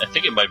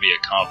think it might be a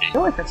combi. I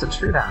feel like that's a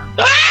true down.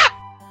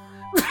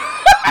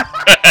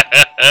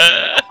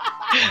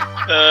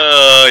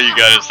 Oh, you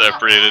got it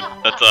separated.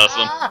 That's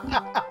awesome.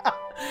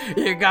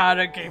 You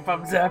gotta keep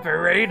them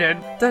separated.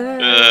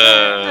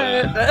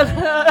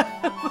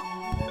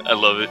 I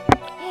love it.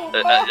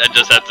 I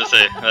just have to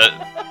say,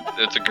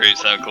 that's a great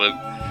sound clip.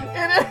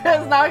 It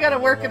is. Now I gotta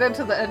work it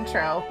into the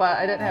intro, but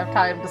I didn't have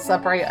time to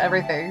separate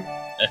everything.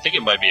 I think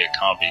it might be a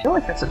combi. I feel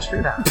like that's a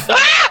true down.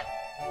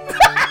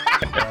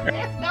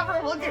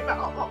 Never looking at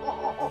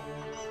all.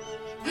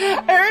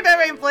 Every time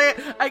I play it,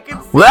 I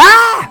can see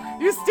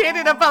you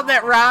standing up on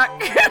that rock.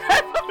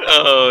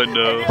 Oh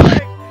no!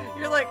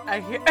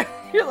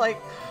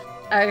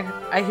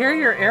 I hear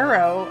your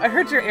arrow. I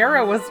heard your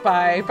arrow was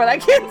by, but I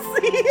can't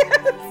see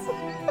it.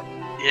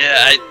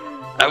 Yeah,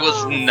 I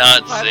was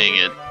not seeing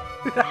it.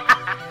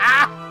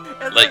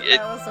 That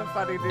was so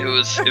funny, dude. It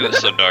was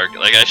so dark.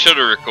 Like I should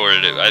have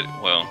recorded it. I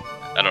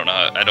don't know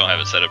how. I don't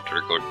have it set up to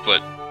record,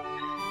 but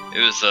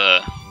it was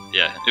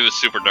it was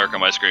super dark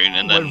on my screen,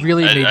 and then I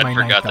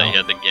forgot that you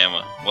had the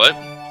gamma.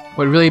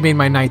 What really made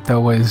my night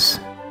though was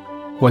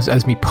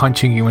as me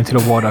punching you into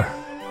the water.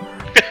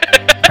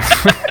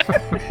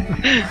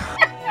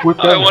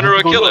 I wonder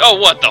what killed it. Oh,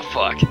 what the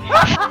fuck?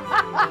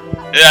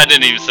 Yeah, I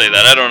didn't even say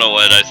that. I don't know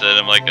what I said.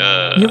 I'm like,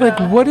 You're like,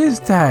 what is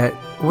that?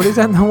 What is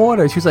that in the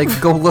water? She was like,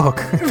 go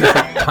look.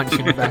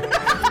 Punching you back.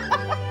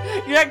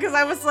 Yeah, because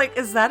I was like,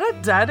 is that a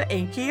dead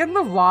Anki in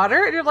the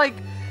water? And you're like,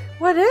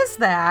 what is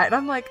that? And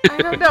I'm like, I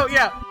don't know.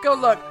 Yeah, go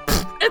look.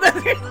 And then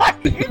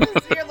you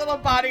just see your little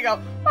body go.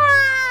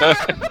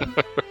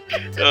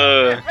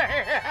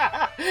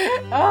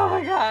 Oh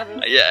my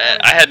god. Yeah,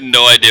 I had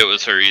no idea it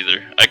was her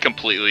either. I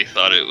completely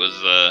thought it was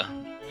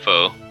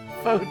Foe.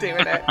 Foe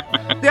doing it.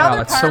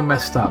 That's so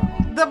messed up.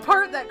 The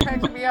part that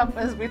cracked me up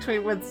is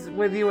between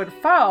with you and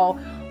Foe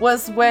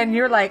was when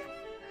you're like,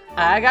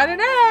 I got an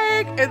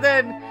egg, and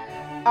then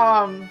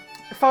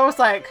Foe's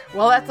like,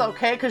 well, that's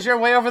okay because you're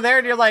way over there,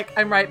 and you're like,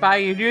 I'm right by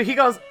you. And he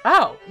goes,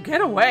 oh,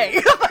 get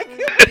away.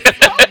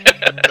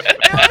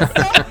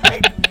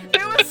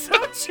 It was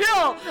so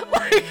chill.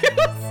 Like, it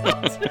was so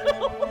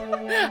chill.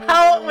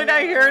 How, when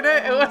I heard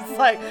it, it was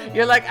like,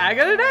 you're like, I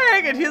got an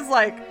egg. And he's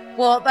like,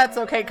 well, that's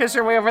okay because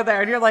you're way over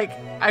there. And you're like,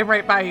 I'm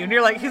right by you. And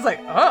you're like, he's like,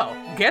 oh,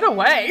 get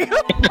away. It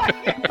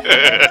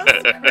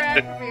just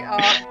cracked me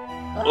up.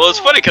 Well, it's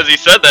funny because he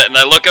said that, and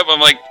I look up, I'm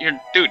like,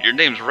 dude, your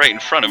name's right in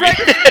front of me.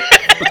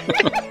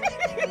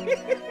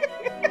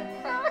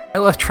 I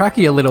lost track of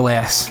your little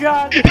ass.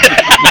 God.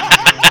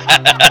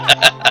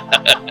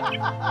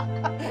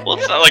 Well,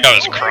 it's not like I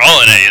was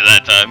crawling at you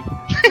that time.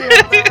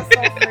 Yeah, that was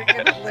so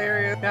freaking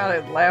hilarious. God,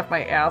 I'd laugh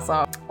my ass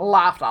off.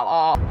 Laughed a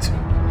lot.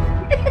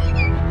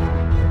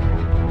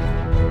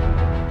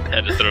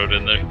 Had to throw it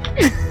in there.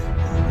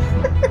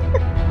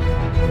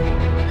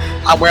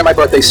 I'm wearing my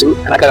birthday suit,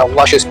 and I got a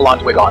luscious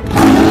blonde wig on.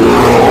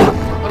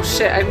 Oh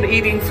shit, I'm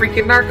eating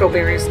freaking narco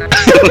berries now.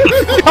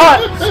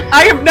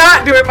 I am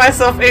not doing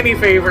myself any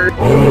favor.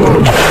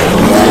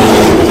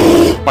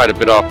 Might have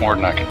bit off more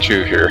than I can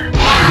chew here.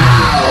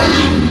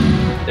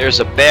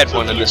 There's a bad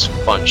one in this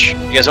bunch.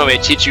 You guys want me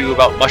to teach you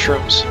about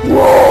mushrooms?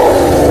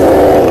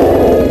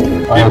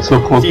 I am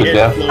so close to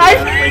death.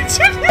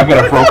 I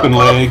got a broken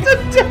leg.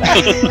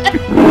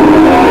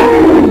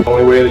 The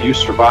only way that you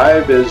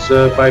survive is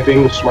by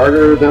being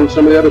smarter than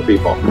some of the other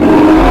people.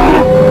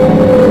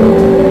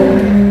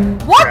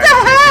 What the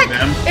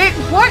heck?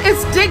 What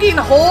is digging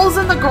holes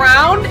in the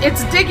ground?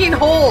 It's digging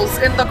holes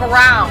in the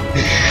ground.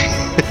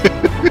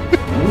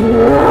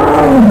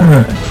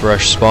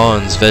 Fresh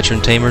spawns,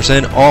 veteran tamers,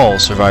 and all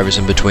survivors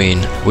in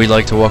between. We'd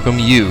like to welcome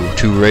you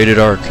to Rated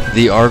Ark,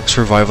 the Ark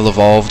Survival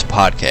Evolved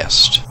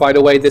podcast. By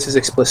the way, this is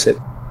explicit.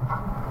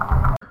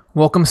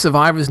 Welcome,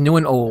 survivors new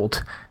and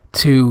old,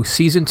 to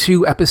Season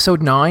 2,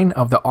 Episode 9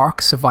 of the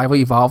Ark Survival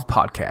Evolved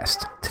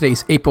podcast.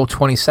 Today's April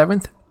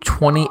 27th,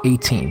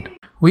 2018.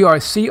 We are a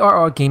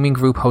CRR Gaming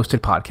Group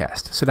hosted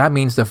podcast, so that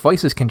means the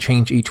voices can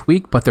change each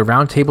week, but the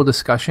roundtable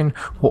discussion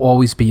will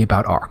always be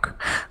about Ark.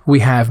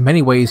 We have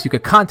many ways you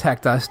could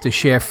contact us to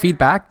share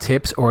feedback,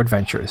 tips, or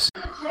adventures.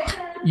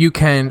 You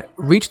can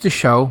reach the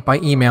show by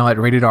email at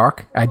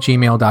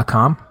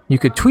ratedark@gmail.com. You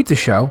could tweet the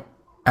show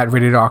at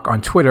ratedark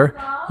on Twitter.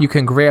 You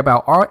can grab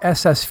our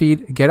RSS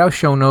feed, get our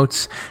show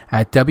notes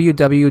at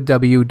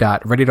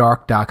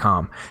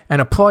www.ratedark.com, and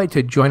apply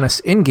to join us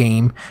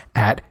in-game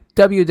at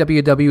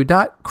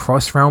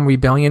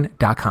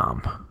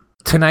www.crossrealmrebellion.com.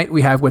 Tonight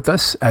we have with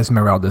us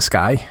Esmeralda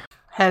Sky.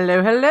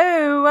 Hello,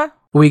 hello.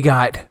 We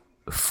got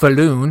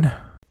Falloon.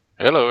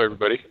 Hello,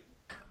 everybody.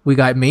 We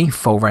got me,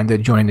 Full Render,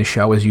 joining the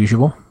show as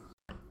usual.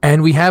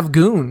 And we have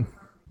Goon.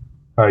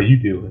 How you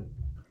doing?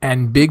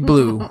 And Big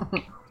Blue.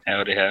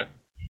 Howdy, how.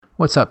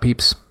 What's up,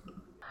 peeps?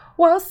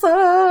 What's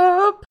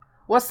up?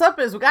 What's up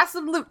is we got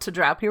some loot to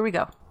drop. Here we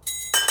go.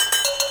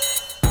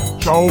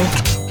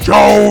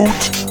 Shout,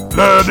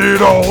 let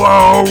it all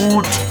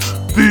out.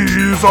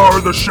 These are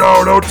the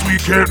shout-outs we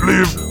can't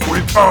live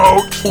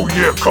without. Oh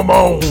yeah, come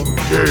on,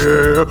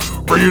 yeah.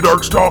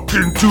 Radar's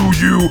talking to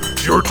you,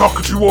 you're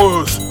talking to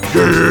us.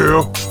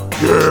 Yeah,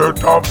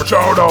 time for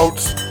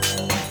shout-outs.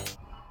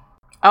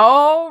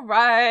 All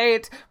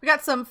right. We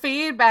got some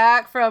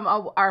feedback from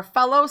our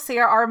fellow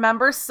CRR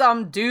member,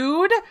 Some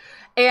Dude,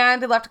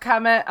 and he left a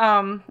comment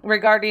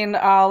regarding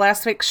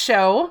last week's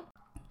show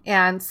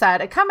and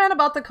said, a comment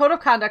about the code of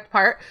conduct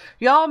part.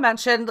 Y'all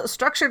mentioned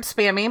structured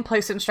spamming,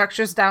 placing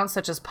structures down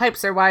such as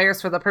pipes or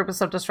wires for the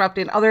purpose of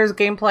disrupting others'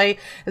 gameplay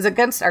is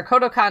against our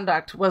code of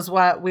conduct, was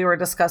what we were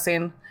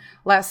discussing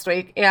last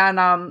week,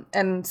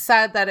 and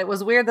said that it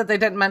was weird that they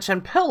didn't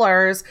mention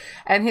pillars,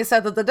 and he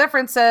said that the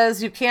difference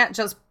is you can't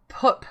just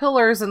put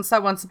pillars in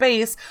someone's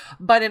base,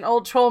 but an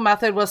old troll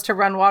method was to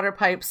run water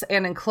pipes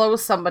and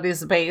enclose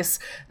somebody's base.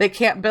 They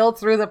can't build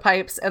through the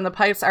pipes, and the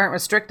pipes aren't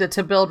restricted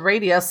to build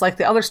radius like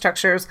the other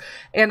structures,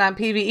 and on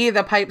PvE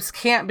the pipes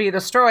can't be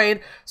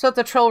destroyed, so if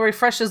the troll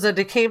refreshes the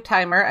decay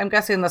timer, I'm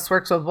guessing this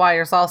works with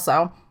wires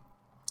also.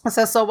 It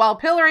says, so while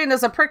pillaring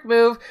is a prick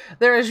move,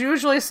 there is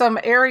usually some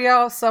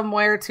area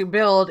somewhere to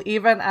build,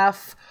 even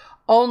if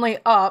only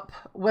up.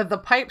 With the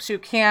pipes you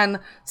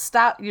can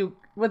stop you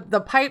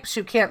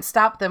can't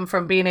stop them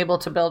from being able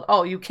to build.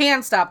 Oh, you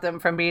can stop them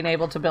from being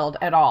able to build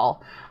at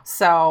all.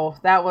 So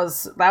that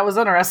was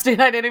interesting.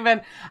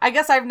 I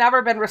guess I've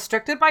never been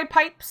restricted by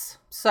pipes.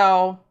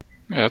 So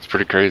yeah, that's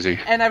pretty crazy.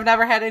 And I've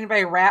never had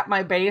anybody wrap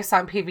my base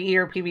on PvE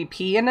or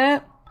PvP in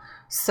it.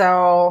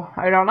 So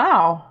I don't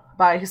know.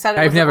 But he said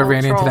I've never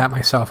ran into that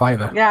myself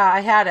either. Yeah, I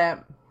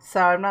hadn't.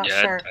 So I'm not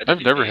sure.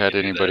 I've never had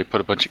anybody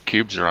put a bunch of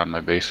cubes around my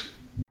base.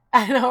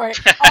 I know, right?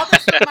 All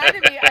this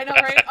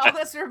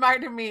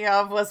reminded me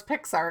of was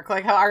Pixark,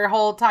 like how our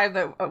whole time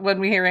that when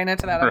we ran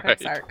into that on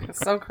Pixark. It's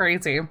so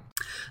crazy.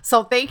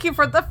 So thank you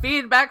for the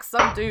feedback,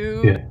 Some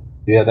Dude.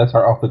 Yeah, that's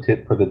our alpha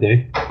tip for the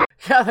day.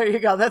 Yeah, there you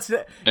go. That's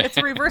it. It's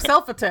a reverse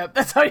alpha tip.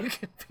 That's how you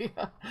can be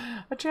a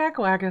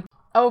jackwagon.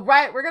 Oh,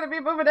 right. We're going to be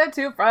moving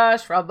into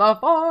Fresh from the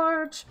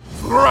Forge.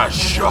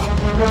 Fresh from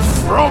the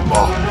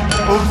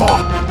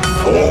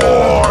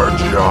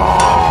Forge.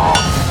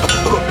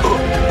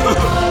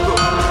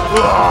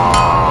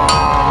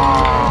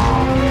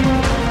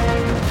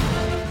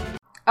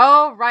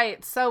 All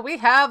right, so we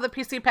have the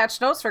PC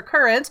patch notes for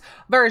current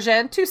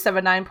version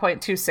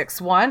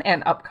 279.261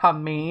 and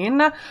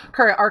upcoming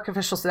current Arc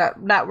Official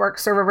Network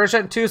server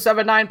version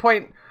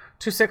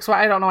 279.261.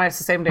 I don't know why it's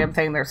the same damn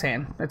thing they're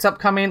saying. It's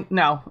upcoming.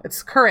 No,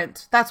 it's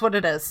current. That's what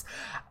it is.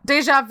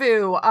 Deja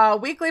vu.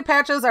 Weekly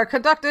patches are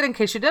conducted, in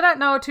case you did not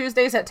know,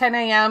 Tuesdays at 10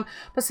 a.m.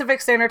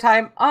 Pacific Standard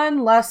Time,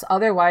 unless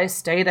otherwise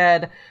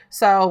stated.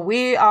 So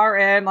we are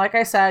in, like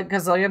I said,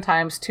 gazillion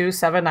times,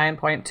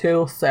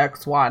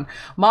 279.261.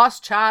 Moss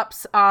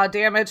Chops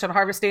damage and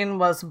harvesting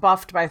was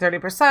buffed by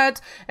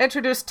 30%.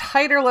 Introduced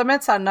tighter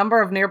limits on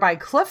number of nearby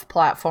cliff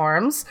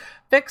platforms.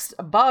 Fixed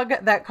bug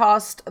that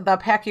caused the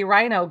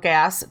Pachyrhino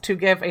gas to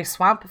give a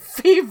swamp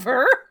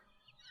fever.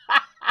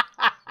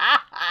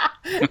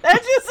 That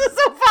just is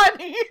so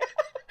funny.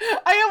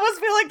 I almost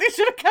feel like they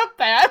should have kept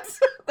that.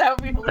 That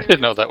would be hilarious. I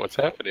didn't know that was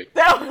happening.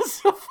 That was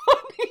so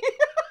funny.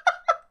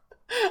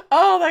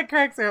 Oh, that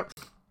cracks me up.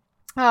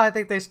 Oh, I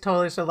think they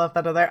totally should have left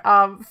that in there.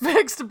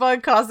 Fixed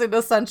bug causing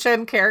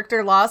Ascension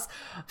character loss.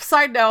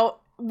 Side note,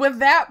 with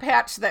that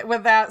patch,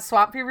 with that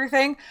swamp fever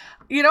thing,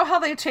 you know how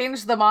they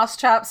changed the Moss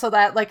Chop so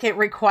that like it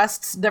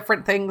requests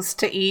different things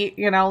to eat,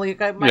 you know, like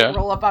it might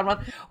roll up on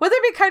one. Would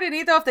it be kind of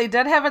neat though if they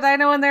did have a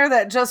dino in there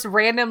that just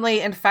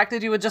randomly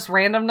infected you with just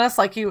randomness,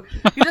 like you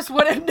just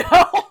wouldn't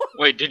know?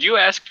 Wait, did you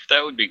ask if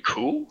that would be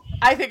cool?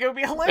 I think it would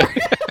be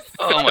hilarious.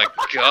 Oh my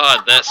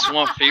god, that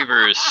swamp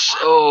fever is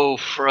so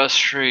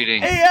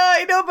frustrating. Yeah,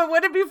 I know, but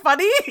would it be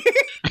funny?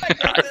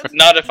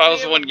 Not if I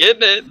was the one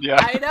getting it. Yeah,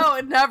 I know,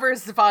 it never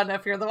is fun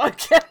if you're the one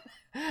getting it.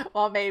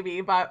 Well, maybe,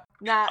 but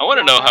not. I want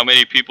to know how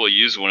many people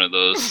use one of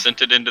those,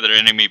 sent it into their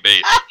enemy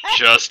base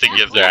just to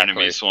give their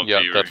enemy swamp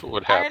fever. That's what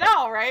would happen. I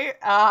know, right?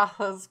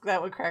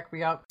 That would crack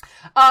me up.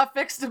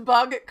 Fixed a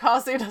bug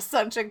causing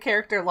Ascension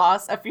character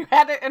loss if you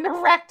hadn't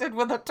interacted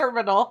with a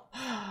terminal.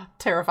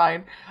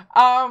 Terrifying.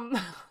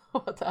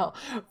 What the hell?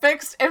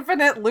 Fixed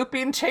infinite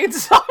looping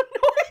chainsaw noise.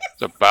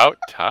 It's about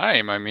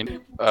time. I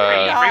mean,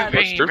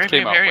 Strips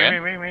came out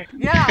when?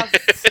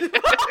 Yes.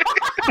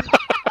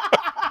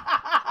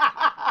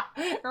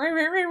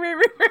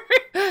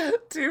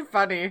 Too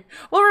funny.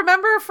 Well,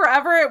 remember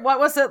forever, what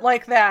was it,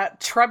 like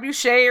that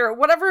trebuchet or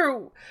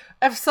whatever,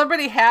 if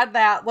somebody had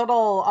that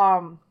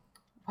little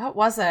what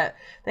was it,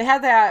 they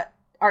had that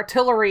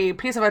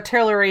piece of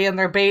artillery in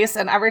their base,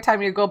 and every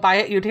time you go by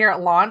it you'd hear it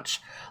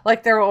launch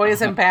like they were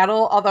always in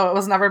battle, although it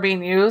was never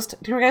being used.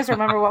 Do you guys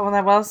remember what one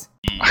that was?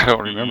 I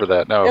don't remember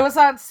that. No, it was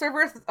on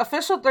server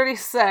official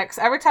 36.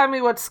 Every time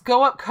we would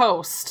go up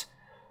coast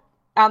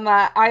on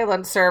the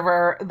island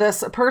server,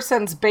 this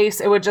person's base,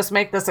 it would just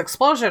make this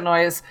explosion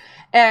noise,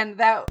 and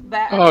that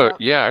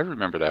yeah, I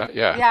remember that.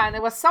 Yeah, and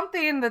it was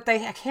something that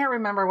I can't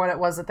remember what it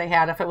was that they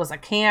had, if it was a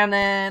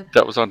cannon.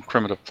 That was on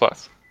Primitive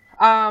Plus.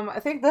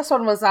 I think this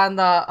one was on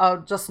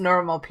the just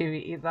normal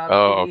PvE, the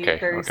PvE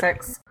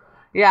 36. Okay.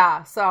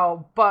 Yeah,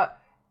 so, but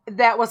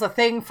that was a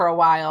thing for a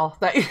while,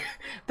 that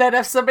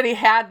if somebody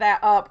had that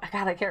up,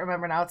 God, I can't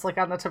remember now, it's like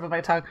on the tip of my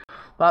tongue.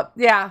 But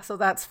yeah, so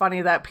that's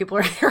funny that people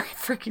are hearing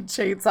freaking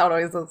chainsaw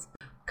noises.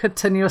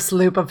 continuous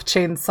loop of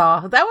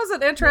chainsaw. That was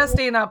an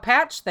interesting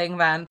patch thing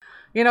then.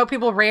 You know,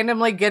 people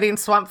randomly getting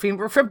swamp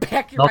fever from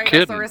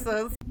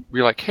Bachyrinosauruses.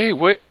 We're like, hey,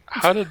 what?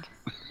 How did...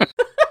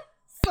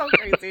 So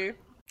crazy.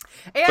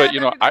 And but,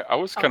 you know, I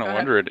was kind of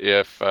wondering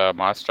if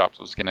Moschops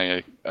was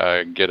going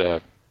to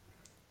get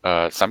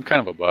some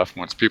kind of a buff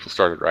once people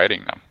started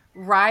riding them.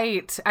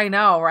 Right. I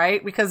know,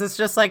 right? Because it's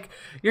just like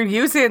you're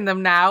using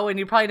them now and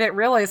you probably didn't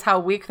realize how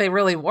weak they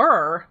really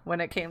were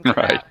when it came to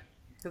that.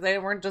 Because they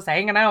weren't just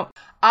hanging out.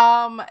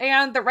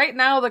 And right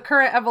now, the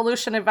current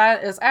evolution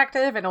event is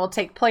active and it will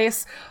take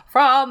place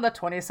from the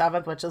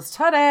 27th, which is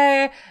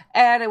today.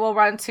 And it will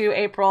run to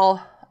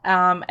April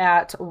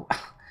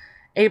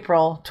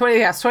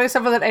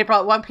 27th of April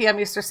at 1 p.m.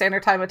 Eastern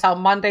Standard Time until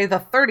Monday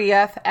the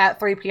 30th at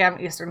 3 p.m.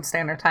 Eastern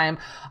Standard Time.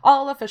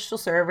 All official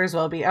servers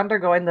will be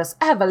undergoing this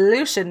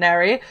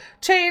evolutionary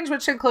change,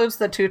 which includes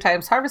the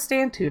 2x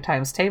harvesting,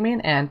 2x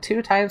taming, and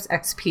 2x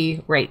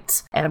XP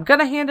rates. And I'm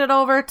going to hand it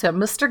over to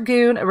Mr.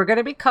 Goon, and we're going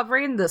to be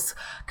covering this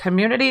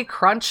Community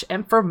Crunch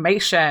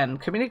information.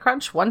 Community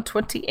Crunch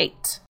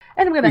 128.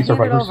 And I'm going to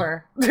hand it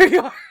over. There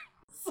you are.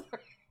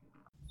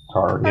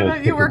 Sorry. I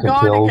thought you were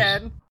gone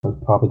again.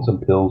 Popping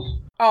some pills.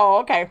 Oh,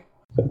 okay.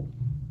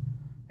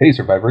 Hey,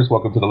 survivors.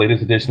 Welcome to the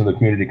latest edition of the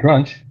Community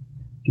Crunch.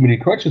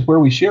 Community Crunch is where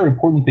we share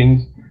important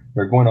things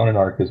that are going on in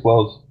ARK, as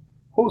well as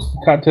host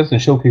contests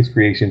and showcase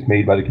creations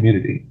made by the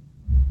community.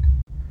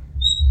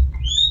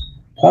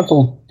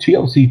 Console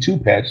TLC 2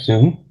 patch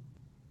soon.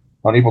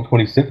 On April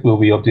 26th, we'll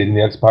be updating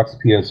the Xbox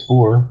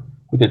PS4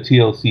 with a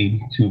TLC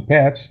 2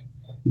 patch.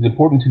 It's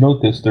important to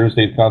note this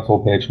Thursday's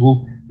console patch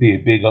will be a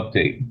big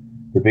update.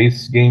 The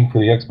base game for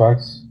the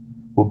Xbox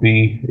will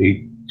be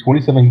a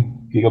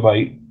 27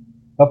 gigabyte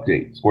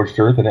update. Scorched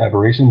Earth and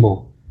Aberration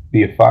will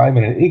be a 5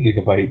 and an 8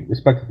 gigabyte,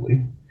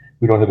 respectively.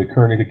 We don't have a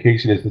current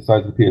indication as to the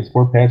size of the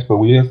PS4 patch, but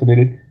we estimate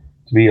it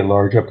to be a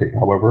large update.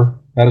 However,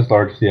 not as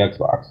large as the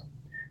Xbox.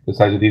 The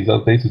size of these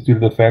updates is due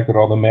to the fact that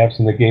all the maps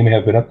in the game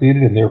have been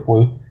updated, and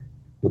therefore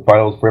the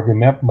files for every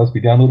map must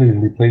be downloaded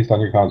and replaced on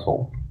your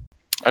console.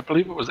 I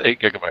believe it was 8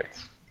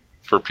 gigabytes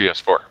for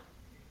PS4.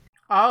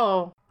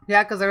 Oh,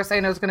 yeah, because they were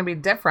saying it was going to be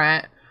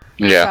different.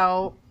 Yeah.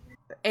 So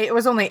it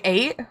was only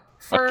 8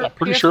 for I'm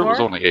pretty PS4? sure it was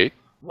only 8.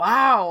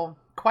 Wow,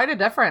 quite a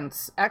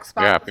difference.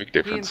 Xbox big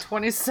difference. being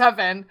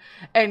 27,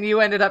 and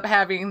you ended up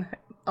having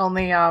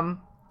only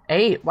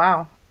 8.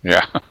 Wow.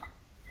 Yeah.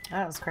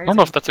 That was crazy. I don't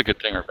know if that's a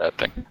good thing or a bad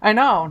thing. I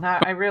know.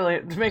 I really,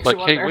 it makes like, you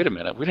wonder. hey, wait a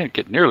minute. We didn't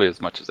get nearly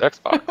as much as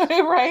Xbox.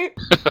 Right?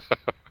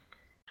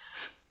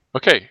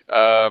 Okay,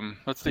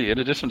 let's see. In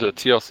addition to the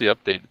TLC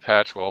update, the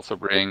patch will also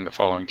bring the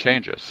following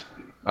changes.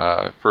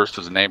 First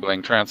is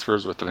enabling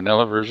transfers with the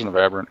vanilla version of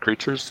Aberrant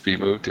Creatures to be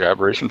moved to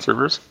Aberration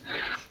servers.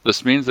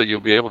 This means that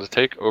you'll be able to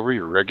take over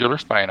your regular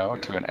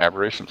Spino to an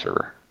Aberration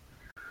server.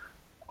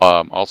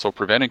 Also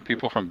preventing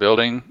people from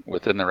building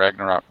within the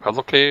Ragnarok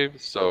puzzle cave,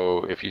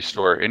 so if you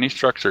store any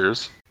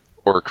structures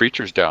or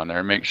creatures down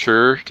there, make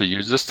sure to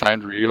use this time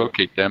to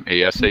relocate them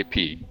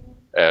ASAP,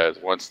 as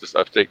once this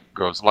update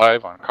goes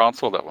live on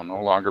console, that will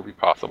no longer be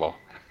possible.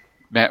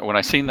 Man, when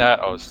I seen that,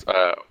 I was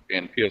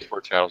in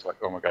PS4 chat. I was like,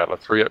 "Oh my god,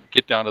 let's hurry up,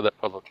 get down to that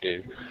puzzle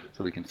cave,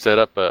 so we can set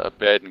up a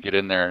bed and get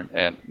in there."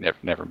 And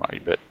never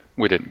mind, but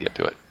we didn't get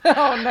to it.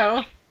 Oh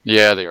no.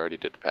 Yeah, they already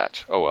did the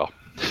patch. Oh well.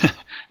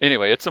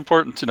 Anyway, it's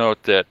important to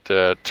note that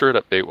Turret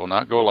Update will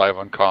not go live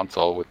on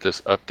console with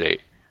this update,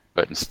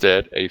 but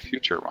instead a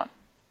future one.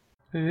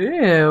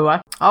 Ooh.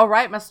 All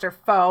right, Mr.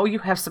 Foe, you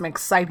have some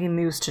exciting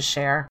news to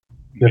share.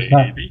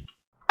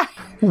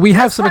 We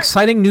have some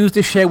exciting news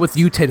to share with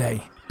you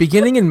today.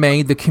 Beginning in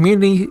May, the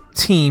community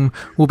team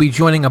will be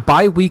joining a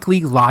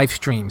bi-weekly live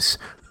streams.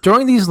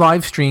 During these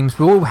live streams,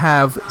 we will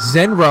have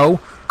Zenro,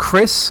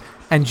 Chris,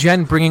 and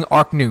Jen bringing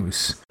ARK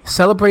news,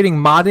 celebrating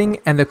modding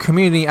and the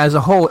community as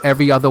a whole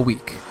every other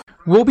week.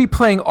 We'll be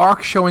playing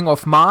ARK, showing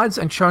off mods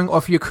and showing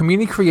off your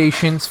community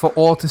creations for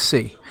all to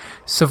see.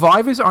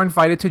 Survivors are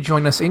invited to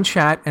join us in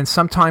chat and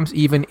sometimes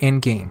even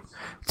in-game,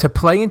 to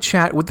play and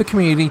chat with the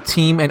community,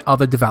 team, and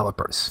other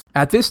developers.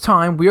 At this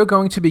time, we are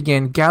going to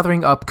begin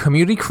gathering up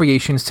community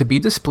creations to be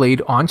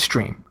displayed on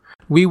stream.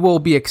 We will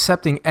be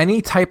accepting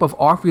any type of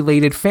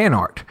ARK-related fan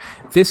art.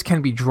 This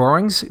can be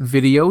drawings,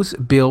 videos,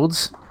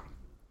 builds,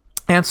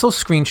 Ansel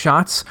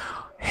screenshots,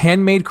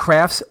 handmade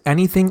crafts,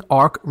 anything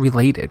ARK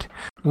related.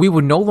 We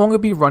will no longer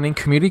be running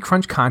Community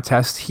Crunch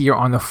contests here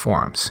on the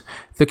forums.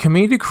 The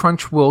Community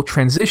Crunch will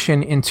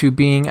transition into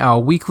being our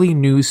weekly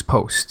news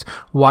post,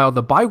 while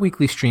the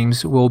bi-weekly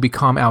streams will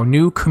become our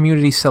new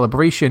community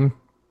celebration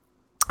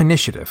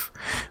initiative.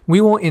 We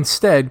will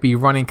instead be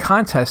running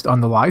contests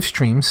on the live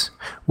streams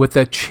with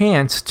a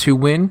chance to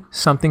win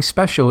something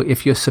special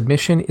if your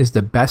submission is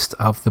the best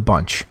of the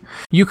bunch.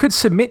 You could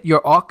submit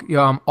your ARK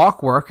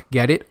work,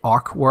 get it,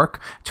 ARK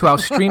work, to our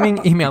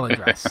streaming email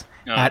address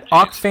at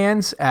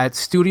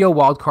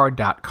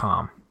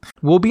arkfans@studiowildcard.com.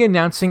 We'll be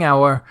announcing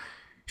our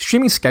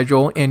streaming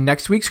schedule in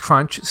next week's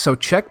Crunch, so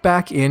check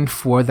back in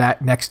for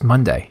that next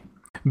Monday.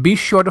 Be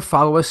sure to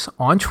follow us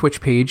on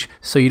Twitch page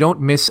so you don't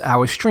miss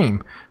our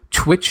stream.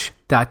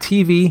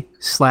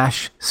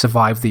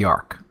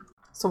 twitch.tv/survivetheark.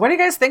 So what do you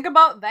guys think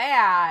about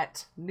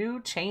that?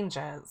 New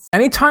changes.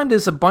 Anytime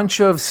there's a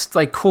bunch of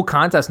like cool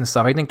contests and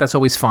stuff, I think that's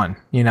always fun.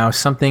 You know,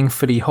 something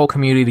for the whole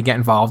community to get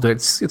involved.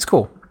 It's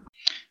cool.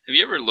 Have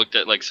you ever looked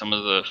at like some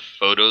of the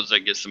photos that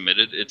get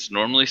submitted? It's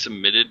normally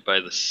submitted by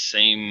the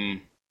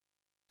same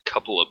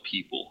couple of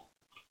people.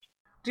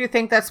 Do you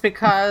think that's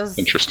because...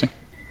 Interesting.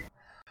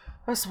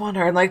 I was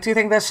wondering, like, do you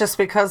think that's just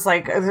because,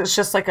 like, it's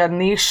just like a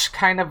niche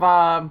kind of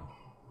a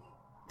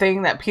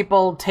thing that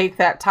people take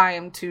that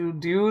time to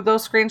do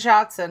those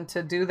screenshots and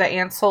to do the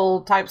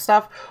Ansel type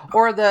stuff,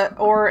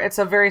 or it's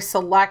a very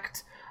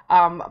select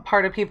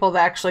part of people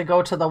that actually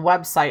go to the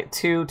website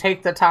to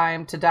take the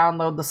time to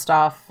download the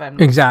stuff?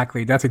 And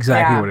exactly, that's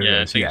exactly what it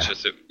is. I think it's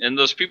just and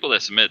those people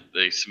that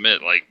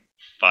submit like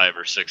 5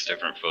 or 6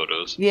 different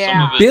photos.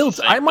 Yeah.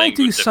 Builds. I might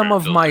do some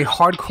of my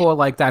hardcore,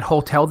 like that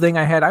hotel thing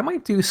I had. I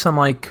might do some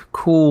like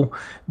cool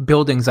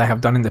buildings I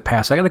have done in the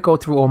past. I got to go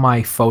through all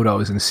my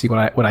photos and see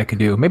what I could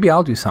do. Maybe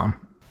I'll do some.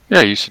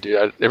 Yeah, you should do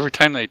that. Every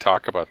time they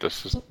talk about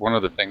this, is one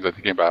of the things I'm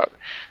thinking about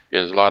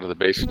is a lot of the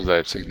bases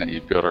I've seen that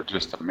you built are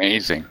just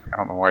amazing. I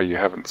don't know why you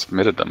haven't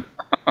submitted them.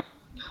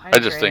 I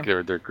just think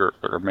they're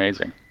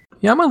amazing.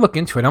 Yeah, I'm gonna look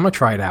into it. I'm gonna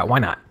try it out. Why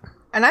not?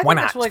 And I think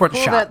it's really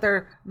cool that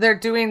they're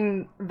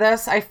doing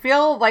this. I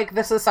feel like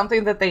this is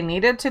something that they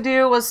needed to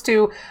do, was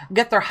to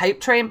get their hype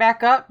train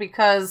back up,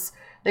 because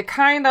they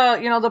kind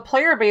of, the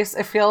player base,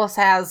 it feels,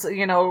 has,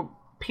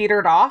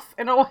 petered off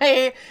in a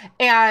way.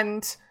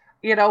 And,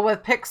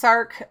 with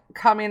PixARK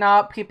coming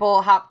up,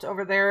 people hopped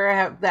over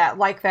there that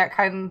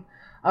kind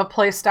of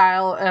play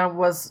style, and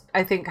was,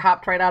 I think,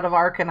 hopped right out of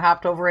ARK and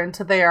hopped over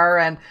into there.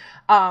 And,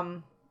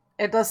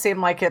 it does seem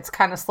like it's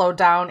kind of slowed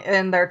down,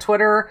 and their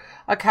Twitter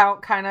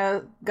account kind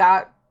of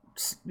got,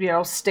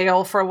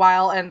 stale for a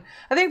while. And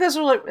I think this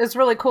is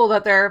really cool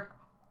that they're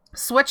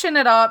switching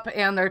it up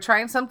and they're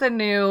trying something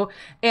new.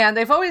 And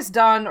they've always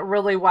done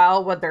really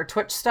well with their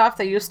Twitch stuff.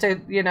 They used to,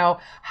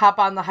 hop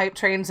on the hype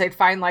trains. They'd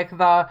find like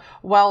the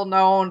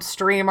well-known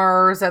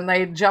streamers and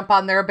they'd jump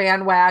on their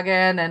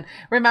bandwagon. And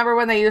remember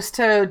when they used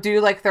to do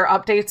like their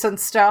updates and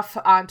stuff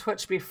on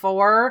Twitch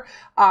before?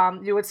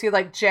 You would see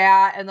like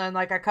Jat and then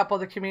like a couple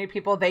of the community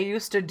people, they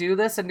used to do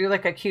this and do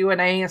like a Q&A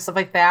and stuff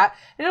like that.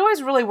 It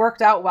always really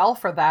worked out well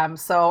for them.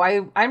 So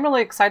I'm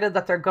really excited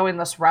that they're going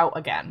this route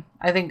again.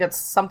 I think it's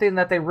something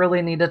that they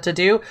really needed to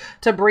do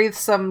to breathe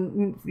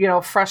some,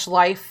 fresh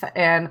life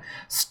and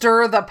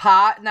stir the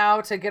pot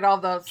now to get all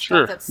the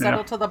stuff that's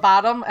settled to the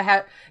bottom.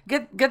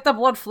 Get the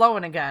blood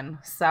flowing again.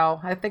 So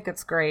I think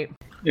it's great.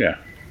 Yeah.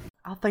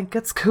 I think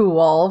it's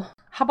cool.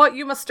 How about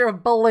you, Mr.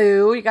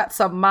 Blue? You got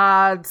some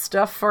mod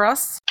stuff for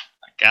us?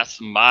 I got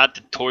some mod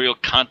tutorial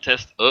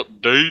contest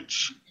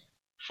updates.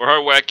 For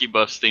our Wacky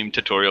Buffs themed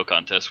tutorial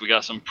contest, we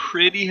got some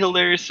pretty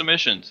hilarious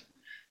submissions.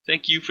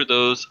 Thank you for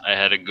those. I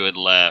had a good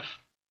laugh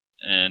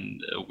and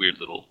a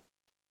weird little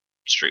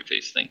straight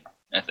face thing,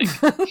 I think.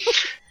 The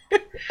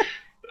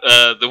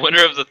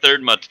winner of the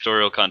third mod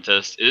tutorial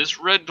contest is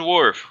Red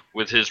Dwarf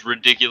with his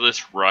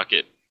ridiculous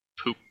rocket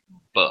poop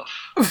buff.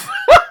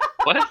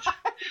 What?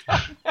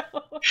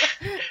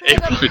 He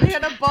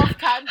had a buff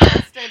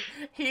contest, and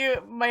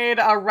Red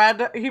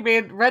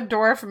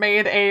Dwarf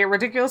made a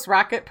ridiculous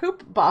rocket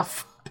poop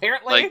buff.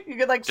 Apparently, you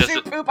could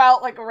shoot poop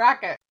out like a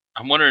rocket.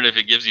 I'm wondering if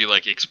it gives you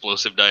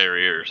explosive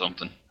diarrhea or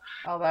something.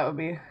 Oh, that would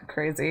be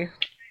crazy.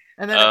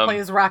 And then it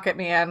plays Rocket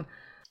Man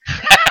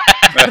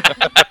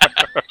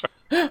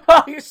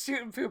while you're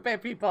shooting poop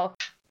at people.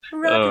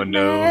 Oh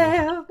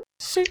no!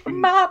 Shoot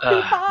my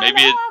poop all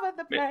over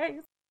the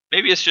place.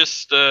 Maybe it's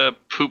just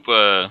poop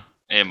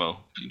ammo.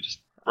 You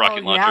just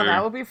rocket launcher. Yeah,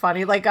 that would be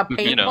funny. Like a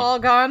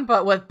paintball gun,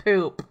 but with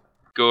poop.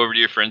 Go over to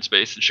your friend's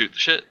base and shoot the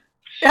shit.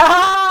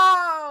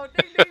 Oh!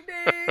 Ding, ding,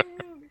 ding.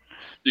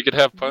 You could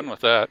have fun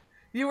with that.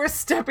 You were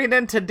stepping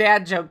into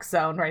dad joke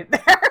zone right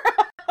there.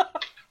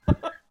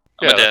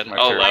 I'm a dad.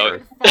 I'll allow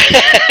it.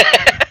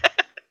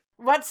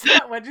 What's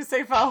that? What'd you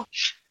say, Phil?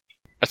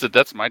 I said,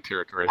 that's my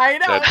territory. I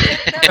know.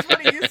 That's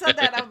funny. You said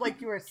that. I'm like,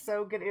 you are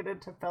so getting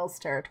into Phil's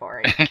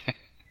territory.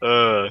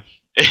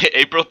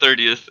 April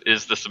 30th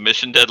is the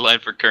submission deadline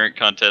for current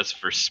contests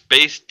for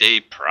Space Day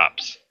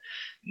props.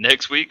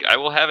 Next week, I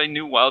will have a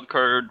new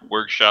wildcard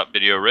workshop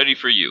video ready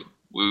for you.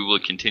 We will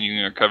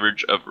continue our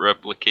coverage of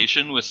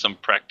replication with some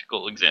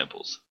practical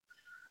examples.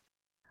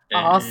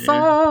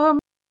 Awesome.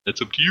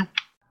 That's up to you.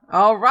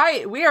 All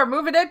right, we are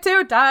moving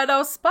into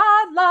Dino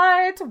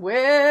Spotlight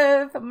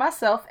with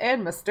myself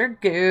and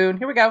Mr. Goon.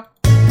 Here we go.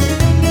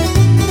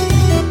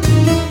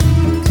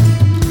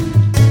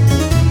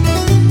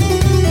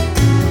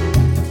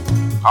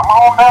 Come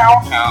on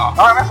down to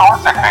Dinosaur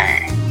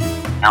City,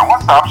 your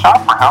one-stop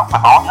shop for help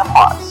with all your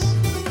plots.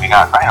 We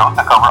got dinos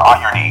to cover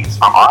all your needs,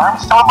 from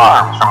arms to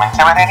alarms, from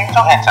intimidating to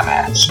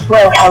intimate.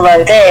 Well,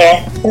 hello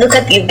there. Look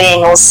at you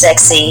being all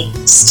sexy,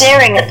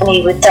 staring at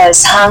me with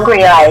those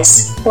hungry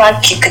eyes,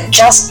 like you could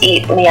just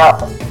eat me up.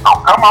 So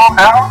come on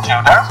down to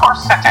Dinosaur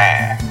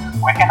City.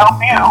 We can help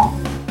you.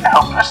 To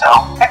help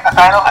yourself, pick the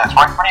dino that's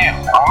right for you.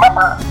 And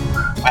remember,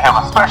 we have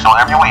a special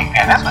every week,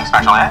 and this week's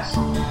special is...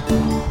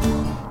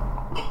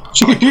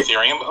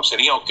 Ethereum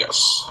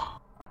Obsidiocus.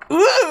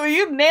 Ooh,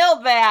 you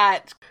nailed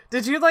that.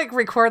 Did you like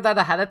record that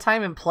ahead of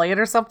time and play it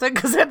or something?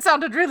 Because it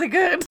sounded really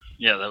good.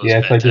 Yeah, that was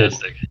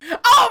fantastic.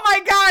 Oh my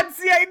god,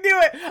 see, I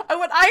knew it.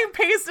 When I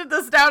pasted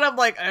this down, I'm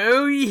like,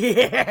 oh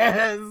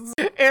yes.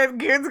 And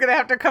Goon's gonna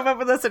have to come up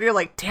with this, and you're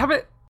like, damn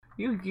it.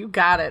 You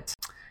got it.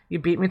 You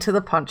beat me to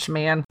the punch,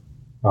 man.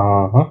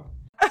 Uh-huh.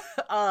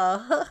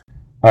 Uh-huh.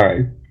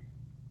 Alright.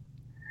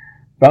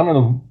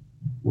 Found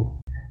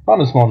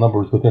in small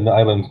numbers within the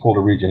island's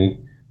colder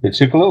region, the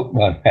Chillicothe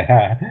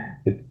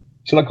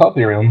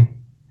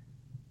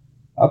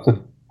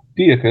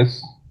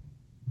Opsodiacus.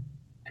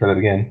 Try that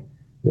again.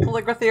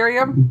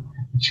 Caligratherium?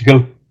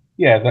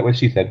 Yeah, that's what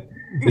she said.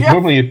 It's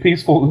normally a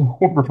peaceful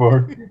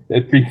herbivore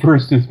that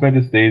prefers to spend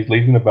its days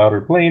lazing about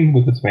or playing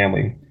with its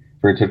family.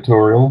 For a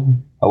tutorial,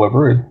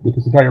 however, with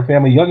its entire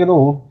family, young and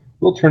old,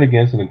 will turn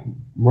against an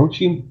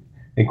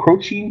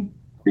encroaching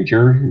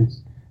creature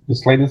is the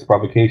slightest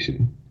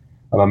provocation.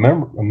 A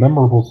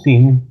memorable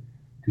scene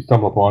to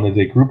stumble upon is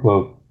a group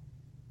of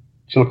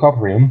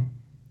Chillicothe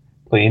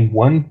playing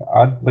one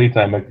odd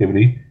playtime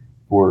activity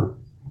for...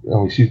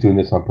 Oh, she's doing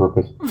this on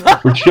purpose.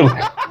 For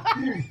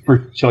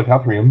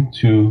Chillicothe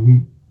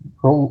to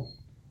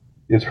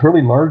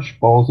hurling large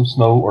balls of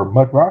snow or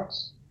mud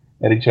rocks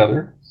at each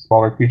other.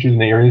 Smaller creatures in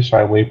the area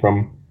shy away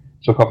from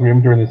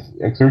Chillicothe during this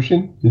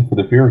exertion for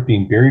the fear of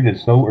being buried in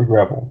snow or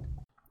gravel.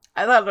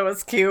 I thought it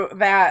was cute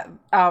that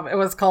it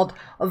was called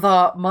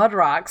the Mud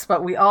Rocks,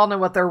 but we all know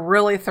what they're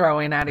really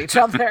throwing at each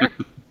other.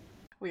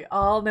 We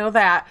all know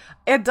that.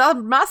 It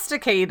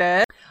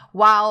domesticated.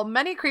 While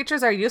many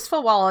creatures are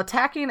useful while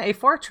attacking a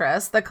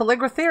fortress, the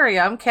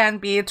Caligratherium can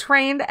be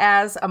trained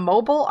as a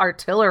mobile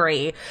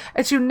artillery.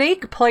 Its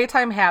unique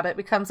playtime habit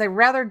becomes a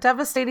rather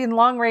devastating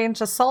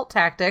long-range assault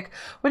tactic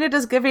when it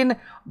is given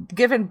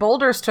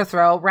boulders to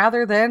throw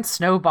rather than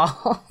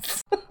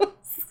snowballs.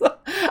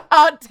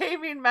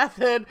 Taming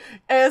method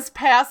is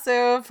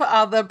passive.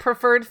 The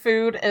preferred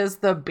food is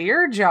the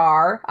beer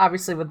jar,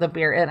 obviously with the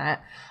beer in it.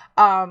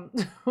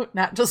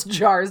 Not just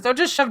jars. Don't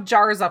just shove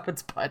jars up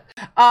its butt.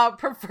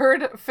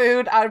 Preferred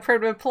food on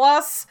Primitive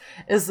Plus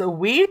is the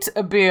wheat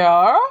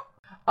beer.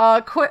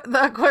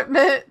 The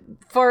equipment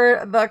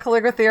for the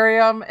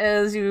Caligratherium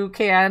is you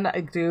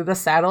can do the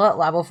saddle at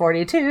level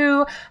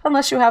 42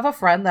 unless you have a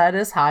friend that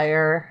is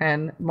higher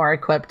and more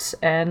equipped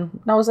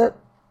and knows it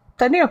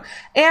than you.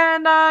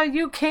 And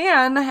you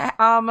can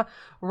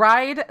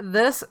ride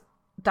this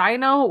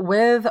dino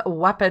with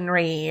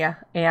weaponry,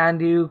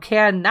 and you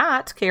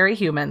cannot carry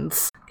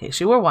humans, in case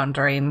you were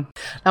wondering.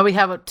 Now we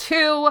have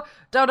 2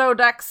 Dodo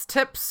Dex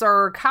tips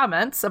or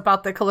comments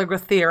about the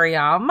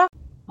Caligratherium.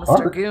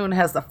 Mr. Goon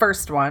has the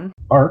first one.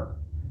 Art,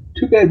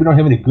 too bad we don't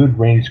have any good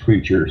ranged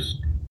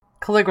creatures.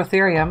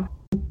 Caligratherium.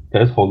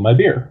 Does hold my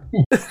beer.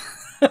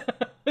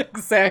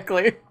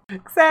 Exactly.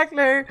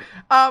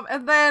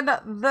 And then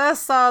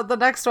this, the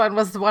next one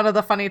was one of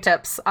the funny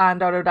tips on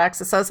Dodo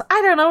Dex. It says,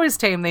 I don't always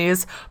tame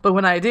these, but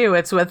when I do,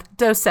 it's with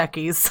Dos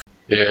Equis.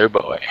 Yeah,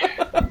 boy.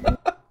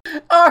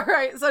 All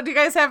right. So do you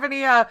guys have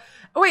any,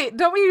 wait,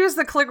 don't we use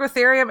the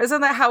Caligratherium?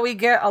 Isn't that how we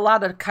get a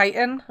lot of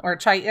chitin or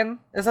chitin?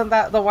 Isn't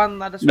that the one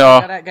that is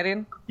really good at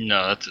getting?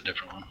 No, that's a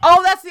different one.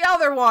 Oh, that's the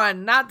other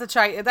one. Not the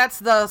chitin. That's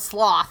the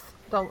sloth.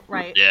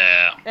 Right.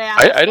 Yeah.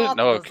 I didn't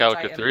know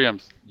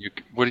Caligratheriums.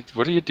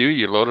 What do you do?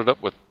 You load it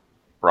up with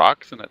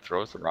rocks and it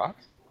throws the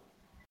rocks?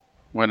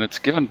 When it's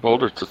given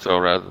boulders to throw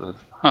rather than...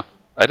 Huh.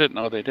 I didn't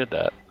know they did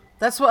that.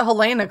 That's what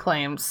Helena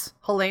claims.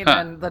 Helena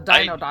and the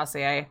Dino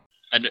Dossier.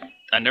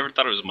 I never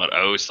thought it was mud. I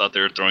always thought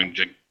they were throwing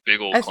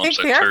big old clumps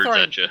of turds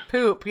at you.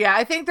 Poop. Yeah,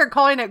 I think they're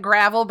calling it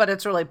gravel, but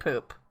it's really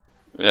poop.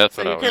 Yeah, that's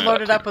so what you can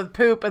load it up with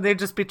poop and they'd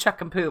just be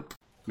chucking poop.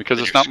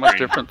 Because it's not much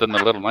different than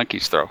the little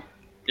monkeys throw.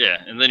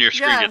 Yeah, and then your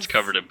screen gets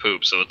covered in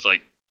poop, so it's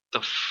like...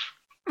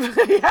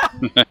 Yeah.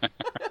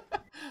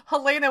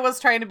 Helena was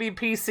trying to be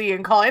PC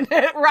and calling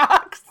it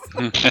rocks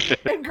and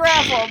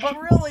gravel, but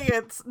really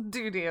it's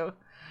doo-doo.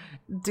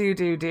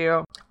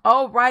 Doo-doo-doo.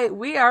 All right,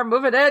 we are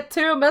moving it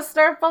to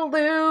Mr.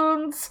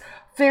 Falloons.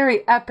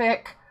 Very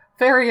epic,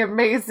 very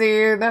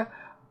amazing,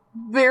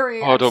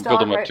 very... Oh, don't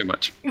build them up too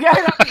much.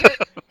 Yeah,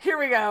 here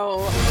we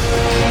go.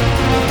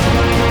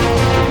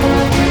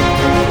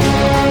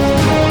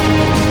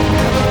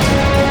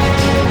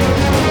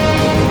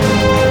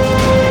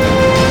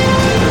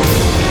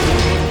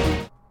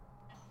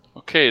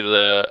 Okay,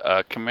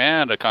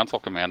 the console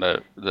command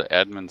that the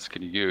admins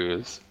can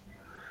use,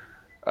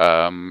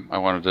 I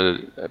wanted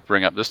to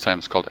bring up this time,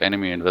 it's called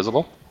Enemy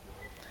Invisible.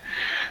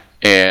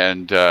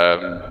 And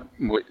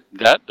what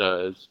that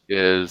does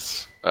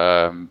is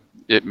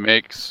it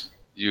makes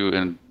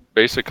you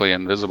basically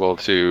invisible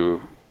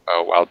to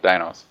wild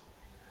dinos.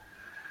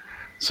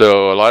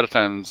 So a lot of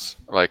times,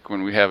 like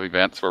when we have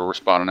events where we're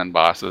spawning in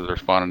bosses or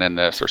spawning in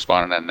this or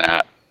spawning in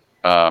that,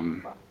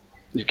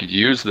 you could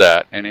use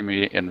that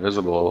Enemy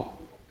Invisible,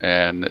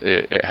 and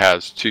it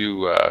has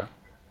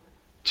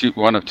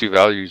one of two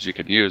values you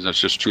can use, and it's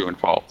just true and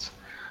false.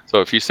 So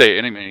if you say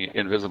Enemy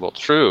Invisible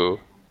true,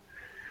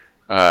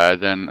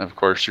 then of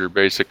course you're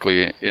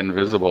basically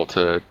invisible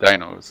to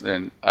dinos,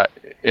 and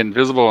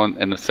invisible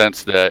in the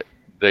sense that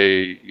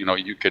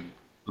you could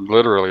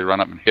literally run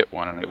up and hit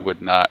one and it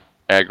would not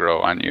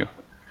aggro on you.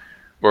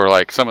 Or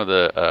like some of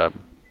the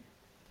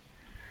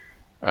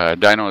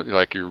dino,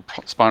 like you're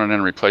spawning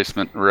in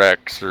replacement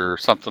Rex or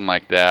something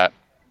like that.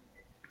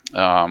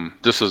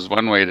 This is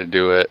one way to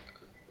do it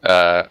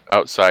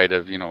outside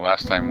of,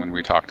 last time when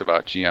we talked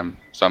about GM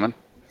summon.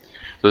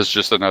 So this is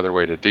just another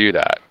way to do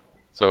that.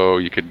 So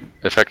you could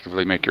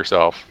effectively make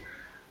yourself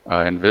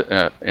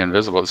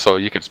invisible. So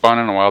you could spawn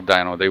in a wild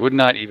dino. They would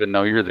not even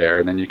know you're there.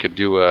 And then you could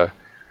do a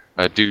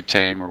do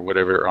tame or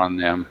whatever on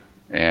them.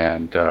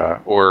 And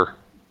or,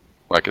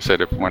 like I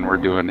said, when we're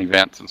doing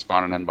events and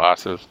spawning in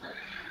bosses,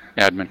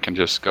 admin can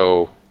just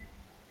go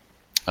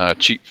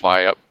cheat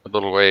fly up a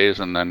little ways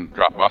and then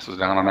drop bosses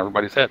down on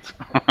everybody's heads.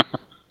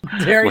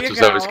 Which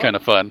is always kind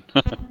of fun.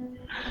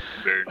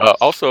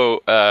 Also,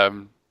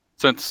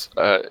 since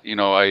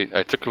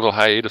I took a little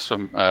hiatus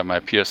from my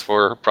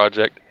PS4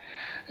 project,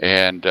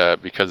 and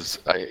because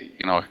I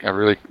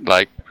really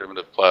like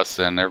Primitive Plus,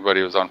 and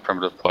everybody was on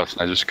Primitive Plus,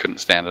 and I just couldn't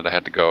stand it. I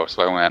had to go,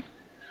 so I went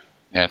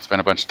and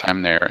spent a bunch of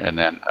time there, and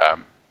then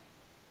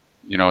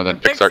then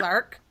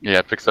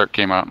Pixark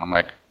came out, and I'm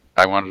like,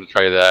 I wanted to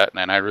try that,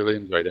 and I really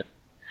enjoyed it.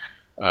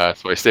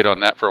 So I stayed on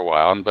that for a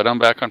while, but I'm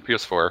back on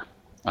PS4.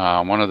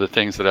 One of the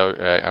things that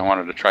I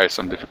wanted to try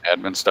some different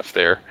admin stuff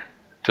there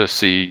to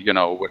see,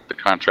 what the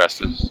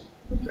contrast is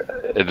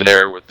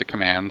there with the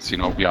commands,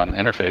 beyond the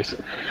interface.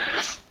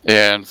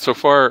 And so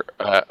far,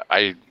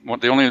 the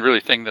only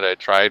really thing that I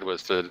tried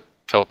was to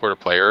teleport a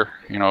player.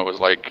 It was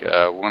like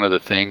one of the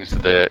things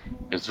that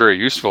is very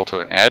useful to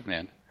an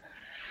admin.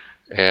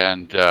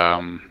 And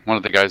one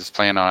of the guys is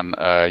playing on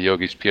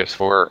Yogi's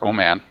PS4,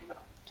 Oman.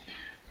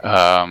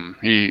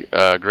 He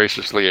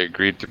graciously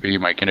agreed to be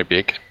my guinea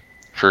pig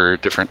for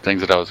different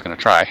things that I was going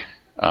to try.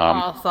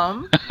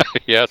 Awesome.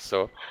 Yeah,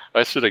 so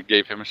I should have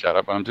gave him a shout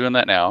out, but I'm doing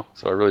that now,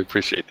 so I really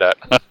appreciate that.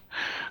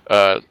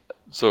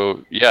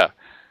 So yeah,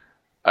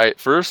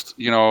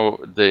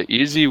 the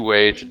easy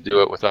way to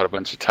do it without a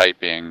bunch of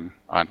typing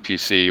on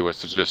PC was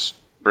to just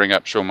bring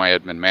up Show My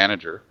Admin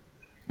Manager.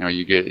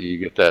 You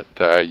get that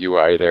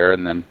UI there,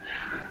 and then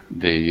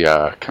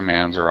the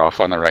commands are off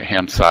on the right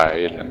hand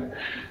side, and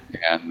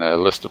the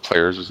list of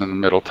players is in the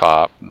middle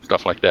top and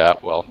stuff like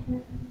that. Well,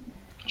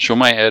 Show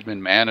My Admin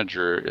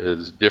Manager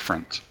is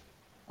different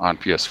on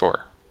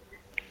PS4.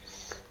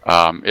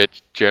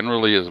 It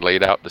generally is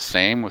laid out the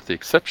same, with the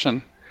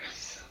exception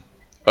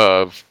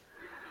of,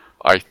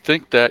 I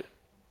think that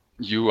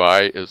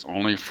UI is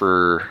only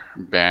for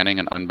banning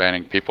and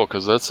unbanning people,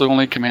 because that's the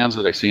only commands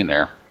that I've seen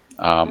there.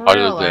 Really?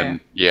 Other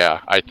than,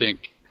 I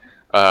think,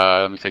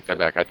 let me take that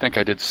back. I think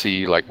I did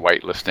see like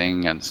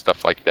whitelisting and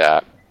stuff like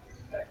that,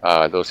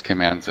 those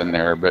commands in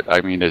there. But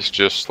I mean, it's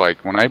just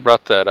like when I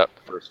brought that up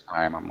the first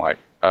time, I'm like,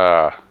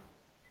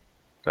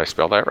 did I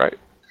spell that right?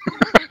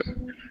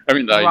 I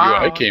mean, the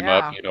UI came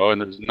up,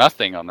 and there's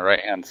nothing on the right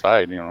hand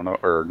side,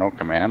 no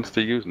commands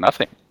to use,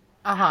 nothing.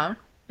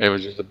 It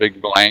was just a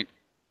big blank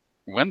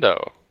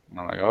window. And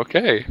I'm like,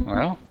 okay,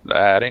 well,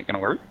 that ain't gonna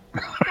work.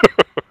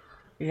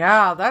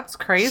 Yeah, that's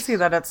crazy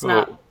that it's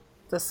not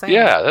the same.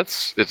 Yeah,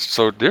 it's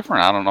so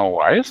different. I don't know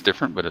why it's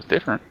different, but it's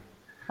different.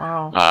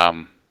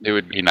 Wow. It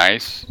would be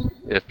nice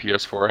if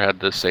PS4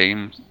 had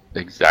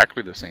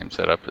exactly the same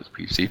setup as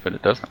PC, but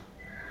it doesn't.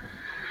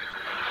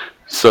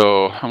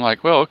 So I'm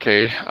like, well,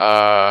 okay.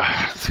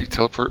 Let's see,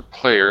 teleport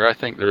player. I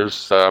think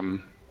there's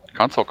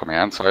console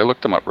commands, so I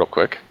looked them up real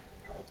quick,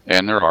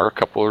 and there are a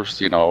couple.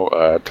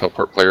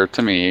 Teleport player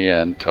to me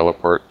and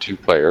teleport to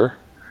player.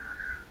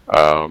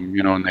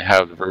 And they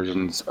have the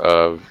versions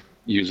of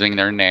using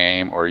their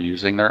name or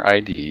using their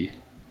ID.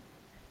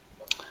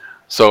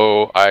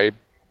 So I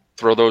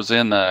throw those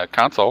in the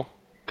console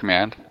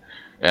command,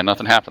 and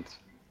nothing happens.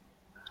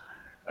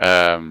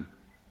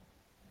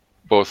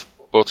 Both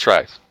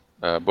tries,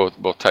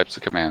 both types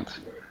of commands,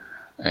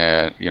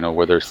 and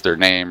whether it's their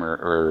name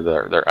or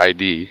their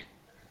ID.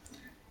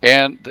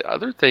 And the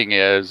other thing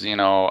is,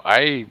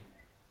 the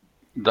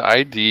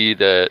ID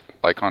that,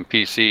 like on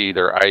PC,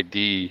 their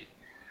ID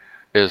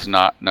is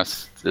not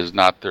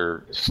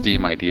their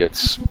Steam ID.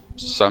 It's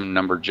some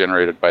number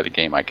generated by the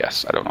game, I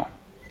guess. I don't know.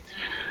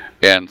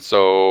 And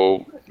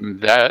so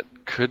that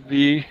could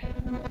be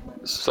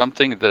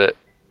something that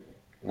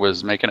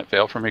was making it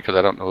fail for me, because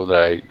I don't know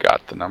that I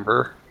got the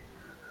number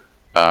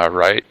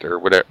right or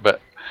whatever. But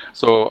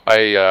so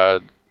I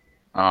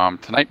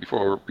tonight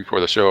before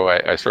the show,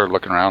 I started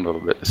looking around a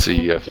little bit to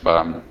see if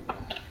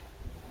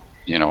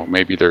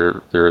maybe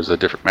there's a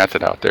different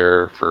method out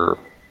there for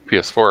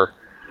PS4.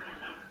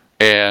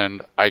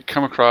 And I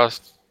come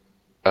across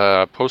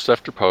post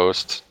after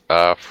post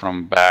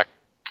from back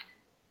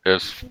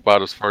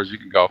about as far as you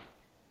can go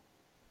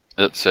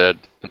that said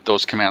that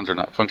those commands are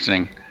not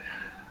functioning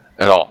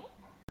at all.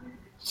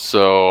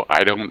 So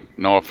I don't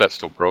know if that's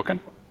still broken.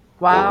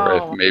 Wow. Or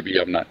if maybe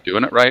I'm not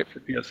doing it right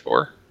for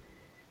PS4.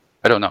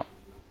 I don't know.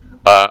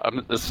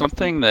 It's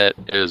something that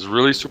is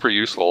really super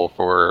useful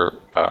for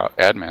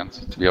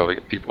admins to be able to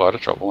get people out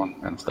of trouble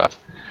and stuff.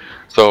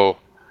 So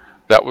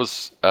that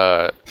was,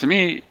 to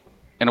me,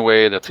 in a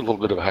way that's a little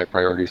bit of a high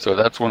priority. So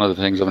that's one of the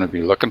things I'm going to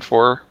be looking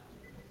for,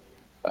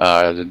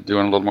 doing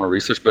a little more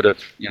research. But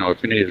if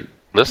any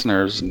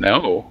listeners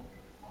know,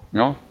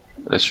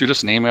 shoot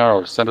us an email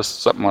or send us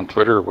something on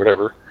Twitter or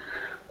whatever,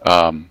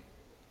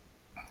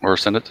 or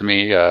send it to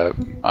me. I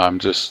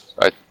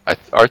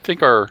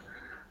think our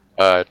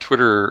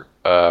Twitter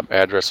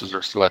addresses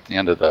are still at the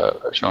end of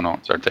the show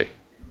notes, aren't they?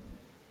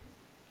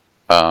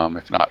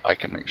 If not, I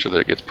can make sure that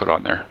it gets put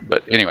on there.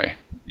 But anyway,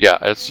 yeah,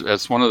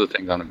 it's one of the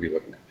things I'm going to be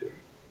looking into.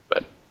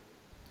 But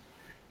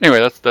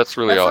anyway, that's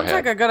really all I have.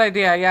 Sounds like a good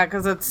idea, yeah,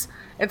 because it's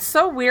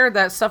so weird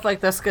that stuff like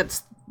this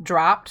gets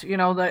dropped,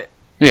 that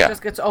it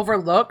just gets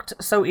overlooked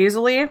so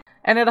easily,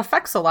 and it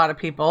affects a lot of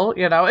people,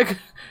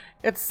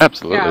 it's...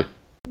 Absolutely. Yeah.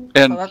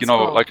 And, so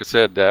cool. like I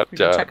said, that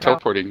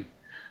teleporting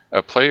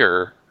a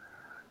player,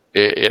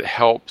 it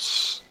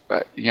helps,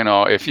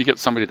 if you get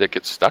somebody that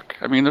gets stuck.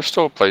 I mean, there's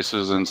still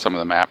places in some of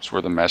the maps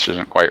where the mesh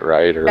isn't quite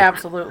right, or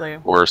absolutely,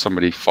 or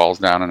somebody falls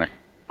down in a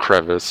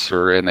crevice,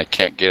 and they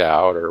can't get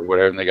out, or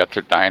whatever, and they got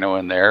their dino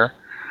in there.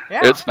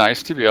 Yeah. It's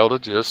nice to be able to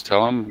just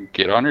tell them,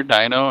 get on your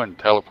dino and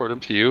teleport them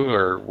to you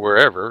or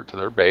wherever, to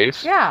their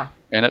base. Yeah.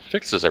 And it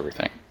fixes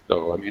everything.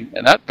 So, I mean,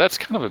 and that's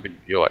kind of a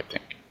big deal, I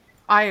think.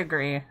 I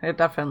agree. It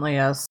definitely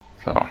is.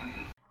 So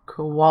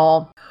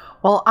cool.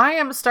 Well, I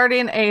am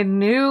starting a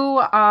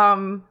new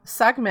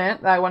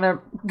segment that I want to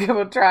give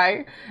a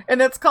try,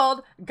 and it's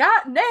called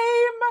Got Name.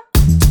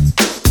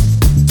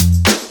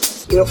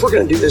 If we're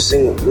going to do this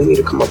thing, we need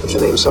to come up with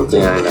a name.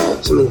 Something, I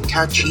know. Something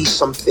catchy,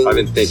 something... I've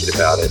been thinking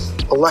about it.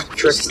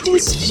 Electric.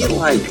 This feel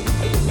like...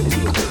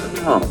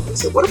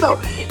 So what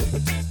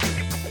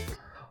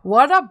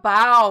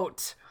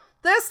about...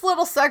 This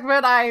little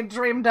segment I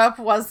dreamed up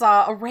was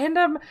a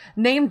random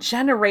name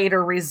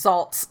generator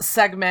results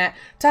segment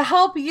to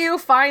help you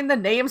find the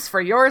names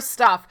for your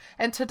stuff.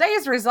 And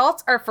today's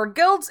results are for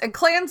guilds and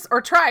clans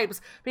or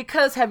tribes,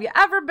 because have you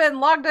ever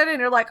been logged in and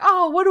you're like,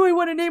 oh, what do I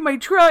want to name my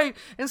tribe?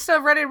 Instead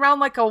of running around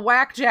like a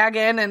whack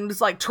jaggin and it's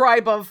like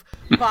Tribe of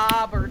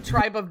Bob or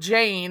Tribe of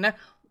Jane,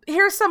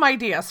 here's some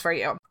ideas for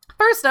you.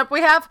 First up,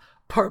 we have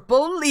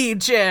Purple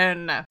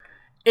Legion,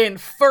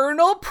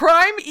 Infernal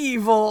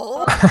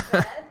Primeval,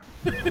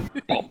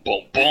 boom,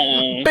 boom,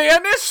 boom.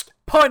 Banished,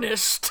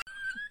 Punished.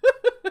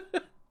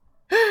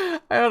 I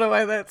don't know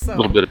why that's so... A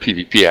little bit of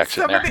PvP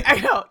action there. I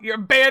know. You're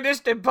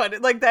banished and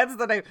punished. Like, that's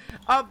the name.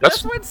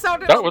 This one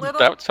sounded a little...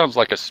 That sounds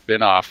like a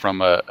spin-off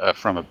from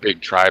a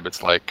big tribe.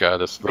 It's like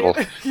this little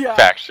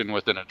faction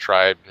within a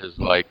tribe is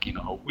like,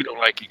 we don't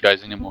like you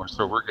guys anymore,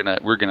 so we're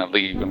gonna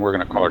leave, and we're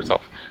gonna call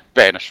ourselves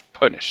Banished,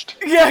 Punished.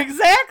 Yeah,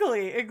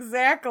 exactly.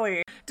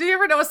 Do you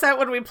ever notice that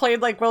when we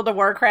played like World of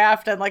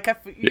Warcraft, and like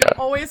you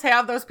always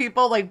have those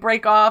people like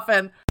break off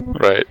and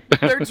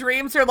their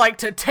dreams are like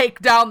to take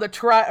down the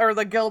tribe or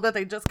the guild that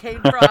they just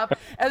came from,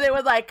 and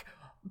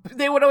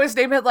they would always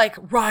name it like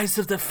Rise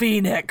of the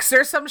Phoenix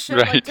or some shit,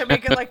 like to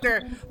make it like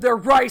they're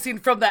rising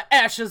from the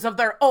ashes of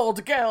their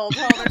old guild.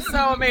 Oh, they're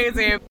so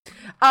amazing.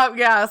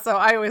 So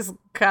I always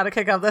kind of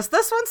kick off this.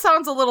 This one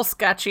sounds a little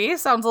sketchy.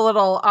 Sounds a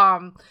little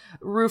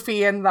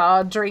roofy and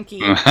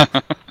drinky.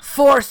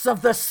 Force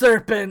of the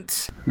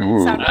Serpent. I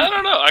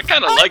don't know. I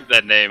kind of like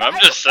that name. I'm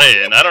just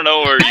saying. I don't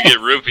know where you get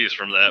roofies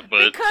from that,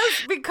 but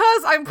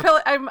because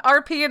I'm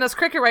RPing as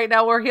Cricket right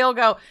now, where he'll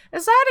go,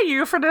 is that a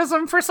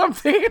euphemism for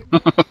something?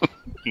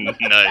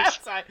 Nice.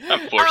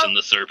 I'm forcing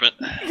the serpent.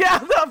 Yeah,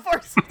 the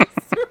force of the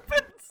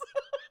serpent.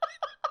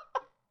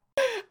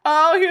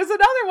 Oh, here's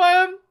another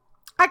one.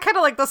 I kind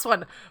of like this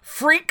one.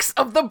 Freaks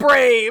of the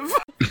Brave.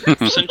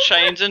 Rips and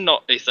chains and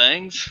naughty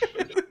things.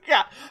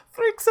 Yeah,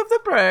 Freaks of the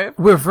Brave.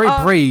 We're very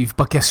brave,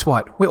 but guess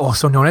what? We're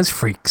also known as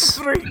freaks.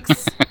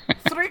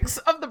 Freaks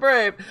of the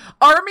Brave.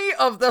 Army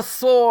of the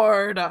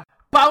Sword.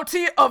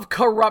 Bounty of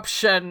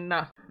Corruption.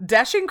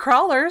 Dashing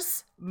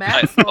Crawlers.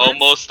 I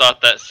almost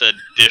thought that said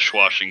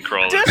dishwashing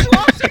crawlers.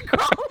 Dishwashing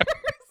Crawlers.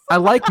 I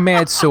like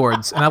Mad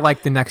Swords, and I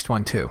like the next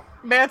one too.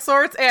 Mad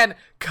Swords and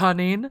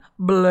Cunning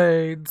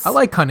Blades. I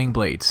like Cunning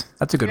Blades.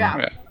 That's a good one.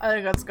 Yeah, I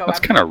think let's go. That's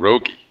kind of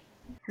roguey.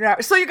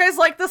 Yeah. So you guys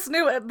like this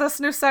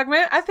new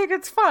segment? I think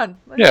it's fun.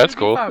 It's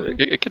cool.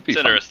 It could be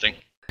interesting.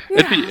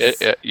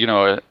 Yes. It'd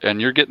be,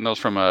 and you're getting those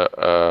from a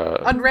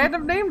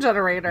random name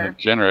generator.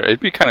 It'd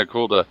be kind of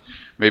cool to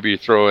maybe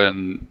throw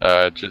in,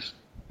 just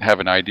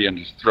have an idea and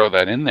just throw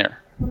that in there.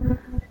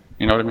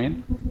 You know what I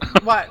mean?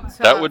 What?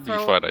 That would be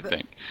fun, I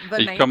think.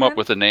 You come up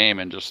with a name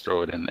and just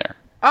throw it in there.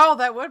 Oh,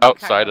 that would be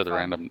outside of the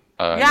random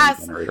name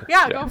generator.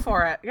 Yeah, go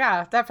for it.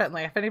 Yeah,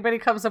 definitely. If anybody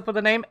comes up with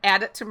a name,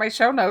 add it to my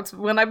show notes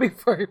when I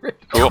before you read.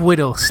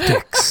 Twiddle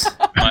Sticks.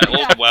 My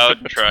old WoW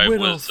tribe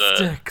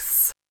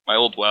was my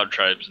old WoW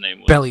tribe's name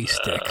was Belly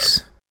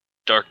Sticks.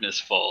 Darkness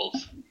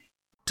Falls.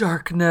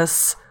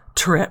 Darkness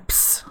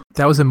Trips.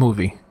 That was a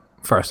movie.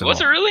 First of all.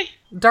 Was it really?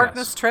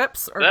 Darkness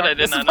Trips or that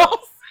Darkness I did not Falls?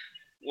 know.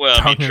 Well,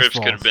 I mean, Darkness Trips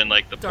Falls. could have been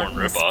like the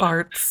Darkness porn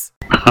farts.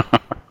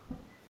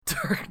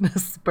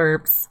 Darkness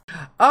burps.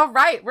 All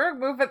right, we're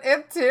moving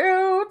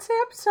into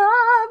Tip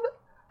Time.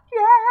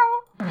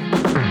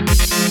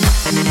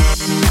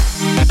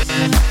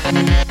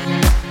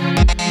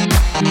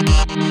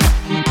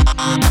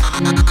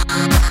 Yeah.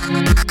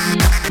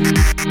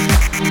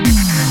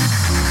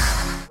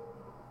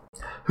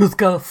 Who's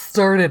got us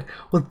started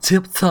with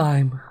tip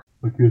time?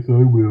 I guess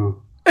I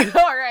will.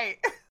 All right.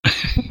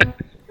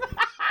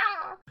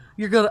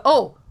 You're gonna.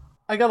 Oh,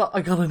 I got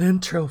an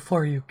intro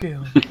for you,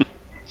 Gil.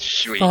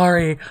 Sweet.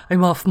 Sorry,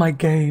 I'm off my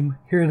game.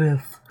 Here it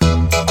is.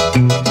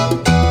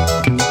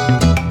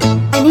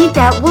 I need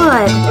that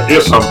wood. I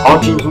guess I'm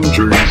punching some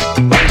trees.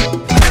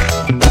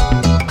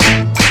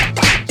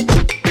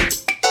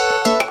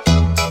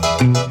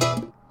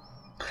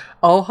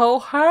 Oh ho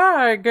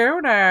hi,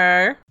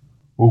 Gooner.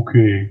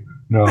 Okay,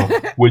 now,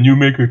 when you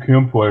make a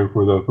campfire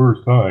for the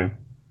first time,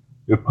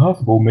 if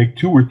possible, make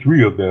 2 or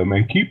 3 of them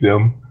and keep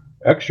them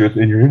extras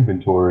in your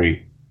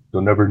inventory.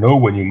 You'll never know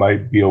when you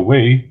might be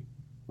away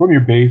from your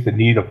base and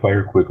need a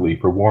fire quickly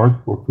for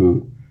warmth or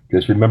food.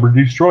 Just remember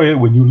to destroy it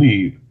when you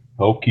leave.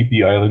 Help keep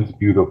the islands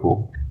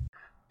beautiful.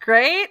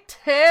 Great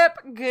tip,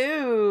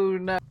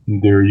 Goon.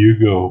 There you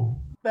go.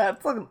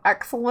 That's an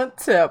excellent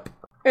tip.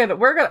 And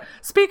we're gonna,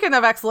 speaking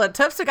of excellent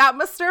tips, we got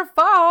Mr.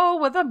 Foe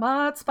with a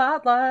mod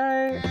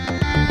spotlight.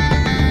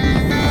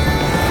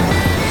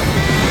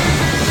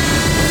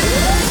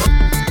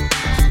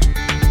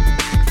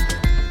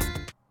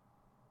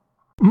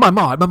 My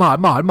mod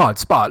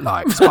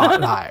spotlight.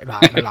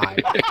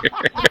 Light.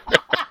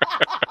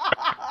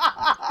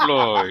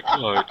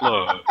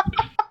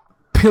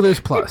 Pillars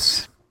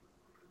Plus.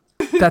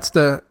 That's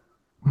the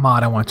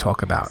mod I want to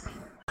talk about.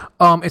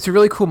 It's a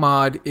really cool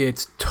mod.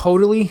 It's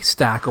totally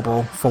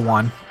stackable, for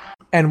one.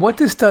 And what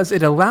this does,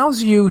 it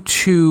allows you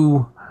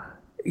to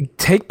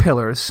take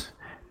pillars,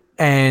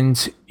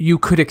 and you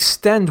could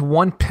extend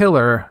one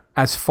pillar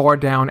as far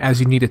down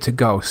as you need it to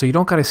go. So you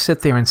don't got to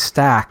sit there and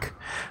stack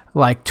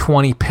like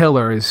 20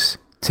 pillars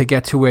to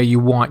get to where you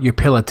want your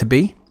pillar to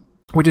be,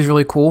 which is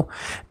really cool.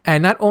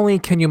 And not only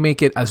can you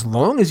make it as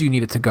long as you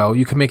need it to go,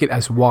 you can make it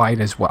as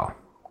wide as well.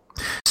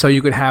 So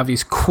you could have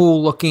these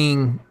cool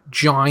looking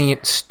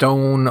giant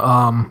stone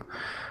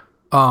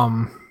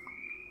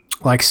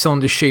like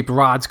cylinder shaped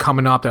rods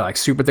coming up. They're like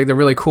super thick. They're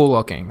really cool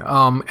looking.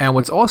 And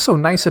what's also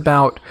nice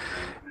about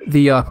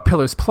the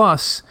Pillars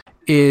Plus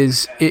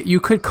is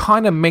you could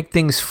kind of make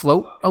things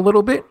float a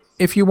little bit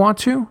if you want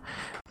to,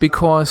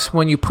 because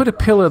when you put a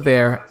pillar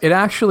there, it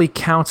actually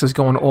counts as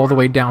going all the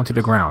way down to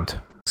the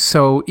ground.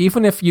 So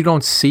even if you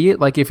don't see it,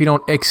 like if you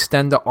don't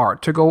extend the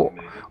art to go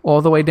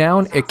all the way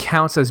down, it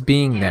counts as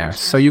being there.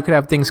 So you could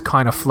have things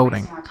kind of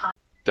floating.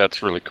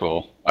 That's really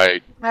cool.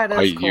 I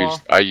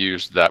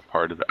used that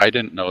part of it. I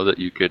didn't know that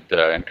you could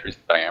increase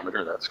the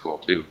diameter. That's cool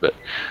too. But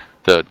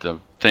the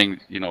thing,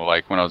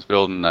 like when I was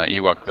building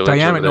Ewok Village,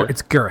 diameter, no,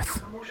 it's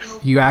girth.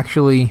 You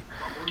actually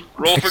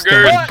roll for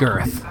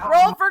girth.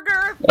 Roll for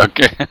girth.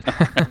 Okay.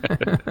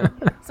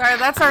 Sorry,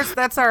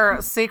 that's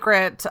our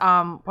secret.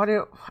 I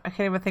can't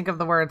even think of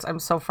the words. I'm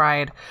so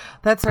fried.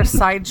 That's our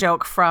side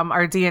joke from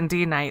our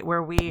D&D night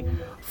where we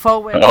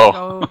went to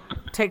go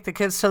take the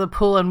kids to the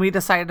pool, and we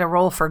decided to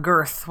roll for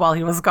girth while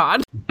he was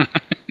gone.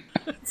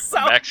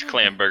 Max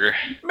Clamburger.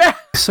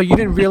 So you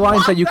didn't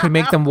realize that you could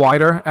make them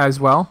wider as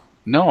well?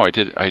 No, I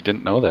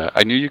didn't know that.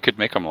 I knew you could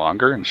make them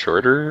longer and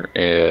shorter,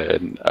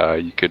 and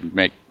you could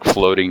make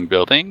floating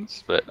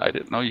buildings, but I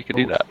didn't know you could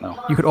do that.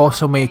 No. You could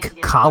also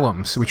make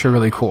columns, which are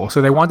really cool.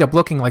 So they wound up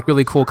looking like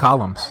really cool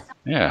columns.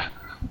 Yeah.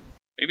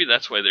 Maybe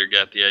that's why they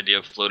got the idea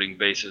of floating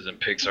bases in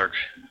Pixark.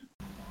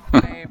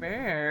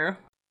 Maybe.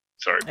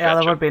 Sorry. Yeah,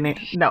 that would be neat.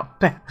 No.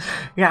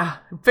 Yeah.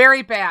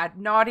 Very bad.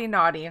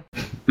 Naughty.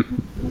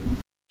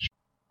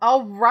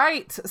 All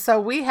right.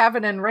 So we have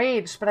an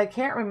Enraged, but I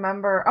can't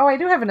remember. Oh, I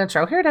do have an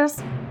intro. Here it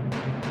is.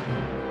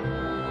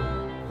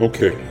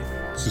 Okay.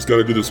 Just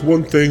gotta do this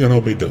one thing and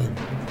I'll be done.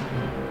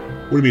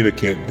 What do you mean I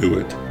can't do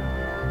it?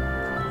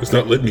 It's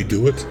not letting me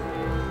do it?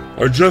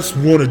 I just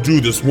want to do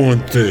this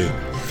one thing.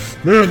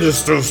 Man,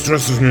 this stuff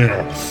stresses me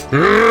out.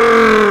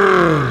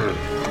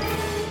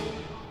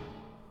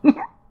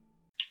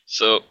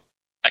 So,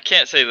 I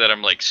can't say that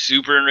I'm like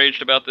super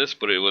enraged about this,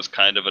 but it was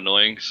kind of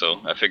annoying, so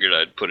I figured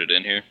I'd put it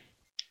in here.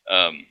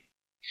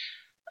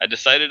 I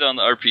decided on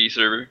the RP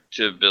server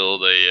to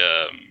build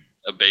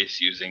a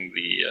base using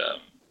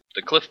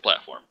the cliff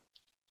platform,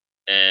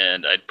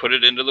 and I'd put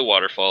it into the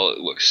waterfall. It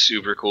looked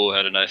super cool. It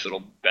had a nice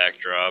little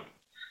backdrop.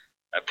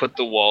 I put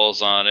the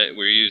walls on it.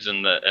 We're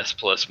using the S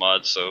Plus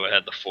mod, so I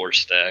had the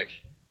 4-stack.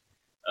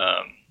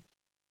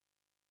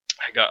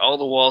 I got all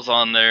the walls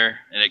on there,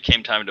 and it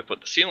came time to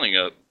put the ceiling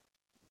up.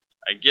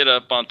 I get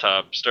up on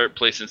top, start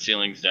placing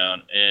ceilings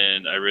down,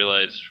 and I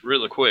realized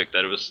really quick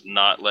that it was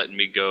not letting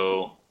me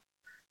go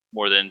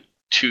more than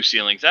 2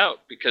 ceilings out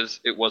because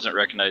it wasn't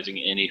recognizing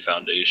any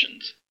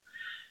foundations.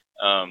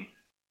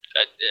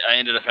 I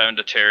ended up having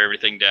to tear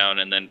everything down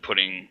and then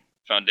putting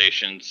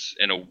foundations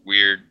in a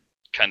weird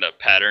kind of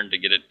pattern to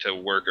get it to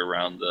work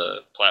around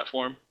the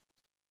platform.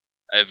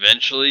 I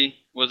eventually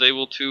was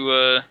able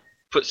to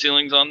put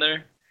ceilings on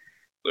there,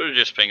 but it was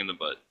just a pain in the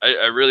butt.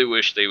 I really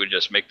wish they would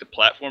just make the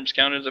platforms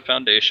count as a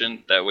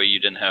foundation. That way you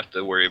didn't have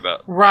to worry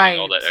about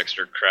all that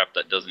extra crap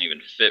that doesn't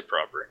even fit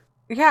proper.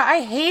 Yeah,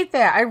 I hate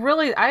that. I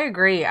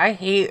agree. I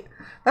hate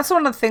That's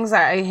one of the things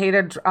that I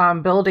hated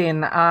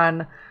building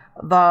on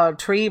the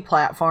tree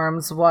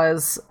platforms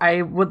was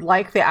I would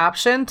like the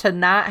option to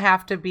not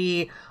have to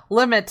be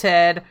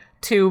limited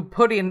to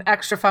putting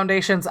extra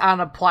foundations on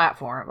a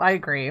platform. I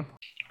agree.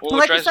 Well,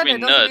 like you said,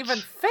 it doesn't even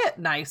fit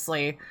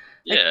nicely.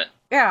 Yeah.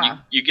 Yeah.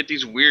 You get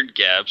these weird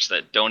gaps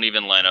that don't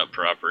even line up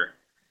proper.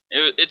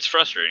 It's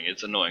frustrating.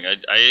 It's annoying.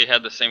 I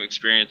had the same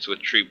experience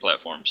with tree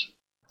platforms.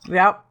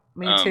 Yep,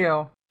 me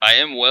too. I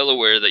am well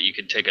aware that you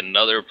could take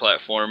another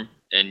platform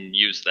and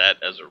use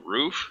that as a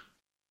roof,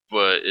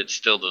 but it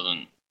still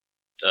doesn't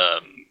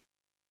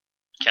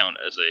count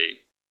as a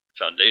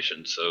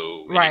foundation.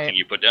 So anything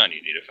you put down,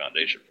 you need a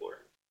foundation for.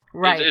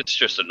 Right. It's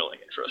just annoying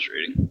and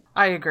frustrating.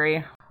 I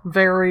agree.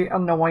 Very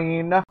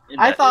annoying.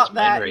 I thought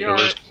that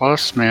Pillars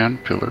Plus, man.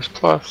 Pillars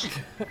Plus.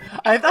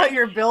 I thought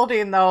your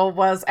building, though,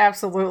 was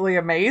absolutely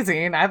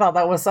amazing. I thought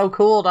that was so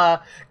cool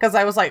because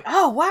I was like,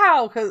 oh,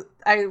 wow, because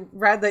I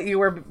read that you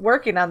were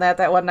working on that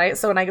one night.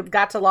 So when I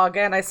got to log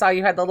in, I saw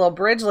you had the little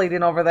bridge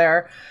leading over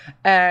there.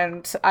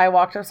 And I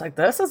walked up, I was like,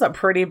 this is a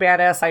pretty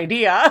badass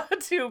idea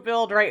to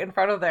build right in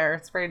front of there.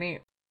 It's pretty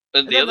neat.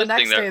 But the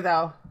next day,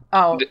 though.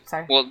 Oh,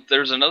 sorry. Well,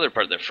 there's another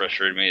part that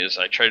frustrated me is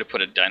I tried to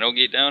put a dino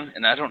gate down,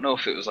 and I don't know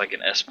if it was like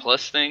an S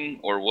Plus thing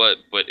or what,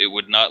 but it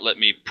would not let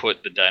me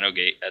put the dino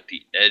gate at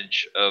the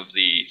edge of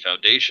the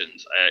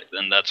foundations,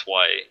 and that's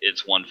why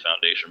it's one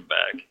foundation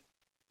back.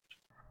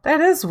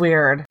 That is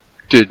weird.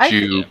 Did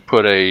you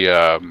put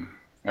a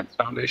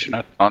foundation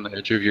on the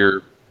edge of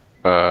your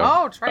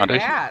try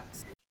foundation?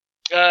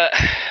 that.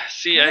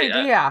 See,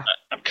 I'm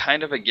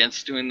kind of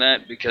against doing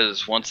that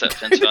because once that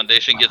fence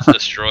foundation gets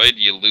destroyed,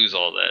 you lose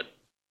all that.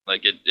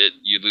 Like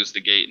you lose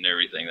the gate and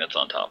everything that's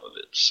on top of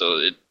it. So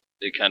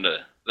it kind of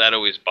that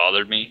always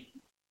bothered me.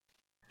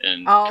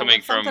 And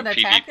coming from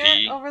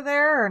PvP over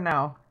there or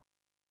no?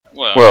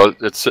 Well,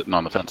 it's sitting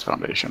on the fence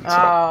foundation. So.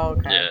 Oh,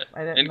 okay.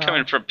 Yeah, and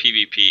coming from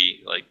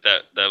PvP, like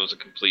that was a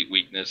complete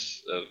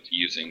weakness of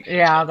using.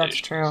 Yeah, that's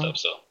true. Stuff,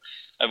 so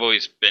I've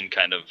always been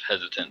kind of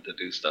hesitant to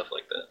do stuff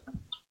like that.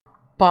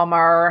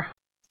 Bummer.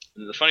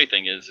 And the funny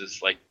thing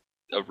is like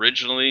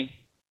originally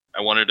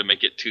I wanted to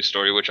make it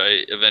 2-story, which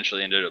I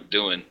eventually ended up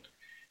doing.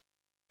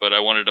 But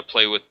I wanted to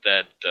play with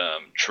that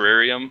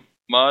terrarium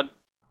mod.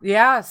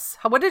 Yes.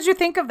 What did you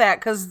think of that?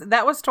 Because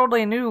that was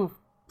totally new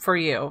for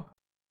you.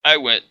 I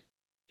went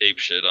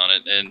apeshit on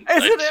it, and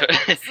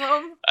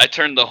awesome? I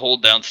turned the whole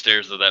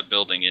downstairs of that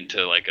building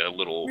into like a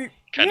little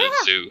kind of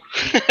zoo.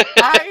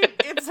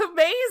 It's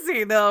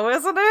amazing, though,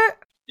 isn't it?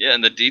 Yeah,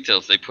 and the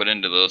details they put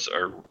into those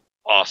are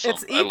awesome.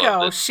 It's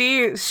Eco.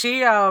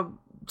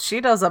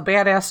 She does a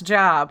badass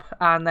job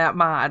on that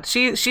mod.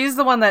 She's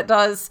the one that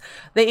does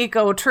the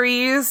eco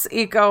trees,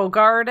 eco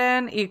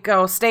garden,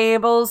 eco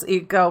stables,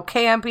 eco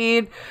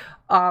camping,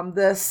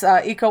 this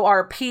eco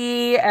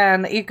RP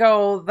and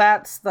eco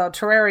that's the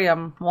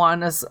terrarium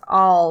one is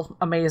all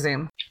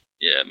amazing.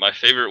 Yeah, my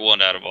favorite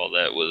one out of all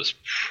that was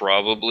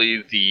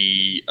probably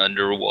the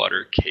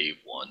underwater cave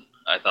one.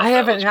 I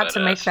haven't got to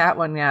make that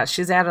one yet.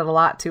 She's added a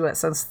lot to it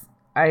since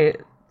I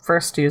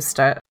first used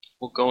it.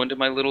 We'll go into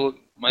my little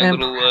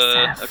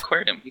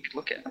aquarium you can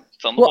look at.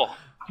 It's on the wall.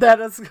 That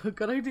is a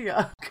good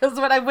idea. Because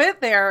when I went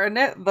there and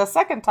the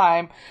second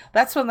time,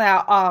 that's when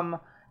that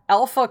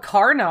Alpha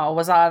Carno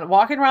was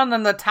walking around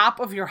on the top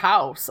of your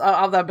house,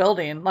 of the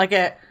building. Like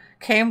it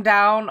came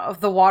down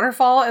of the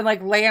waterfall and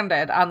like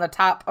landed on the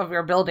top of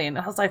your building.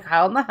 I was like,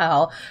 how in the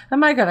hell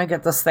am I going to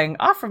get this thing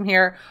off from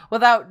here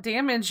without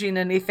damaging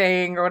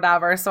anything or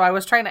whatever? So I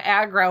was trying to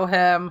aggro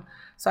him.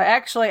 So I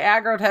actually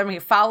aggroed him. He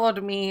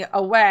followed me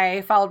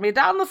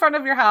down the front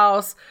of your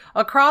house,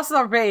 across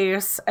our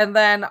base, and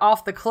then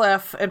off the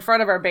cliff in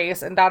front of our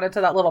base and down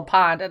into that little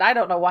pond. And I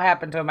don't know what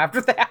happened to him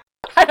after that.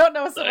 I don't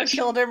know if someone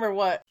killed him or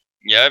what.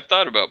 Yeah, I've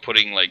thought about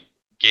putting like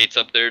gates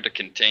up there to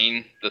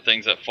contain the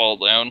things that fall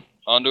down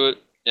onto it,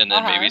 and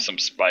then maybe some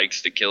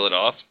spikes to kill it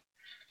off.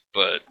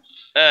 But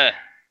I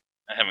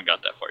haven't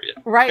got that far yet.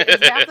 Right,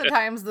 half the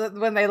times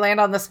when they land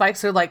on the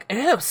spikes, they're like,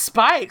 ew,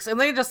 spikes! And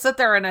they just sit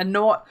there and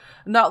not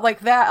like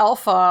that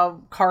Alpha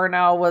car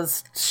now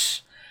was...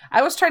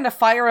 I was trying to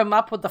fire him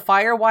up with the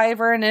fire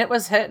wyvern, and it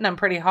was hitting him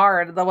pretty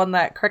hard, the one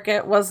that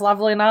Cricket was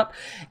leveling up.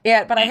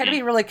 But I had to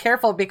be really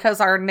careful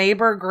because our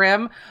neighbor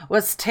Grim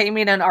was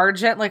taming an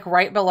Argent like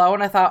right below,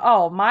 and I thought,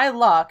 oh, my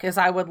luck is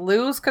I would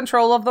lose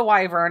control of the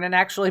wyvern and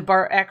actually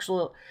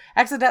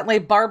accidentally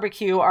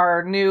barbecue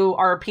our new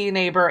RP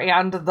neighbor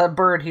and the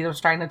bird he was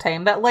trying to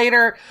tame. That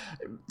later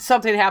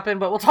something happened,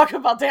 but we'll talk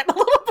about that in a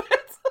little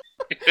bit.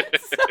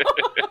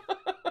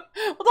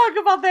 We'll talk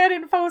about that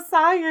in Faux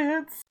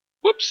Science.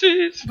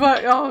 Whoopsies.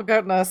 But, oh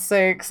goodness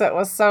sakes, it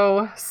was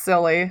so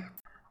silly.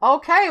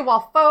 Okay,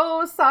 well,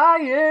 Faux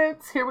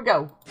Science, here we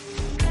go.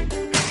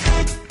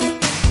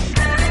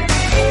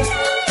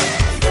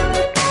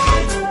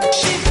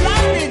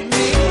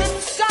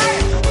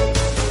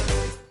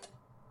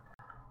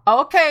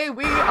 Okay,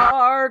 we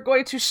are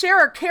going to share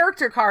our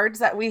character cards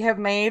that we have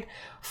made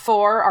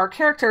for our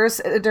characters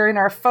during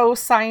our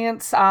Faux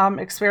Science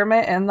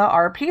experiment in the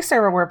RP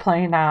server we're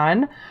playing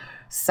on.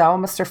 So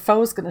Mr.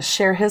 Foe's going to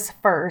share his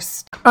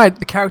first. All right,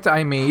 the character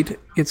I made,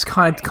 it's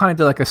kind of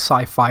like a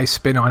sci-fi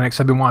spin on it, because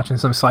I've been watching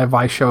some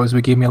sci-fi shows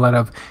which gave me a lot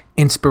of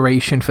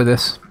inspiration for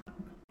this.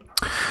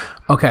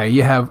 Okay,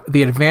 you have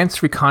the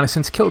Advanced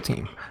Reconnaissance Kill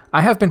Team.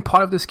 I have been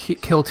part of this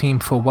kill team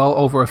for well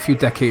over a few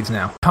decades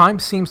now. Time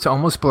seems to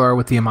almost blur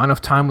with the amount of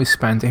time we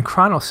spend in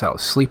chronocells,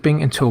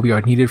 sleeping until we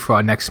are needed for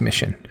our next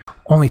mission.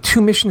 Only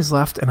 2 missions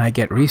left and I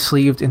get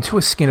re-sleeved into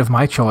a skin of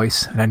my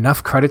choice and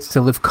enough credits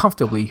to live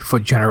comfortably for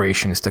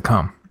generations to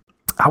come.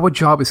 Our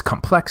job is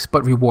complex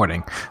but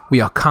rewarding. We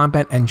are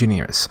combat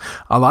engineers.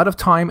 A lot of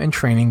time and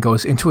training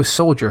goes into a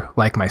soldier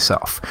like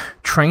myself,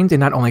 trained in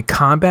not only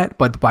combat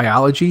but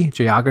biology,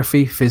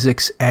 geography,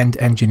 physics, and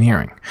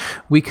engineering.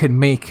 We could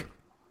make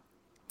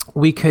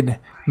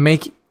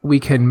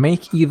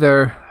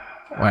either.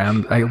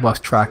 Well, I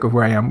lost track of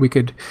where I am. We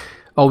could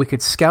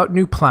scout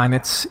new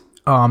planets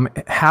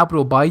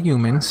habitable by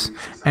humans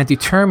and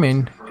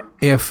determine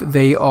if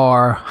they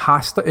are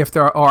hostile, if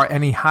there are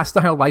any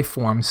hostile life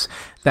forms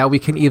that we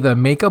can either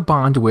make a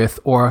bond with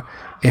or,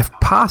 if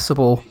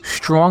possible,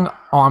 strong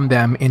arm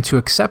them into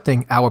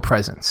accepting our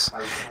presence.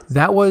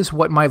 That was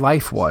what my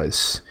life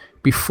was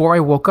before I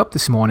woke up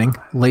this morning,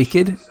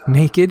 naked,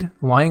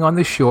 lying on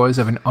the shores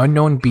of an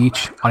unknown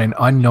beach on an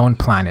unknown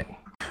planet.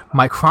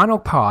 My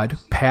chronopod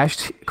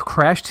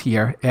crashed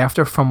here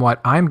after, from what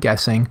I'm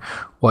guessing,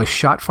 was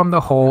shot from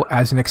the hull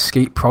as an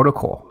escape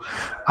protocol.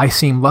 I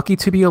seem lucky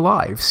to be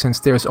alive since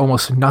there's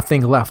almost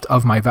nothing left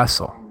of my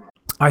vessel.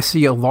 I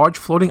see a large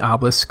floating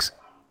obelisk,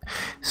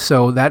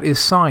 so that is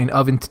sign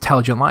of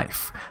intelligent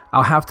life.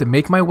 I'll have to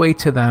make my way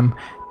to them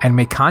and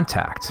make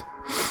contact.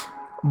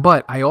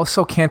 But I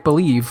also can't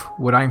believe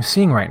what I'm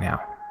seeing right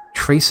now.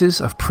 Traces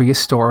of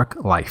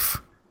prehistoric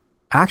life.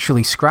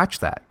 Actually, scratch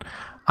that.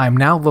 I'm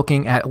now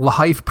looking at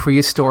live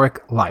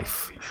prehistoric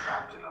life.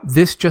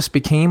 This just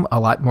became a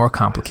lot more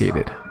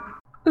complicated.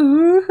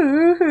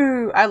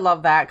 Ooh, I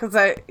love that because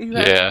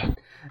yeah,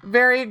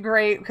 very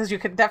great because you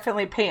could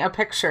definitely paint a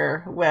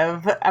picture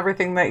with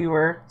everything that you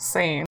were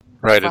saying.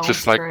 Right, it's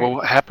just like, great. Well,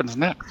 what happens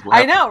next?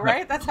 I know,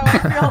 right? That's how I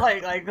feel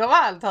like, come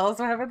on, tell us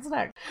what happens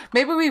next.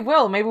 Maybe we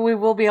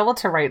will be able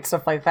to write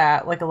stuff like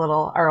that, like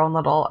our own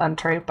little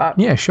entry, but...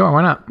 Yeah, sure,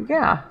 why not?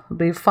 Yeah, it'll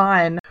be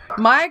fun.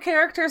 My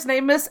character's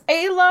name is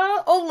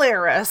Ayla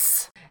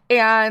Olaris.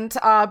 And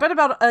a bit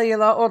about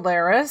Ayla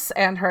Olaris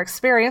and her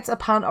experience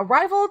upon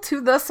arrival to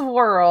this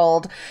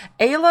world.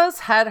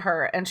 Ayla's had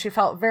her, and she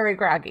felt very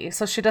groggy,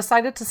 so she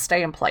decided to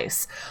stay in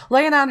place,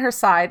 laying on her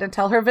side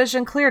until her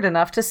vision cleared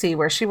enough to see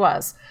where she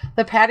was.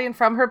 The padding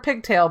from her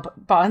pigtail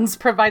buns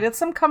provided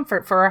some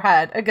comfort for her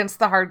head against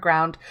the hard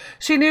ground.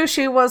 She knew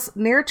she was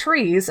near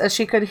trees as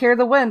she could hear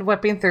the wind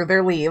whipping through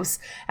their leaves.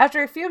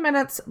 After a few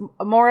minutes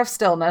more of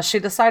stillness, she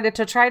decided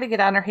to try to get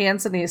on her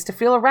hands and knees to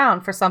feel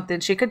around for something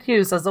she could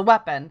use as a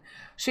weapon.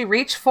 She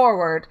reached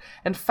forward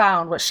and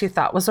found what she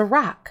thought was a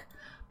rock.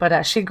 But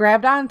as she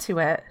grabbed onto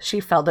it, she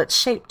felt its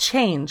shape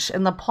change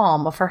in the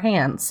palm of her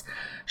hands.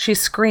 She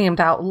screamed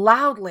out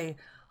loudly,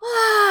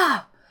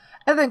 "Ah!"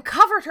 and then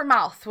covered her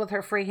mouth with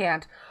her free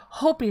hand,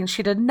 hoping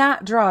she did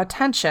not draw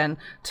attention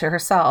to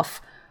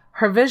herself.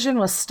 Her vision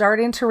was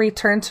starting to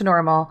return to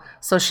normal,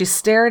 so she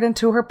stared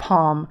into her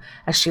palm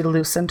as she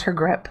loosened her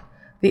grip.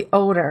 The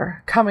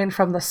odor coming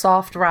from the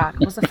soft rock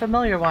was a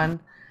familiar one.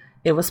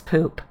 It was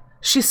poop.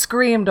 She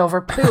screamed over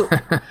poop.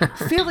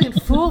 Feeling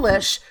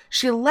foolish,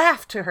 she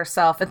laughed to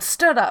herself and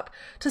stood up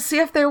to see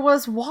if there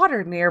was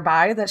water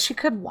nearby that she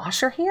could wash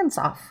her hands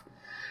off.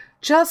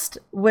 Just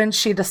when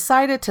she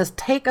decided to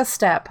take a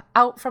step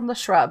out from the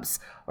shrubs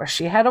where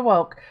she had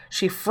awoke,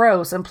 she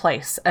froze in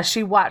place as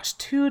she watched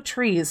 2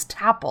 trees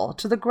topple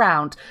to the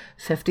ground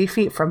 50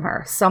 feet from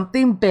her.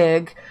 Something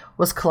big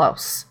was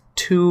close.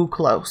 Too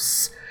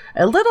close.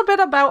 A little bit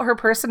about her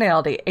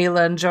personality.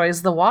 Ayla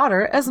enjoys the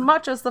water as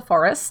much as the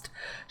forest.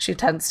 She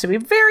tends to be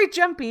very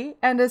jumpy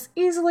and is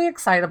easily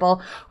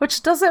excitable,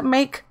 which doesn't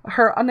make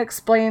her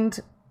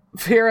unexplained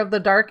fear of the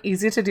dark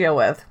easy to deal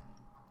with.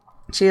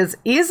 She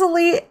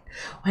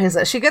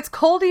gets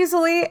cold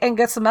easily and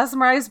gets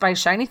mesmerized by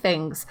shiny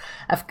things.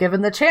 If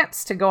given the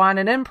chance to go on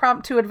an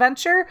impromptu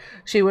adventure,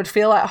 she would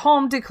feel at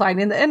home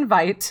declining the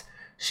invite.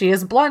 She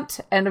is blunt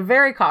and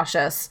very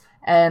cautious,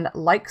 and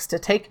likes to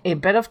take a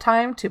bit of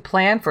time to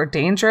plan for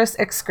dangerous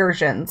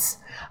excursions.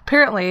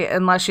 Apparently,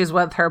 unless she's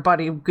with her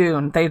buddy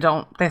Goon, they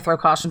throw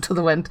caution to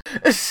the wind.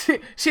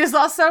 She is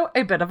also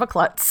a bit of a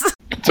klutz.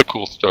 It's a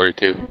cool story,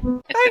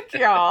 too. Thank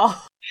y'all.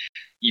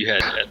 You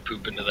had to add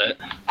poop into that.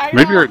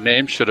 Maybe her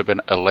name should have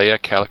been Alea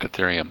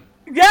Calicatherium.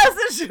 Yes,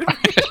 it should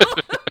be.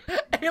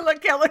 Ayla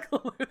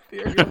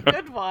Calicatherium.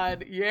 Good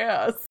one.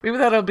 Yes. Maybe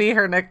that'll be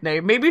her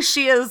nickname. Maybe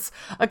she is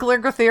a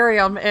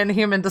Calicatherium in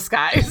human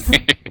disguise.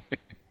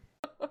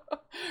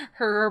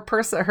 Her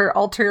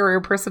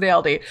ulterior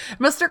personality.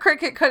 Mr.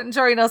 Cricket couldn't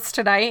join us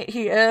tonight.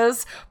 He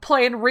is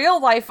playing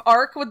real life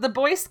Ark with the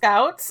Boy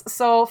Scouts,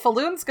 so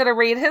Falloon's gonna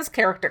read his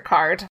character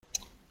card.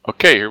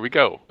 Okay, here we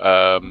go.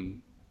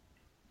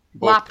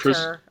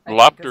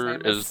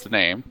 Lopter is the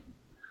name.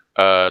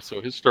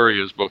 So his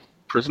story is both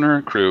prisoner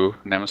and crew,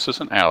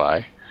 nemesis and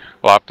ally.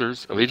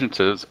 Lopter's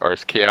allegiances are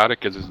as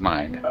chaotic as his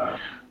mind.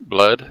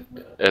 Blood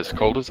as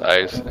cold as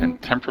ice,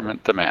 and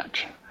temperament to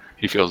match.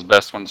 He feels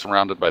best when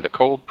surrounded by the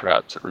cold,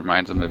 perhaps it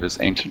reminds him of his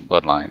ancient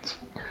bloodlines.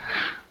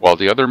 While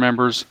the other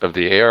members of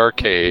the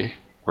ARK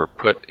were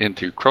put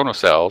into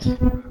chronocells,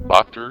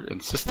 Lopter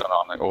insisted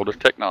on the older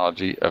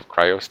technology of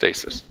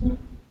cryostasis,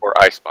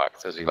 or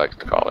icebox as he likes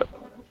to call it.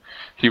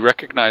 He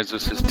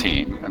recognizes his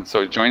team, and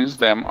so he joins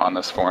them on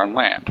this foreign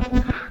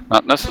land,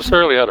 not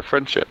necessarily out of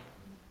friendship,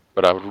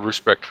 but out of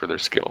respect for their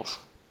skills.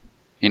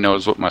 He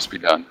knows what must be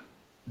done,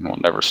 and will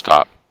never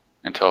stop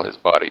until his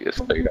body is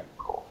laid up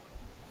cold.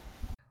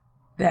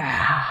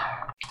 Yeah,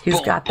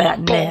 he's got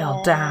that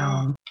nailed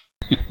down.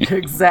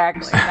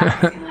 Exactly.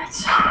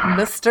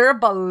 Mr.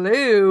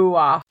 Baloo.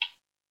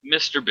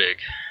 Mr. Big.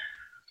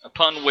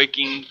 Upon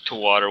waking to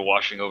water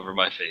washing over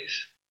my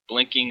face,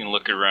 blinking and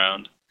looking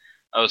around,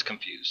 I was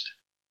confused.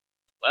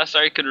 Last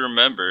I could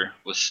remember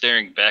was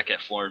staring back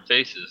at foreign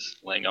faces,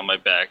 laying on my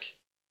back,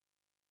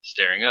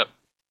 staring up.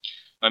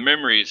 My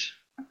memories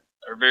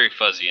are very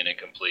fuzzy and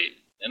incomplete,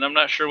 and I'm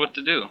not sure what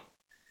to do.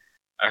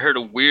 I heard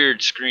a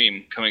weird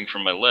scream coming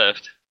from my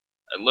left.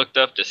 I looked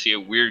up to see a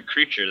weird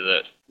creature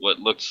that what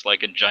looks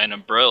like a giant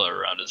umbrella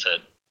around its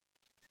head.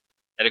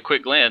 At a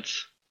quick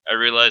glance, I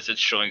realized it's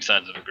showing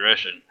signs of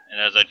aggression, and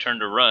as I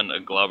turned to run, a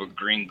glob of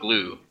green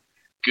goo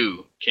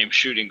came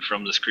shooting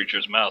from this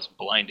creature's mouth,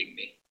 blinding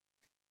me.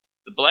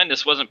 The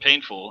blindness wasn't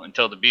painful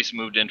until the beast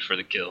moved in for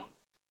the kill.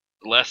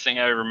 The last thing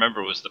I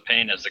remember was the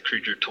pain as the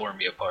creature tore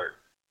me apart.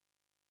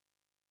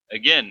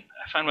 Again,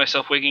 I find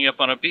myself waking up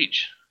on a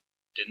beach.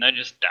 Didn't I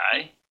just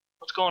die?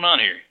 What's going on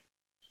here?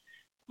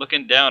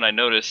 Looking down, I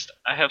noticed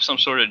I have some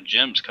sort of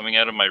gems coming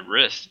out of my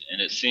wrist,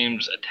 and it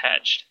seems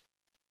attached.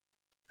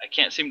 I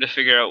can't seem to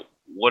figure out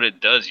what it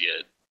does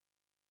yet.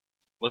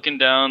 Looking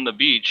down the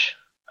beach,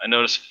 I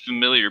noticed a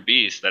familiar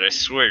beast that I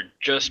swear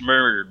just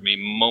murdered me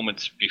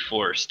moments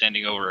before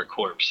standing over a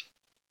corpse.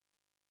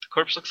 The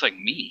corpse looks like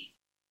me.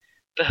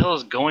 What the hell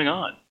is going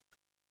on?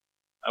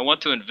 I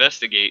want to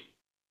investigate,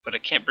 but I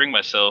can't bring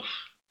myself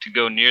to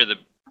go near the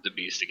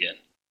beast again.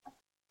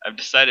 I've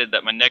decided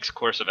that my next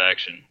course of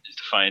action is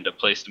to find a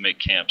place to make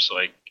camp so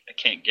I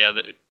can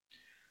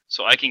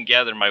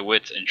gather my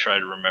wits and try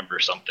to remember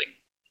something.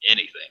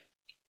 Anything.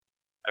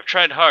 I've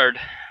tried hard,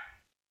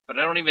 but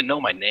I don't even know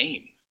my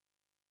name.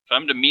 If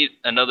I'm to meet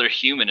another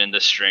human in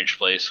this strange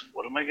place,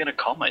 what am I going to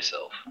call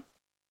myself?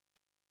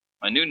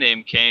 My new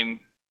name came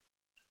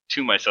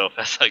to myself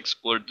as I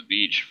explored the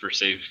beach for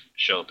safe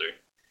shelter.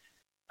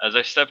 As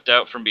I stepped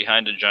out from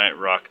behind a giant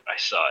rock, I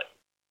saw it.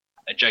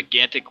 A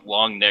gigantic,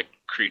 long-necked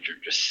creature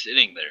just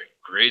sitting there,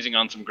 grazing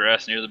on some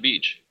grass near the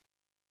beach.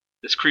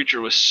 This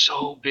creature was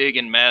so big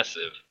and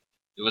massive,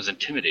 it was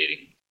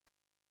intimidating.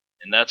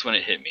 And that's when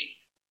it hit me.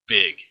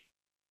 Big.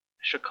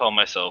 I should call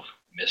myself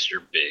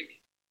Mr. Big.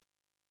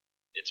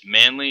 It's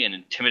manly and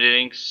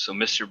intimidating, so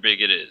Mr.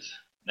 Big it is.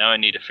 Now I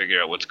need to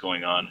figure out what's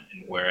going on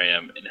and where I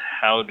am and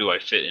how do I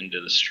fit into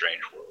this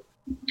strange world.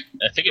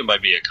 I think it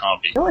might be a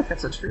comedy. I feel like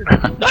that's a true.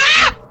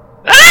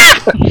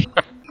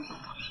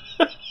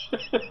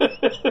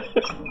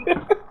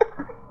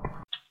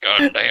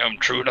 Goddamn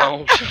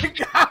Trudeau.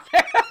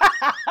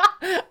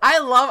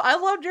 I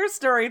loved your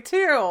story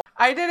too.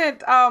 I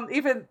didn't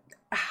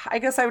I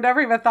guess I've never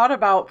even thought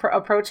about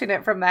approaching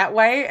it from that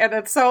way, and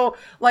it's so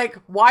like,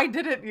 why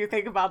didn't you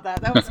think about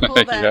that? That was cool.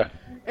 That yeah.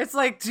 It's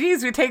like,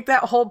 geez, we take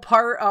that whole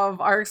part of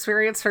our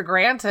experience for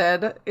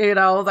granted, you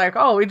know, like,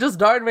 oh, we just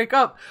died and wake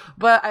up.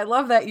 But I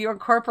love that you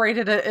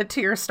incorporated it into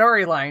your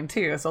storyline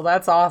too, so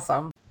that's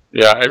awesome.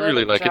 Yeah, I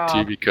really like it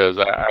too because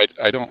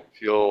I don't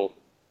feel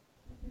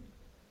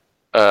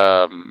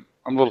I'm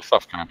a little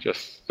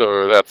self-conscious,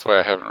 so that's why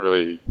I haven't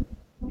really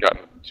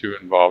gotten too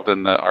involved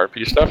in the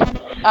RP stuff.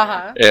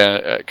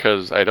 And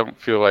because I don't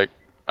feel like,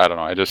 I don't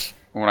know, I just,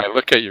 when I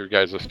look at your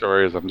guys'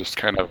 stories, I'm just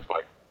kind of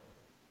like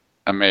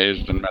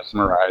amazed and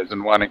mesmerized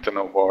and wanting to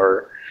know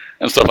more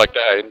and stuff like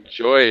that. I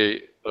enjoy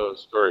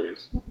those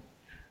stories,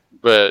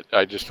 but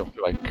I just don't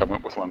feel like coming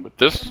up with one. But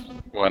this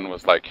one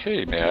was like,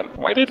 hey man,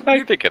 why didn't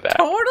I think of that?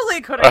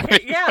 Totally could have.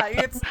 Yeah,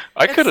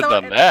 I could have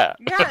done that.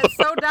 Yeah, it's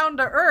so down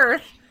to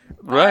earth.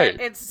 Right.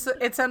 It's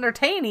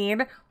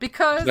entertaining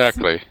because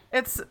exactly.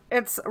 It's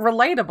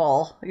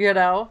relatable, you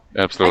know.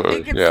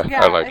 Absolutely.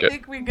 I like it. I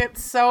think we get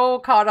so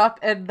caught up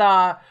in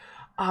the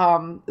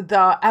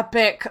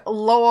epic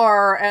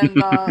lore and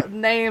the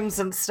names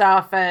and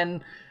stuff,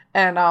 and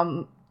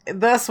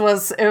this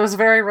was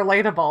very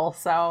relatable.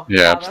 So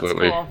yeah,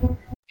 absolutely. That's cool.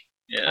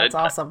 Yeah, that's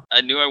awesome.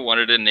 I knew I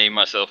wanted to name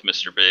myself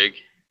Mr. Big.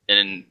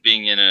 And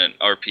being in an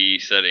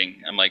RP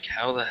setting, I'm like,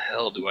 how the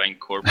hell do I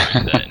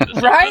incorporate that into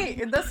something?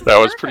 Right, that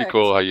was pretty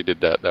cool how you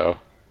did that, though.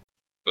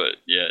 But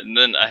yeah, and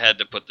then I had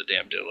to put the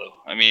damn dillo.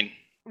 I mean,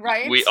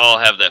 right? We all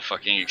have that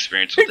fucking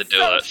experience with the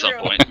dillo at some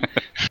point.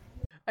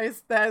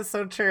 That is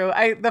so true.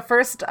 The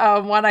first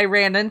one I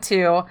ran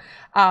into,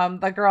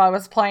 the girl I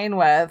was playing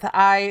with,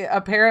 I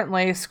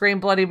apparently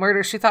screamed bloody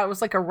murder. She thought it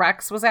was like a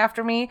Rex was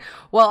after me.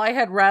 Well, I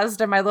had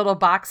rezzed in my little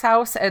box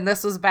house, and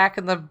this was back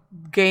in the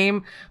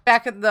game,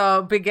 back at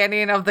the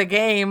beginning of the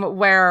game,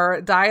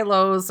 where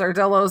Dillos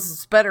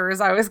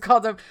spitters, I always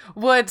called them,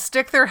 would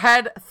stick their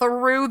head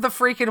through the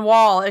freaking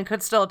wall and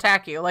could still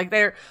attack you. Like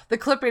the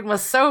clipping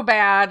was so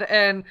bad,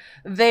 and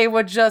they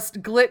would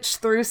just glitch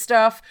through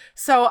stuff.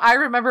 So I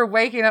remember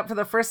waking up for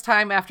the first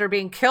time after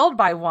being killed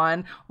by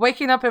one,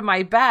 waking up in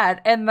my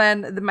bed, and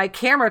then my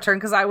camera turned,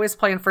 because I always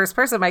play in first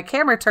person, my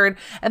camera turned,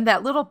 and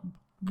that little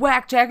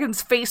whack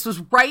dragon's face was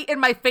right in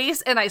my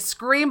face, and I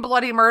screamed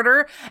bloody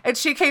murder, and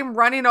she came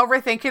running over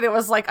thinking it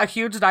was like a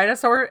huge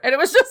dinosaur, and it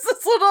was just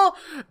this little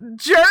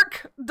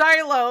jerk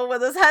Dilo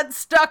with his head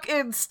stuck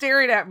in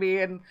staring at me.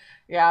 And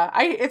yeah,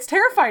 it's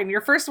terrifying.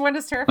 Your first one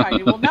is terrifying.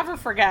 You will never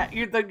forget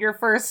your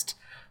first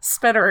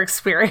spitter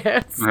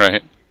experience.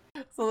 Right.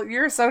 So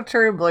you're so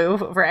true, Blue,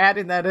 for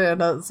adding that in.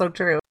 That's so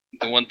true.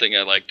 The one thing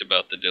I liked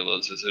about the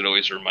Dillos is it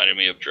always reminded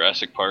me of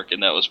Jurassic Park,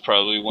 and that was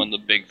probably one of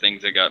the big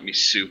things that got me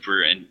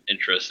super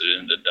interested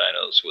in the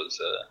dinos was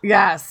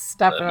yes,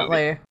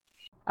 definitely.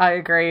 I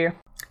agree.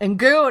 And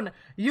Goon,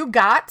 you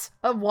got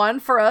a one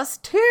for us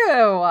too.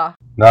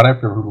 Not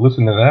after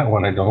listening to that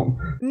one, I don't.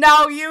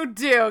 No, you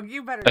do.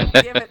 You better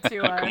give it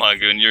to us. Come on,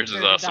 Goon, yours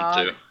is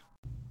awesome too.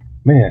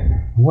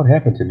 Man, what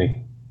happened to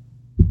me?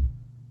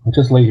 I'll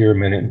just lay here a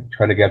minute and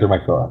try to gather my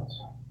thoughts.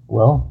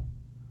 Well,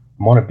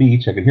 I'm on a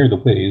beach, I can hear the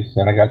waves,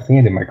 and I got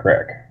sand in my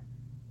crack.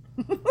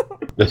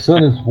 The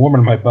sun is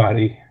warming my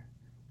body,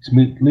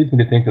 which leads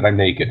me to think that I'm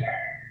naked.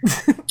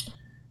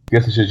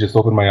 Guess I should just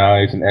open my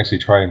eyes and actually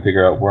try and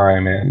figure out where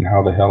I'm at and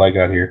how the hell I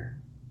got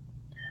here.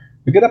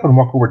 I get up and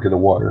walk over to the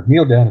water,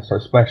 kneel down and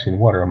start splashing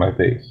water on my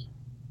face.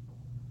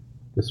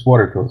 This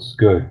water feels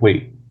good.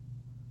 Wait,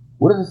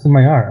 what is this in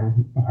my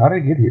arm? How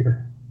did I get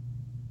here?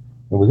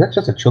 And was that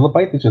just a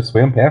trilobite that just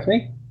swam past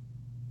me?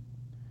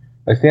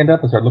 I stand up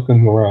and start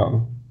looking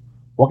around.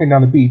 Walking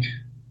down the beach,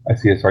 I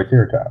see a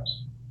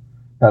Triceratops.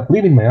 Not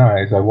believing my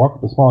eyes, I walk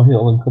up a small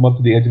hill and come up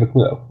to the edge of a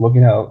cliff.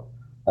 Looking out,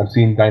 I'm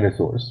seeing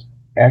dinosaurs.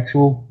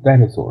 Actual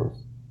dinosaurs.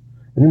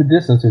 And in the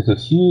distance, there's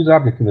this huge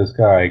object in the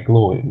sky,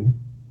 glowing.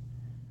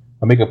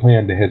 I make a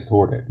plan to head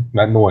toward it,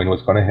 not knowing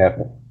what's going to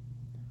happen.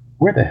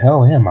 Where the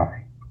hell am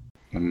I?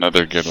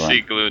 Another good one.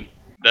 Sea Glued.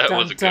 That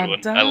was a good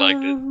one. I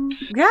liked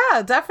it.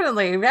 Yeah,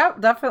 definitely. Yeah,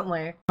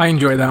 definitely. I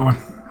enjoyed that one.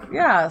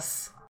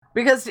 Yes.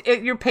 Because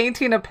you're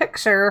painting a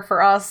picture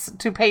for us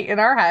to paint in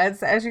our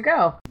heads as you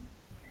go.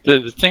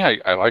 The thing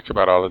I like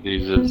about all of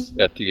these is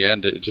at the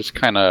end, it just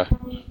kind of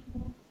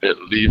it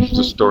leaves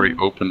the story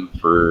open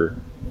for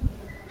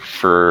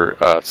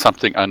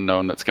something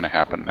unknown that's going to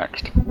happen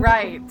next.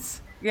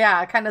 Right.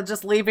 Yeah, kind of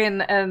just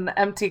leaving an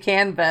empty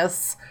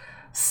canvas.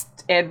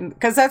 And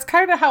because that's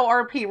kind of how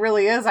RP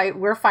really is.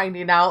 We're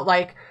finding out,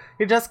 like,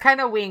 you just kind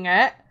of wing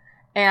it,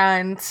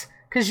 and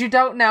because you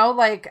don't know,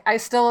 like, I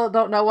still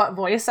don't know what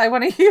voice I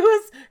want to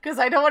use, because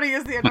I don't want to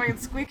use the annoying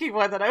squeaky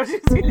one that I was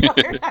using the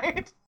other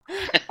night.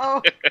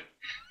 Oh.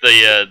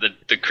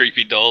 The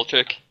creepy doll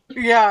chick.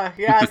 Yeah,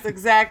 yes,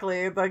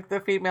 exactly, like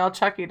the female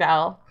Chucky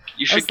doll.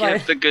 You should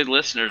give the good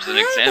listeners an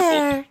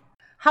example.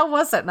 How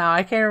was it now?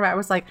 I can't remember. I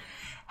was like,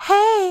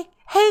 hey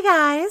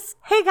guys.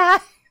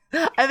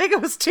 I think it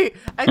was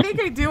I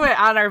think I do it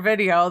on our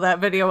video. That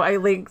video I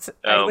linked.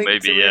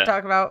 Maybe, yeah.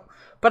 Talk about,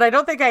 but I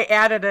don't think I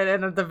added it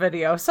into the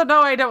video. So no,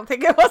 I don't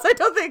think it was. I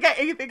don't think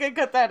I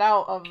cut that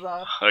out of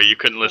the. Oh, you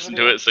couldn't listen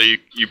to it, so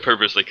you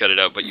purposely cut it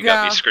out, but you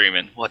got me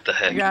screaming. What the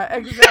heck? Yeah,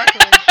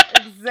 exactly,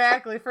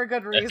 exactly, for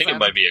good reason. I think it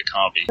might be a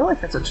copy. I feel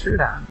like that's a true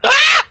down.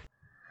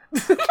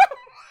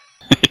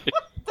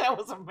 That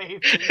was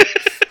amazing.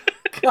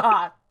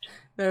 God.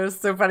 That was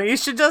so funny.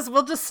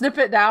 We'll just snip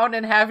it down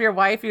and have your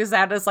wife use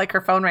that as like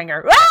her phone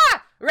ringer.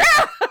 Ah!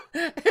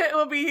 It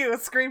will be you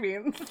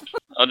screaming.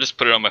 I'll just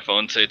put it on my phone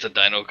and say it's a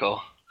dino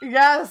call.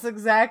 Yes,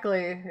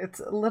 exactly.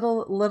 It's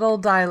little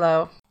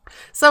Dilo.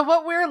 So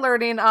what we're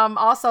learning,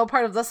 also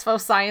part of this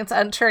faux science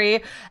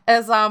entry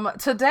is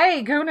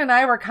today Goon and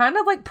I were kind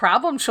of like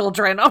problem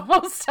children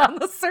almost on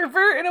the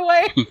server in a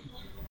way.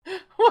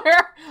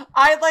 Where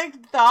I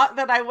thought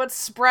that I would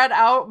spread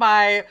out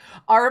my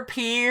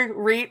RP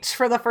reach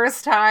for the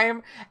first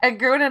time, and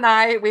Goon and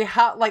I,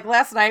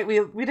 last night we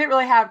didn't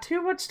really have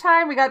too much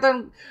time. We got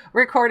done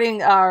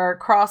recording our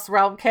cross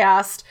realm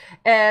cast,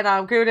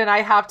 and Goon and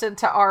I hopped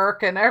into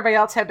Ark, and everybody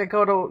else had to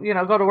go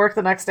to work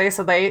the next day,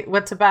 so they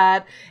went to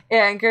bed.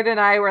 And Goon and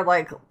I were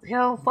like,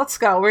 let's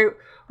go. We're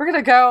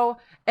gonna go.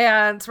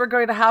 And we're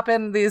going to hop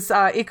in these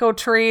Eco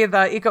Tree,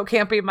 the Eco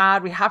Camping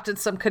mod. We hopped in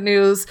some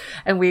canoes,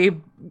 and we're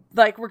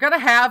going to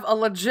have a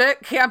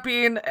legit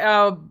camping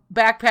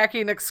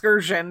backpacking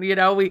excursion. We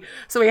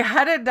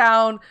headed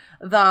down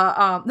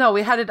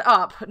we headed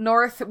up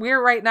north.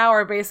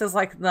 Our base is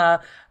like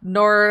the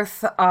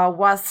north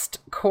west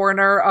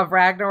corner of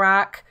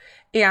Ragnarok.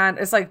 and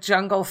it's like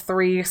Jungle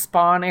 3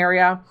 spawn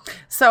area.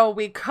 So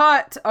we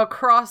cut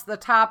across the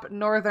top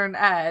northern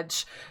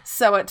edge.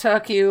 So it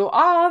took you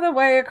all the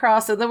way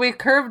across, and then we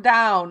curved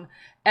down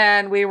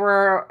and we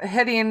were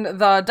hitting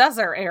the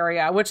desert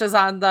area, which is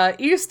on the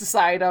east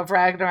side of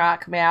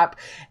Ragnarok map.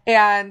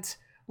 And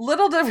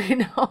little did we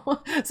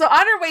know. So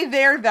on our way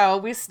there, though,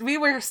 we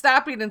were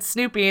stopping and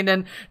snooping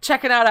and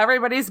checking out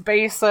everybody's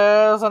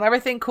bases and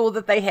everything cool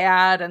that they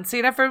had and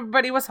seeing if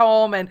everybody was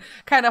home and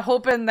kind of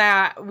hoping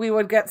that we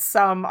would get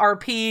some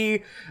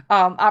RP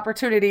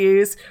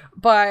opportunities.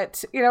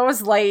 But, you know, it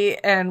was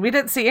late and we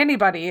didn't see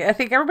anybody. I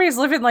think everybody's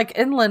living like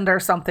inland or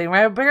something.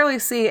 I barely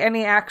see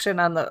any action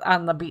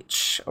on the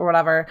beach or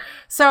whatever.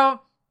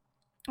 So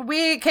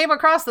we came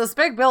across this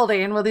big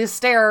building with these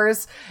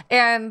stairs,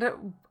 and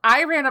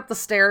I ran up the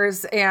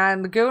stairs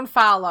and Goon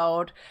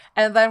followed,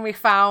 and then we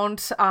found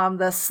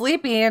the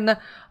sleeping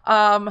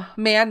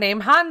man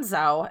named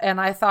Hanzo,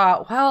 and I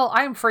thought, well,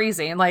 I'm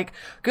freezing. Like,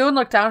 Goon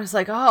looked down, he's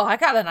like, oh, I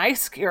got an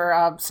ice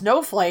or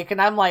snowflake, and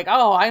I'm like,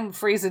 oh, I'm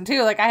freezing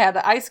too. Like, I had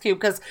an ice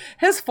cube because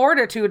his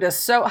fortitude is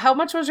so. How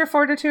much was your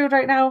fortitude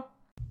right now?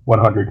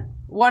 100.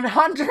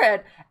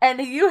 100,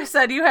 and you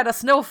said you had a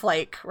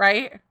snowflake,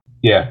 right?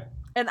 Yeah.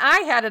 And I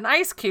had an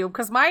ice cube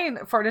because my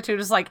fortitude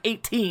is like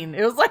 18.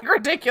 It was like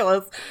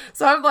ridiculous.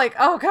 So I'm like,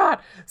 oh God.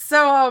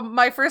 So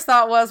my first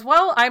thought was,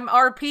 well, I'm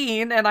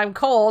RPing and I'm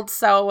cold.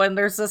 So, and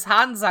there's this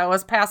Hanzo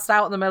was passed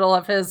out in the middle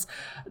of his,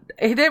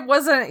 he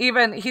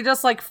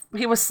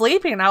was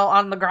sleeping out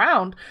on the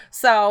ground.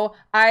 So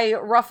I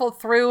ruffled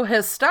through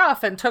his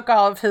stuff and took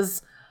all of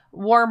his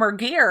warmer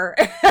gear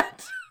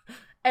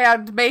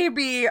and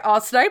maybe a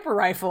sniper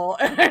rifle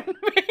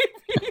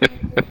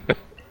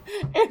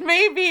and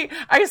maybe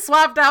I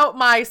swapped out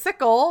my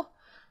sickle,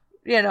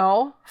 you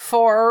know,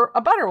 for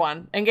a better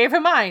one and gave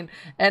him mine.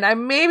 And I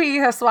maybe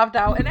have swapped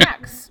out an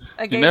axe.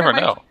 You never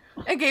know.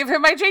 I gave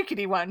him my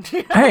Jakety one.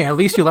 Hey, at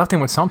least you left him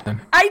with something.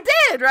 I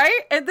did,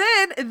 right? And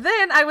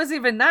then I was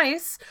even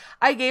nice.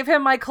 I gave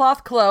him my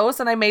cloth clothes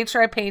and I made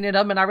sure I painted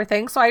him and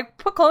everything. So I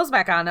put clothes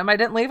back on him. I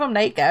didn't leave him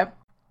naked.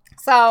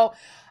 So,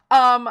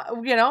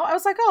 you know, I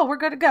was like, oh, we're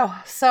good to go.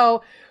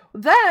 So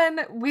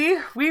then we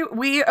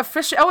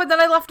officially, and then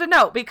I left a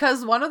note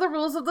because one of the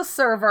rules of the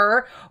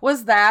server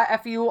was that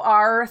if you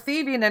are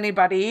thieving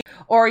anybody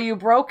or you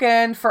broke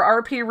in for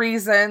RP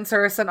reasons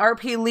or it's an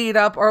RP lead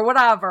up or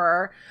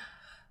whatever,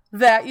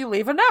 that you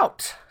leave a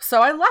note.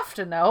 So I left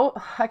a note.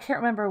 I can't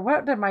remember,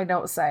 what did my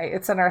note say?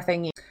 It's in our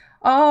thingy.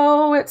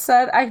 Oh, it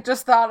said, I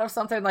just thought of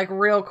something like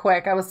real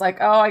quick. I was like,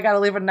 oh, I got to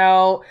leave a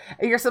note.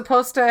 You're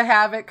supposed to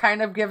have it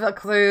kind of give a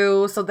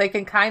clue so they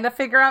can kind of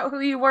figure out who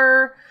you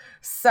were.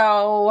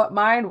 So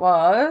mine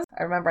was,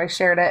 I remember I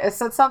shared it. It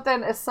said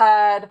something, it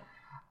said,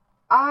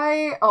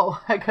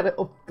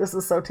 this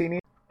is so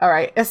teeny. All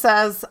right. It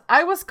says,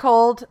 I was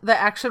cold. The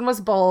action was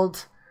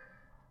bold.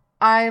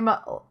 I'm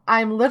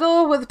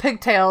little with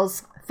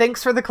pigtails.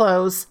 Thanks for the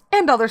clothes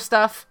and other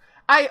stuff.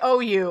 I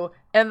owe you.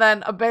 And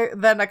then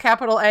a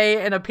capital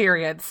A and a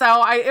period.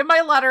 So in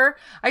my letter,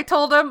 I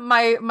told him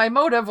my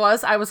motive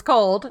was I was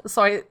cold.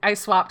 So I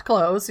swapped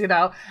clothes, you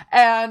know,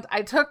 and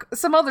I took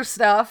some other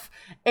stuff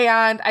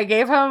and I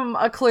gave him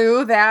a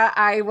clue that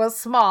I was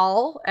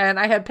small and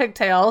I had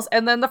pigtails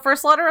and then the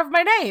first letter of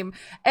my name.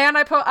 And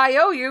I put I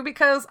owe you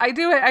because I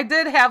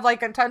did have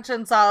like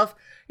intentions of,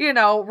 you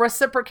know,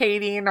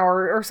 reciprocating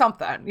or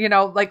something, you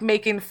know, like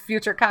making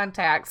future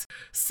contacts.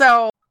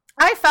 So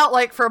I felt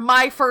like for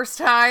my first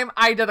time,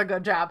 I did a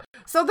good job.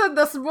 So then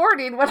this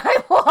morning when I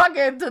log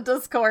into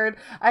Discord,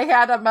 I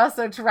had a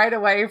message right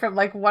away from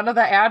like one of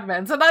the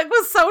admins and I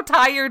was so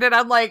tired and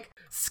I'm like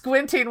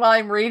squinting while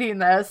I'm reading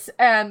this.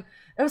 And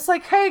it was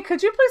like, hey,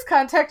 could you please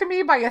contact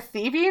me by a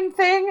thieving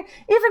thing?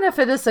 Even if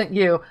it isn't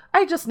you,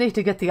 I just need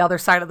to get the other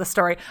side of the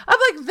story. I'm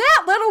like,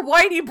 that little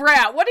whitey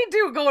brat, what did he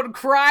do? Go and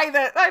cry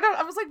that?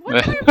 I was like,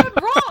 what did I do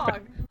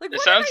wrong? Like,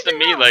 it sounds to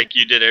me like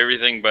you did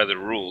everything by the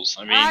rules.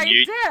 I mean, I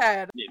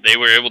did. They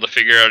were able to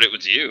figure out it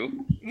was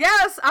you.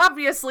 Yes,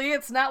 obviously.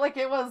 It's not like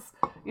it was,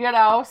 you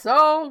know,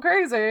 so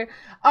crazy.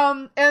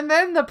 And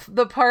then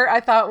the part I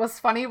thought was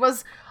funny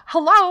was,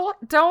 hello,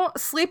 don't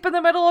sleep in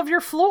the middle of your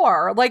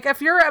floor. Like,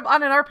 if you're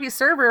on an RP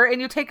server and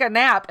you take a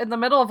nap in the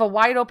middle of a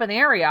wide open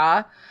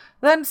area,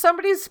 then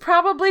somebody's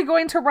probably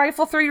going to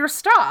rifle through your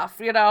stuff,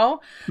 you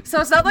know?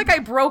 So it's not like I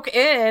broke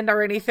in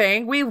or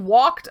anything. We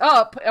walked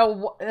up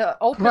an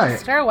open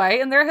stairway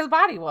and there his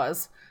body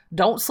was.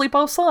 Don't sleep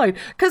outside.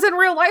 Because in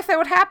real life, that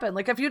would happen.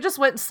 Like, if you just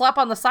went and slept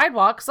on the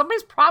sidewalk,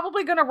 somebody's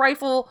probably going to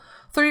rifle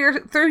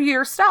through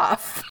your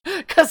stuff.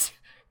 Because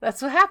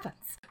that's what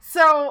happens.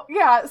 So,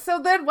 yeah.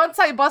 So then once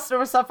I busted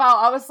myself out,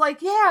 I was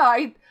like,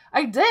 yeah,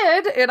 I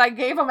did. And I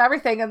gave them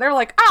everything. And they're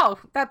like, oh,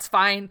 that's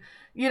fine.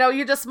 You know,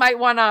 you just might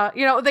want to,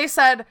 you know, they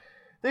said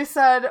They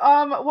said,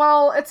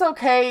 well, it's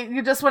okay.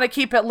 You just want to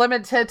keep it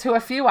limited to a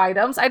few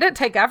items. I didn't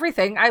take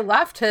everything. I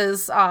left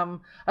his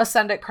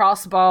ascendant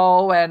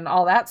crossbow and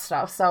all that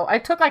stuff. So I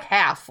took like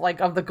half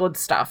of the good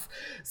stuff.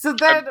 So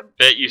then I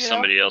bet you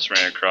somebody else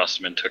ran across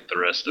him and took the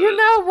rest of it. You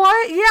know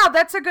what? Yeah,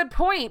 that's a good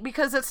point,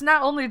 because it's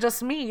not only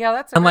just me. Yeah,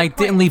 that's a good point.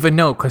 Didn't leave a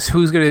note, because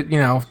who's going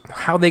to,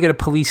 how are they going to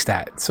police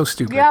that? It's so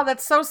stupid. Yeah,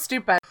 that's so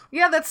stupid.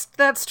 Yeah,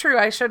 that's true.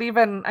 I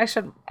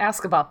should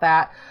ask about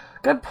that.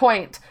 Good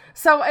point.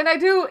 So,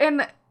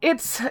 and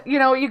it's,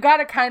 you got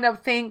to kind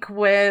of think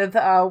with,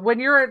 when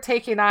you're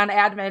taking on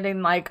admin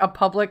in a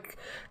public,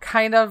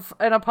 in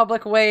a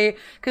public way,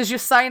 because you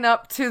sign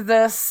up to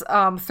this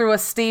through a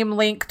Steam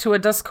link to a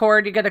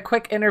Discord, you get a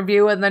quick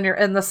interview, and then you're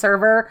in the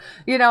server.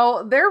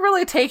 They're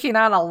really taking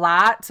on a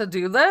lot to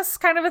do this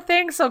kind of a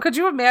thing. So could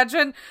you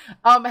imagine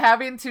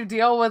having to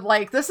deal with,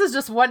 this is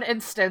just one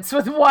instance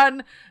with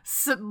one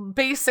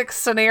basic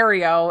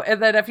scenario,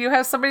 and then if you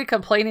have somebody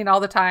complaining all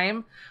the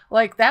time,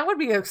 that would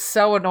be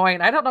so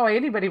annoying. I don't know why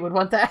anybody would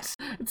want that.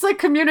 It's like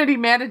community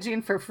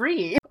managing for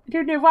free. I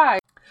don't know why.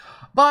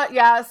 But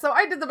yeah, so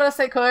I did the best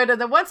I could, and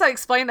then once I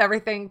explained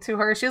everything to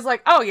her, she was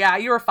like, oh yeah,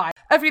 you were fine.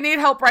 If you need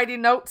help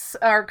writing notes,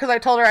 or because I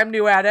told her I'm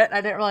new at it,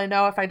 I didn't really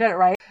know if I did it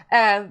right.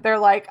 And they're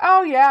like,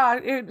 oh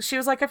yeah. She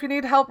was like, if you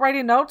need help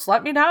writing notes,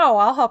 let me know.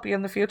 I'll help you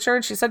in the future.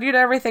 And she said, you did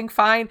everything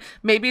fine.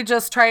 Maybe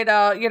just try to,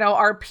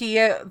 RP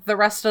it the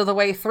rest of the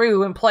way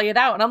through and play it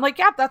out. And I'm like,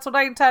 yep, that's what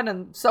I intend.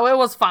 And so it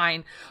was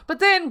fine. But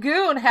then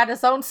Goon had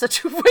his own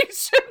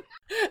situation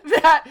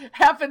that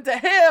happened to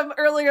him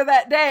earlier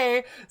that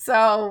day.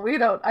 So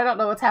I don't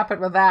know what's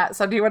happened with that.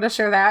 So do you want to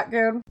share that,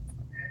 Goon?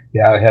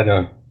 Yeah,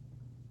 I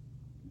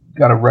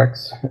got a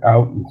Rex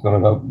out and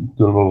going to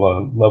do a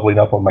little leveling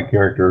up on my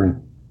character,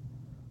 and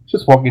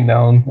just walking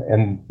down,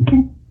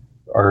 and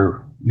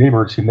our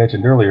neighbor she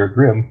mentioned earlier,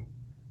 Grim,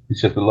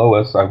 he's just below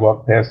us. I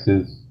walked past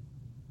his,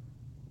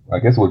 I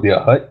guess it would be a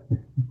hut.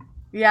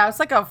 Yeah, it's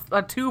like a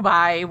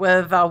 2x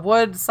with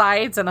wood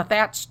sides and a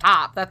thatched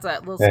top. That's a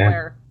little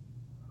square.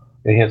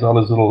 And he has all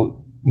his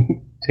little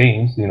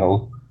tames,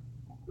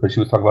 because she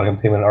was talking about him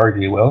taming an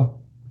RG.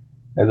 Well,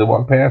 as I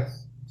walked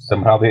past,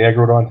 somehow they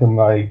aggroed onto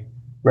my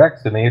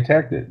Rex and they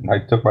attacked it. And I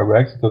took my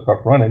Rex and took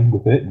off running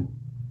with it,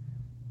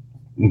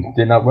 and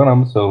did not run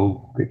them,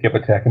 so they kept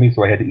attacking me,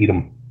 so I had to eat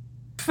them.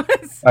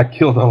 I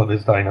killed all of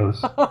his dinos.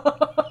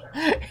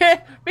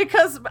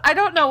 Because I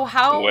don't know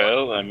how...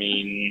 Well, I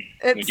mean...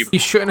 You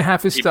shouldn't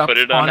have his stuff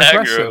on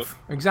aggressive.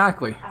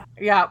 Exactly.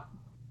 Yeah.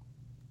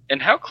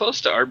 And how close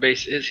to our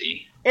base is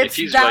he? It's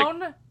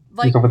down...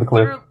 he's over the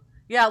cliff.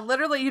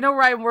 Literally,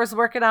 where I was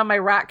working on my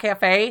Rat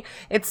Cafe?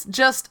 It's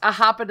just a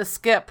hop and a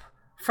skip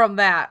from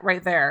that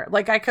right there.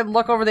 I could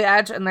look over the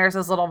edge and there's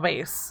his little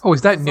base. Oh,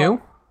 is that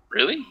new?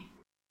 Really?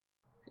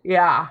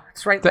 Yeah,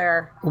 it's right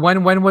there.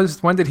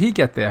 When did he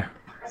get there?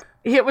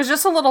 It was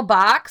just a little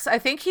box. I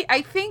think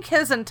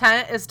his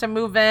intent is to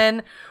move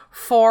in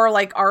for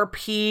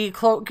RP,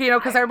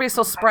 because everybody's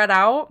so spread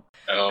out.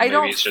 Oh, maybe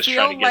he's just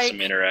trying to get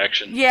some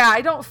interaction. Yeah,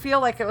 I don't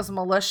feel like it was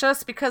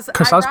malicious because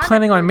I was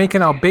planning on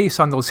making our base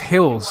on those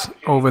hills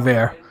over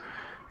there.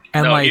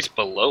 And no, he's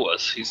below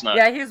us. He's not.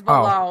 Yeah, he's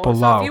below. Oh,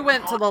 below. So if you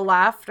went to the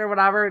left or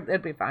whatever,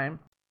 it'd be fine.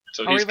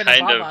 So or he's even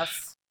kind above of.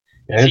 us.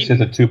 Yeah, it's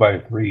just a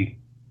 2x3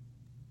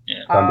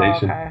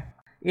 foundation. Oh, okay.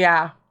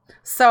 Yeah.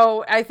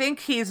 So I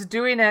think he's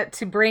doing it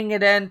to bring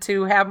it in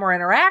to have more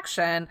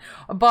interaction,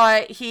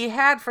 but he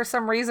had, for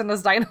some reason,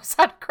 his dinos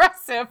not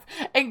aggressive,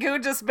 and Goo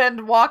just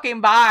been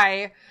walking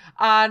by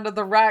on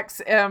the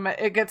Rex,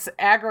 it gets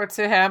aggro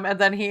to him, and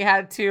then he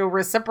had to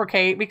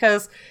reciprocate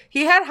because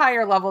he had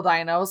higher level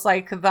dinos,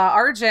 like the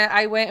Argent.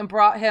 I went and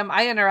brought him,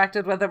 I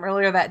interacted with him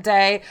earlier that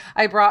day.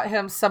 I brought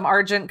him some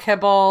Argent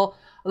kibble,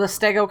 the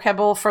Stego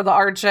kibble for the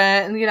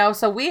Argent, and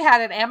so we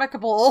had an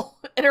amicable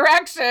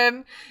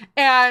interaction,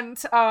 and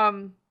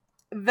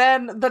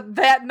then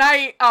that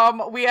night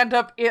we end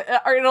up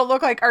it'll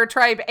look like our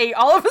tribe ate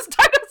all of his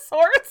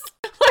dinosaurs.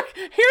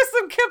 Here's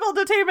some kibble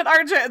to tame an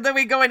Argent, and then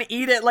we go and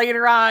eat it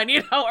later on,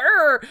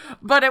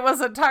 but it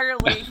was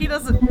entirely he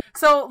doesn't.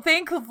 So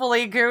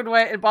thankfully Goon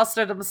went and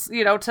busted him,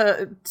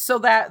 so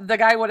that the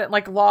guy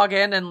wouldn't log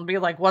in and be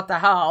like, what the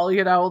hell,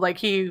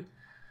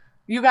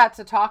 you got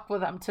to talk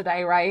with him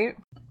today, right?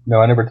 No,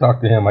 I never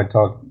talked to him. I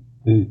talked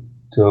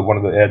to one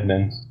of the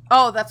admins.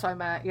 Oh, that's what I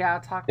meant. Yeah,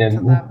 talking to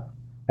them.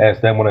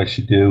 Asked them what I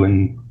should do,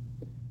 and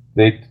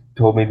they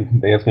told me,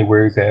 they asked me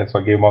where he's at, so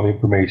I gave them all the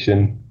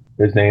information,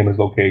 his name, his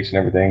location,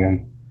 everything,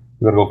 and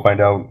we're going to go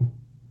find out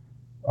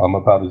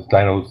about his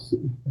dinos,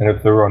 and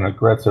if they're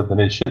unaggressive, then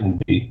it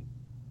shouldn't be.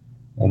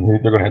 And they're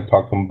going to have to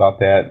talk to him about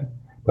that.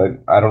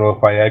 But I don't know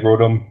if I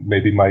aggroed him.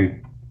 Maybe my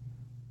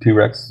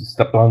T-Rex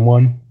stepped on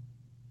one.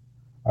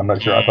 I'm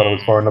not sure. I thought I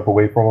was far enough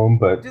away from him,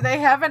 but... Do they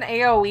have an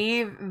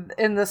AoE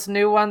in this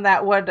new one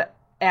that would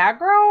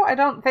aggro? I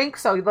don't think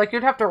so.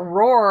 You'd have to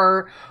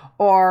roar,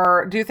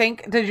 or did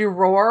you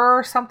roar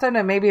or something,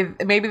 and maybe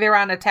they were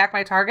on attack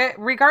my target?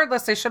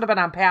 Regardless, they should have been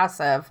on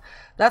passive.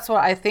 That's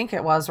what I think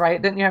it was,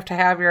 right? Didn't you have to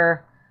have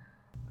your...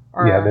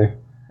 Yeah,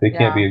 they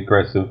can't be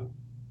aggressive.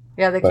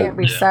 Yeah, they can't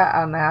be set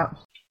on that.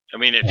 I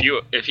mean,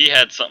 if he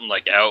had something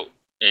like out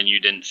and you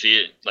didn't see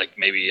it, like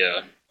maybe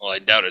well, I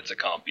doubt it's a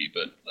compy,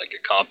 but like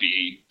a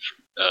compy,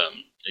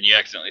 and you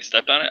accidentally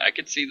stepped on it, I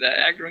could see that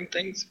aggroing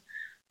things.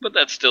 But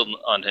that's still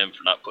on him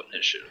for not putting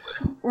his shit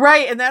away.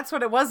 Right, and that's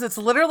what it was. It's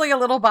literally a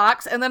little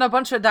box, and then a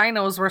bunch of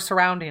dinos were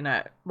surrounding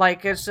it.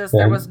 Like, it's just,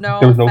 there was no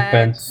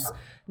fence,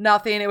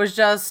 nothing. It was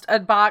just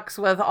a box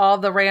with all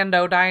the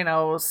rando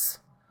dinos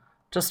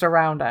just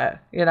around it,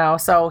 you know?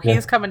 So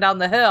he's coming down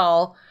the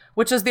hill,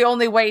 which is the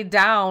only way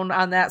down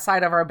on that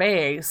side of our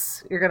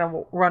base. You're going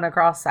to run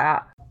across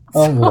that.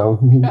 Oh,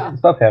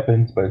 stuff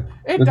happens, but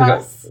it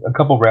does. A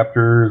couple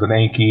raptors, an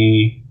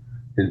Anki,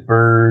 his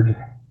bird.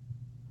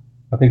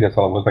 I think that's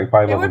all it was, like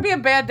 5 of them. It would be a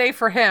bad day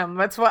for him.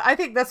 That's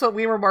what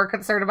we were more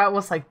concerned about,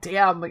 was like,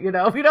 damn, you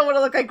know, we don't want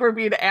to look like we're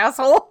being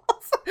assholes.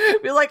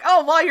 Be like,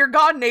 oh, while you're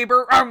gone,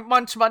 neighbor,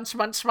 munch, munch,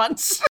 munch,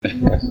 munch.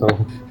 Yeah, so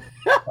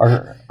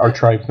our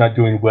tribe's not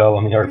doing well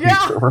on the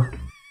RP server.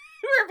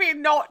 We're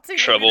being naughty.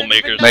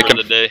 Troublemakers for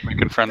the day.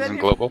 Making friends in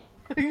global.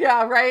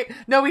 Yeah, right.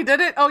 No, we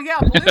didn't. Oh, yeah,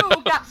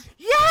 Blue got...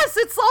 Yes,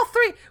 it's all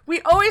three.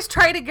 We always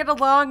try to get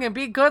along and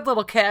be good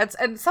little cats,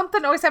 and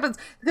something always happens.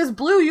 Because,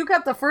 Blue, you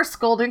got the first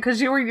scolding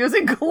because you were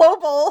using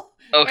global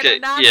in a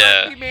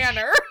non-RP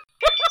manner.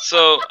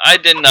 So, I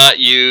did not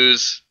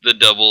use the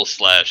double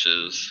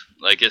slashes,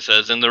 like it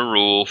says in the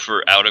rule,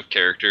 for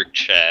out-of-character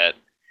chat.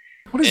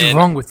 What is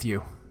wrong with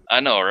you? I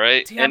know,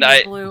 right? Damn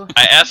and Blue.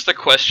 I asked the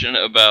question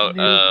about,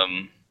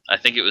 I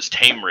think it was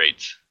tame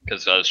rates,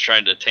 because I was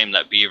trying to tame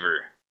that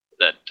beaver.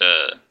 That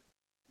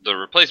the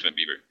replacement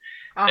beaver,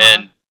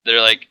 and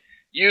they're like,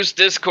 use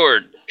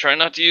Discord. Try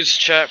not to use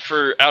chat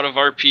for out of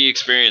RP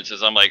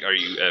experiences. I'm like, are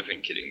you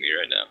effing kidding me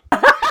right now?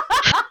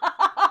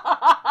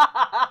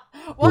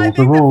 Well, I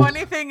think the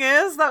funny thing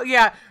is, though,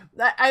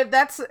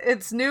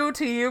 it's new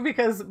to you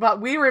but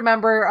we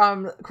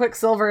remember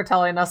Quicksilver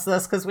telling us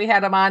this because we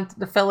had him on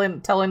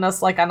telling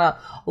us like on a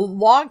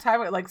long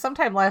time, like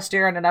sometime last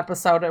year in an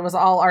episode. It was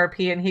all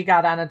RP, and he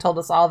got on and told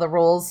us all the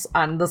rules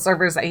on the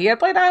servers that he had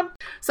played on.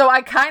 So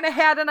I kind of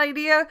had an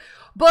idea,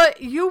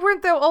 but you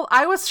weren't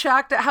I was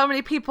shocked at how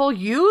many people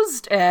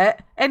used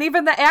it, and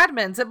even the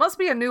admins. It must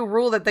be a new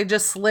rule that they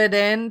just slid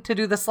in to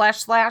do the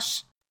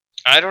 //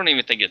 I don't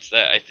even think it's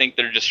that. I think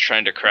they're just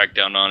trying to crack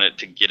down on it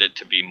to get it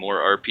to be more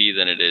RP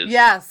than it is.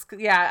 Yes,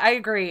 yeah, I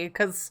agree,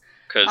 because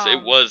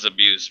it was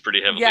abused pretty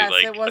heavily. Yes,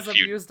 like it was a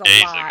few abused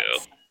days a lot.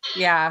 ago.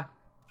 Yeah,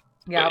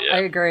 I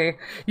agree.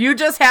 You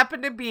just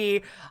happened to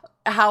be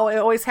how it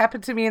always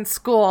happened to me in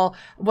school.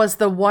 Was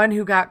the one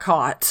who got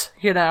caught?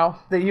 You know,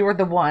 that you were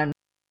the one.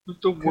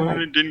 The one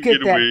who didn't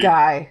get away. That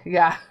guy.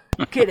 Yeah,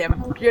 get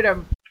him.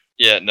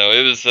 Yeah, no,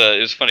 it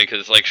was funny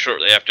because like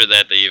shortly after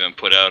that they even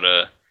put out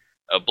a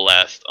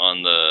blast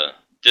on the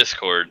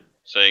Discord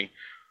saying,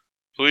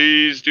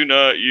 please do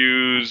not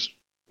use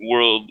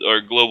world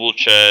or global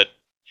chat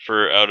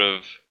for out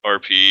of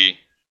RP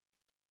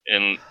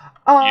and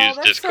use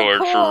Discord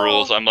for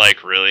rules. I'm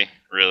like, really?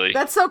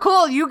 That's so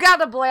cool. You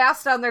got a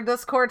blast on their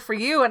Discord for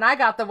you, and I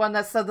got the one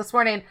that said this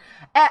morning,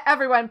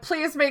 everyone,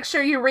 please make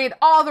sure you read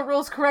all the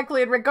rules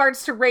correctly in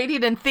regards to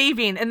raiding and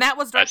thieving. And that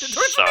was directed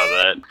towards me. I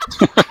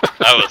saw that.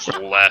 I was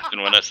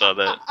laughing when I saw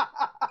that.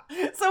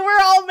 So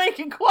we're all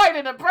making quite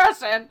an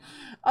impression.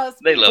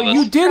 They love us.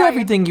 You did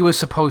everything you were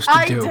supposed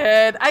to do. I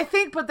did. I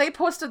think, but they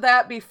posted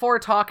that before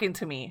talking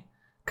to me.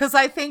 Because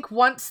I think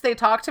once they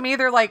talk to me,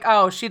 they're like,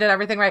 oh, she did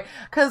everything right.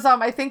 Because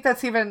I think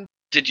that's even...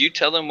 Did you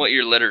tell them what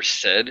your letter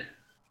said?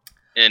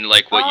 And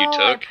like what you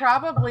took? I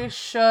probably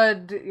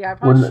should. Yeah, I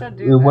probably should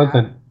do that. It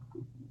wasn't...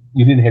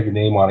 You didn't have your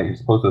name on it. You're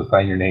supposed to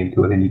assign your name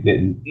to it, and you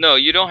didn't. No,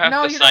 you don't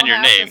have to sign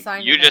your name.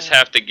 You just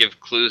have to give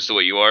clues to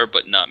what you are,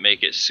 but not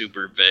make it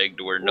super vague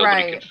to where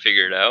nobody can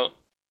figure it out.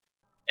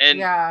 And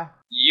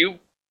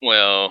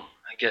well,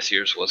 I guess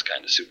yours was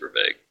kind of super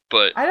vague,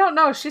 but... I don't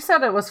know. She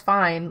said it was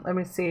fine. Let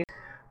me see.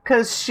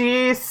 Because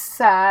she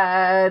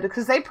said...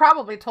 Because they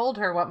probably told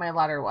her what my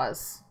letter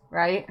was,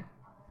 right?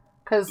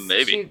 Because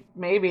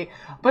maybe.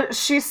 But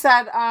she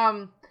said...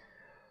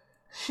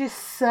 She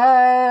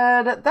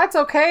said, that's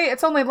okay.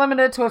 It's only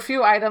limited to a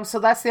few items, so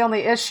that's the only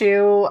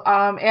issue.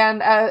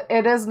 And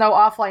it is no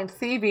offline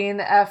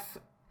thieving. If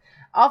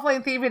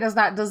offline thieving is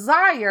not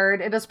desired,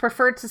 it is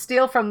preferred to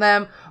steal from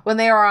them when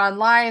they are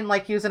online,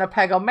 like using a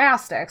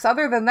Pegomastix.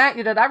 Other than that,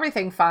 you did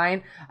everything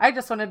fine. I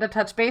just wanted to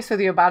touch base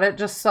with you about it,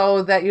 just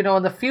so that you know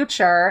in the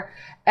future.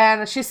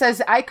 And she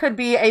says, I could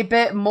be a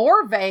bit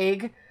more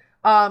vague,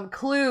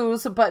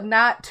 clues, but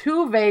not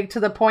too vague to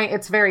the point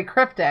it's very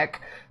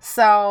cryptic.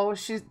 So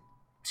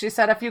she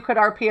said if you could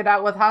RP it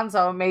out with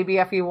Hanzo, maybe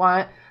if you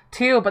want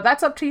to, but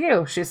that's up to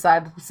you, she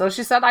said. So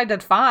she said I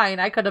did fine.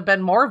 I could have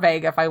been more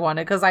vague if I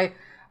wanted, because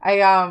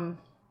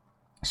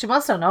she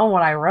must have known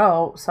what I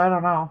wrote, so I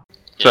don't know.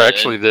 So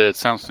actually, it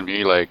sounds to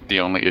me like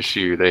the only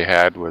issue they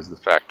had was the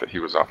fact that he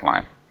was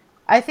offline.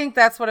 I think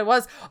that's what it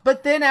was.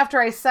 But then after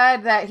I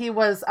said that he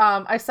was,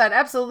 I said,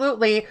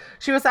 absolutely.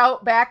 She was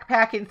out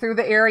backpacking through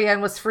the area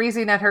and was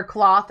freezing at her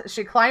cloth.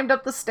 She climbed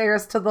up the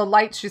stairs to the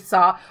light she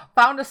saw,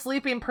 found a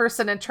sleeping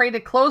person and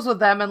traded clothes with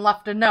them and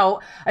left a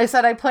note. I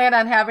said, I plan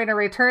on having her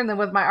return them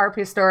with my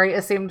RP story.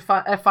 It seemed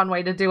a fun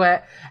way to do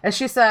it. And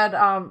she said,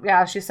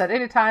 she said,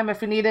 anytime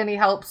if you need any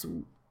help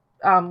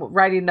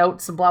writing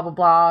notes and blah, blah,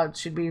 blah,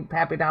 she'd be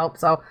happy to help.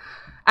 So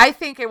I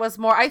think it was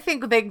more, I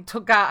think they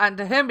got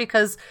onto him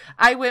because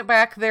I went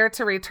back there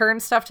to return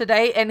stuff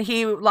today and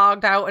he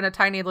logged out in a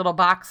tiny little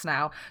box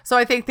now. So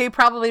I think they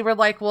probably were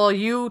like, well,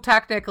 you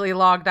technically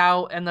logged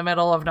out in the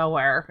middle of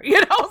nowhere,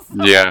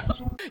 So yeah.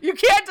 You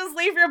can't just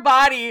leave your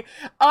body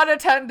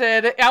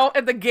unattended out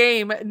in the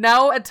game.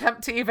 No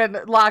attempt to even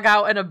log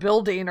out in a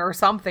building or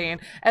something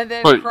and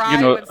then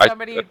cry when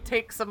somebody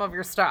takes some of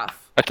your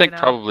stuff. I think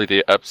probably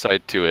the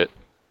upside to it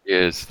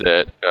is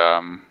that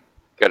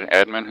got an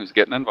admin who's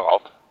getting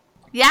involved.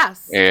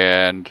 Yes.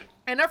 And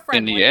a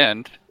friend. In the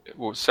end, it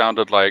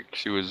sounded like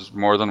she was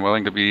more than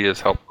willing to be as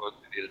helpful as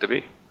she needed to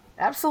be.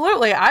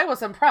 Absolutely. I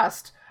was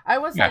impressed. I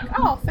was like,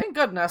 oh, thank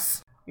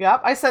goodness.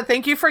 Yep. I said,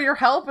 thank you for your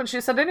help. And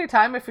she said,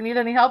 anytime, if you need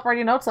any help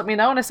writing notes, let me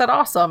know. And I said,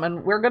 awesome.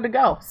 And we're good to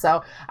go.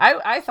 So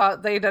I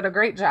thought they did a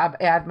great job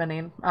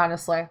adminning,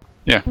 honestly.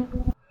 Yeah.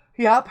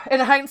 Yep. In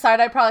hindsight,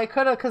 I probably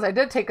could have, because I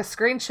did take a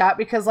screenshot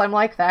because I'm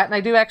like that. And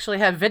I do actually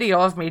have video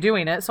of me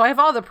doing it. So I have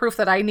all the proof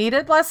that I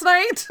needed last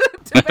night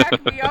to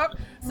back me up.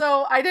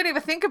 So I didn't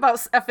even think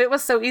about if it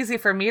was so easy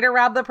for me to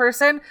rob the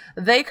person,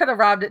 they could have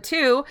robbed it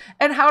too.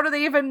 And how do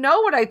they even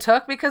know what I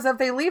took? Because if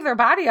they leave their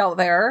body out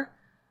there,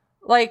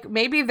 like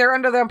maybe they're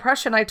under the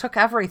impression I took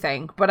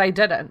everything, but I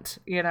didn't,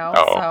 Oh,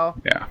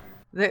 so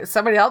yeah.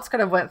 Somebody else could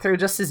have went through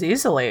just as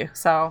easily.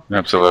 So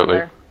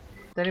absolutely.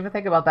 Didn't even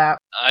think about that.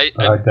 I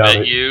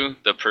bet you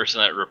the person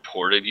that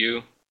reported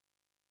you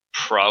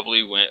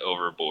probably went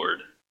overboard,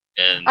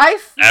 and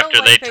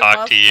after they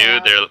talk to you,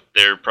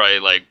 they're probably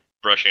like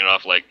brushing it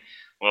off, like,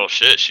 well,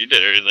 shit, she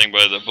did everything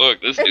by the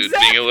book. This dude's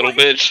being a little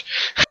bitch.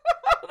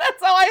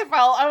 That's how I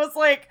felt. I was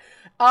like,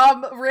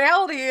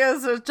 reality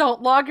is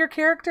don't log your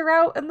character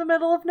out in the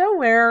middle of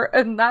nowhere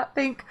and not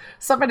think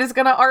somebody's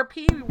gonna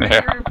RP with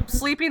your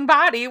sleeping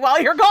body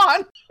while you're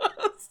gone.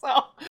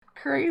 So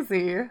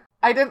crazy.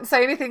 I didn't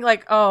say anything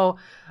like, oh,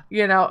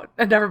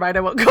 never mind,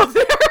 I won't go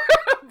there.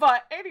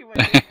 But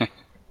anyway,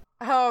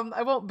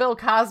 I won't Bill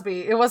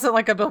Cosby. It wasn't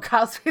like a Bill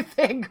Cosby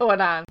thing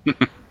going on.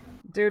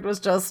 Dude was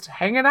just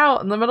hanging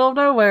out in the middle of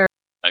nowhere.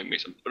 Like me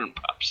some pudding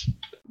pops.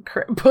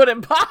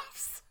 Pudding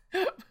pops?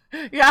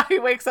 Yeah, he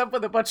wakes up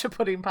with a bunch of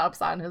pudding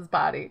pops on his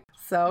body.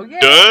 So, yeah.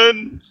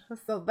 Done.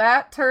 So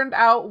that turned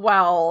out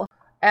well.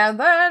 And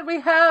then we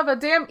have a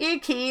damn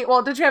E-key.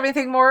 Well, did you have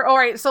anything more? All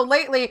right, so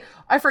lately,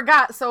 I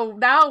forgot. So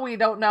now we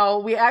don't know.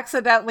 We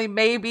accidentally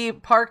maybe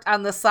parked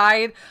on the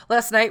side.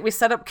 Last night, we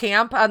set up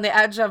camp on the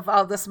edge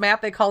of this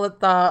map. They call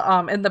it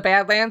the in the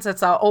Badlands.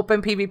 It's an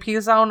open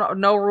PvP zone.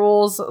 No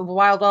rules,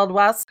 Wild Wild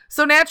West.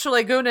 So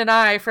naturally, Goon and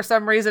I, for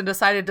some reason,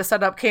 decided to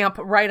set up camp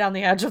right on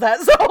the edge of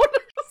that zone.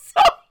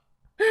 So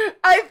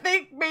I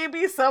think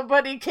maybe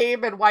somebody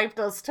came and wiped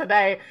us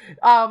today.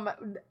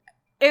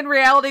 In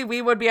reality,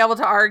 we would be able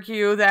to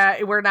argue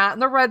that we're not in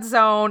the red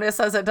zone. It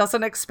says it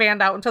doesn't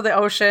expand out into the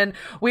ocean.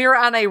 We are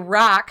on a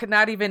rock,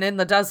 not even in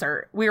the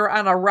desert. We are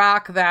on a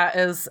rock that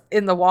is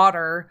in the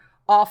water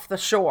off the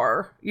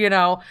shore,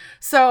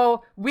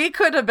 So we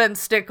could have been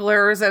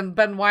sticklers and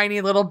been whiny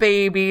little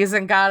babies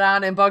and got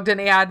on and bugged an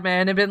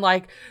admin and been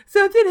like,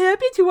 something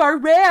happened to our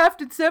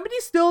raft and somebody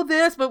stole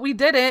this, but we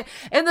didn't.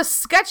 And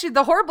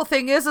the horrible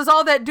thing is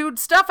all that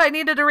dude's stuff I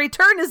needed to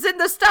return is in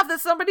the stuff that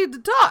somebody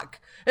took.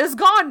 Is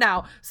gone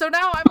now. So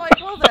now I'm like,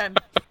 well then,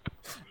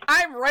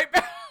 I'm right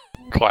back.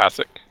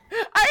 Classic.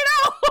 I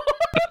know.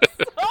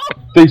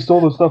 They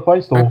stole the stuff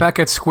I stole. Right back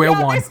at square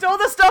one. They stole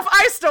the stuff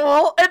I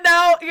stole, and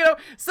now,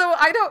 so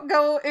I don't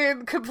go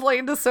and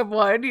complain to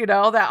someone,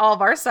 that all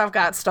of our stuff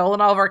got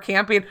stolen, all of our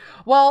camping.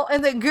 Well,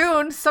 and then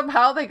Goon,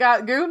 somehow they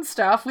got Goon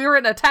stuff. We were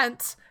in a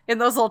tent, in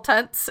those little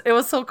tents. It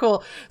was so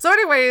cool. So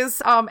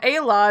anyways,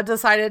 Ayla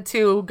decided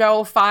to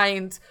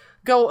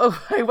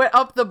I went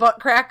up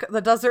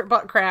the desert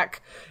butt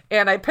crack,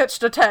 and I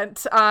pitched a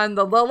tent on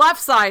the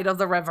left side of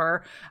the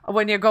river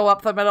when you go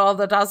up the middle of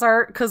the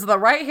desert, because the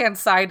right-hand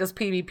side is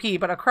PvP,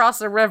 but across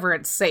the river,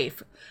 it's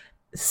safe.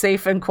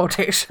 Safe in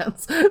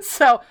quotations.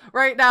 So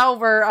right now,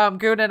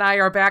 Goon and I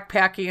are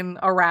backpacking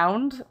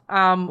around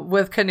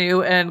with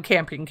canoe and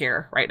camping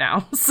gear right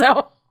now.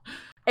 So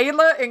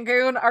Ayla and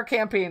Goon are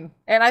camping,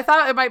 and I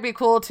thought it might be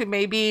cool to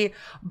maybe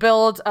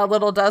build a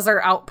little desert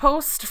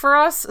outpost for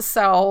us.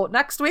 So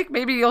next week,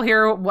 maybe you'll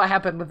hear what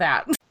happened with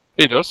that.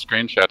 Hey, those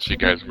screenshots you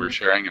guys were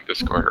sharing in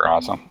Discord are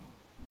awesome.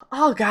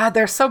 Oh God,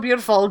 they're so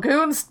beautiful.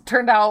 Goons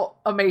turned out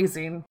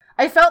amazing.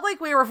 I felt like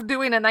we were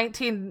doing a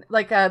 19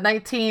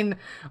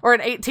 or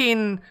an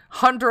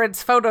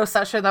 1800s photo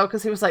session though,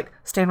 because he was like,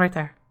 "Stand right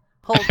there,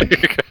 hold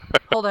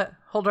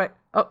right."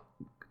 Oh.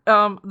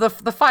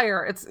 The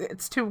fire,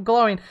 it's too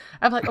glowing.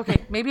 I'm like,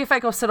 okay, maybe if I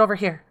go sit over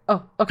here.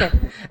 Oh, okay.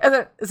 And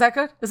then, is that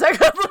good?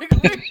 Like,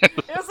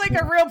 It was like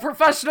a real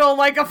professional,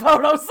 like a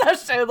photo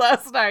session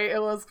last night.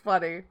 It was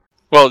funny.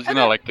 Well,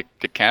 like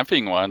the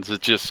camping ones,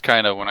 it just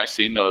kind of, when I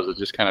seen those, it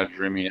just kind of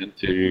drew me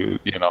into,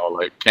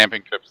 like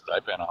camping trips that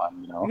I've been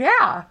on,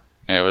 Yeah.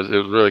 And it was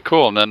really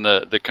cool. And then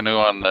the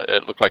canoe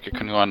it looked like a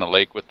canoe on the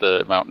lake with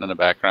the mountain in the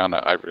background.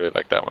 I really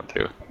liked that one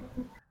too.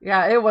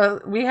 Yeah,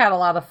 we had a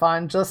lot of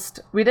fun.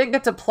 We didn't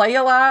get to play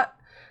a lot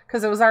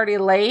because it was already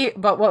late,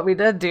 but what we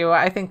did do,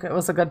 I think it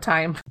was a good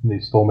time. They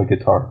stole my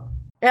guitar.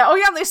 Yeah, oh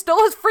yeah, they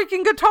stole his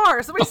freaking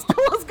guitar. Somebody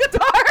stole his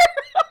guitar.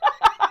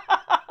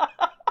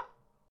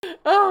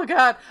 Oh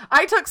god,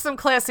 I took some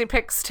classy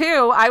pics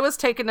too. I was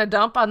taking a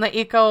dump on the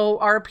Eco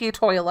RP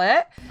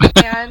toilet,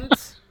 and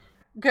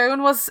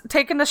Goon was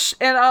taking a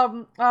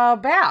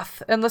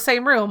bath in the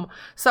same room.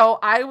 So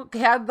I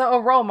had the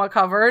aroma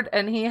covered,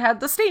 and he had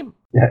the steam.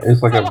 Yeah,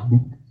 it's like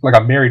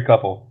a married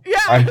couple. Yeah,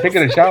 I'm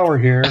taking a shower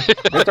here.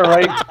 It's all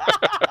right.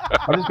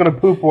 I'm just gonna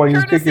poop while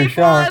you take your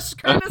shower.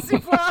 Courtesy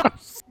flush.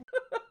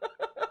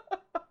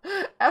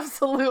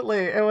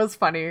 Absolutely, it was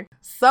funny.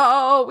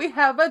 So we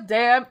have a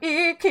damn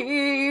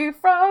E-key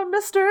from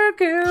Mr.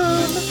 Goon.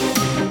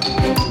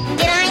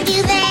 Did I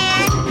do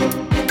that?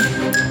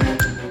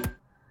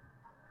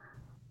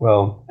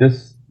 Well,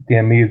 this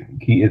damn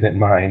E-key isn't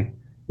mine.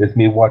 It's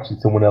me watching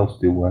someone else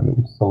do one. It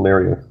was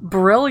hilarious.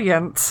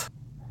 Brilliant.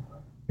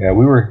 Yeah,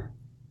 we were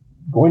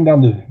going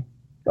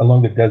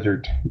along the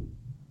desert,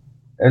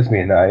 Esme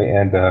and I,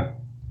 and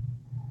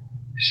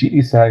she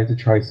decided to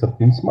try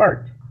something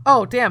smart.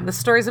 Oh, damn, the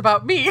story's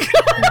about me.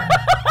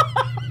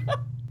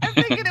 I'm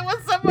thinking it was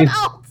someone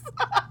else.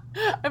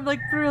 I'm like,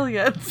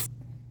 brilliant.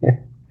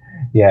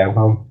 Yeah,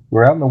 well,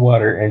 we're out in the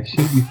water, and she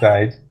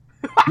decides,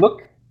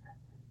 look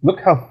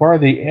how far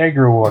they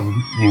aggro on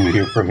you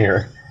here from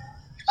here.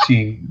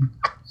 She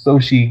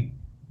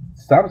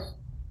stops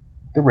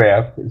the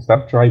raft and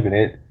stops driving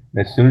it,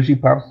 and as soon as she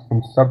stops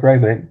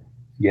driving it,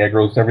 she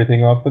aggroes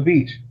everything off the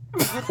beach.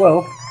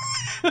 Well,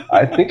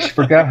 I think she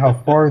forgot how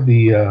far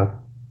the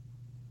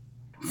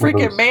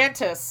freaking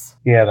mantis.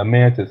 Yeah, the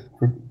mantis.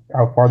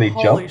 How far they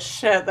jumped. Holy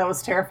shit, that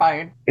was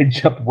terrifying. It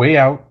jumped way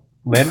out,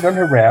 landed on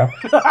her raft,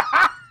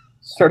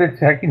 started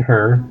attacking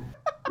her.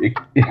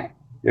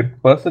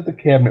 It busted the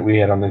cabinet we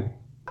had in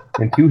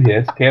 2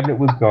 hits. Cabinet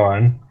was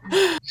gone.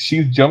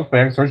 She jumped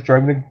back, starts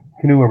driving the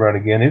canoe around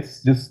again.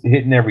 It's just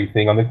hitting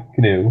everything on the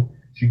canoe.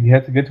 She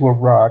has to get to a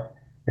rock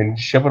and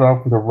shove it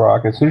off with a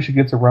rock. As soon as she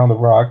gets around the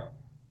rock,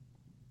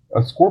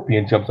 a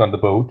scorpion jumps on the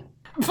boat.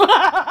 So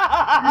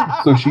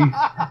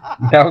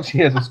now she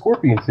has a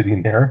scorpion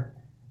sitting there.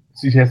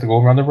 So she has to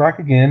go around the rock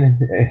again.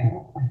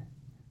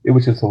 It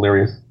was just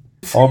hilarious.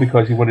 All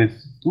because she wanted to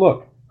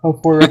look how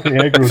far I can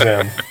aggro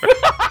them.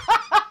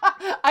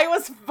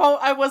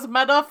 I was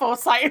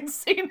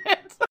metaphor-sciencing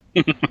it.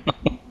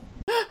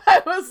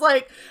 I was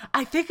like,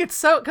 I think it's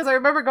so, because I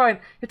remember going,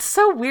 it's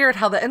so weird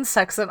how the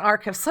insects in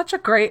Ark have such a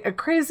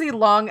crazy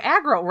long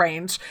aggro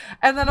range.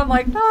 And then I'm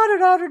like,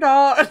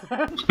 da.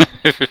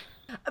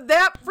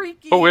 That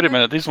freaky. Oh, wait a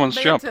minute. These ones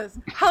jump.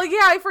 Hell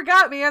yeah, I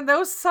forgot, man.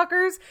 Those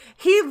suckers.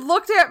 He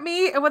looked at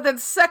me and within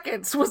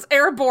seconds was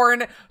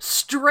airborne,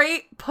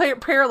 straight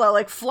parallel,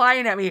 like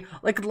flying at me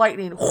like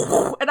lightning.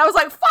 And I was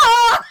like,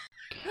 fuck!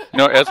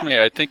 Esme,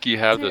 I think you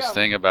have this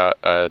thing about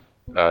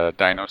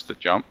dinos that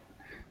jump.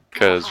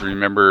 Because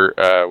remember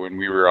when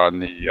we were on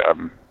the,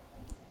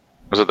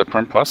 was it the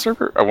Prim Plus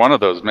server? One of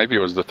those, maybe it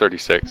was the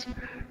 36.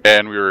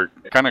 And we were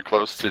kind of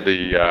close to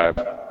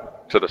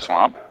the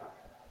swamp.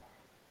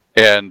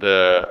 And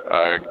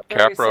the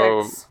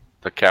capros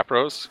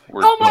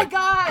were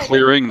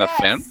clearing the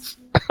fence.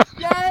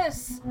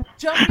 Yes!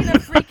 Jumping a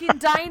freaking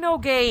dino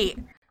gate.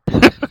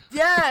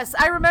 Yes,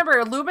 I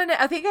remember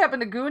I think it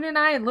happened to Goon and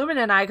I and Lumen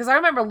and I, because I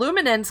remember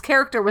Luminen's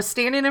character was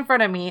standing in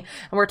front of me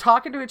and we're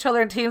talking to each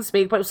other in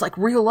TeamSpeak, but it was like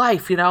real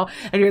life, and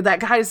that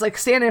guy's like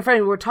standing in front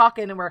of me, we're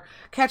talking and we're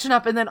catching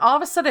up, and then all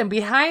of a sudden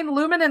behind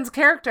Luminen's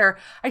character,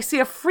 I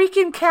see a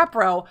freaking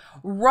capro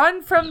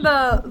run from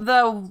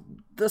the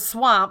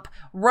swamp,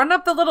 run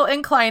up the little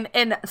incline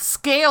and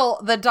scale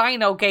the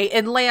dino gate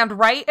and land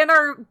right in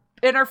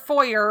our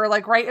foyer,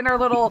 like right in our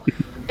little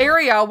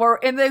area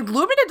and the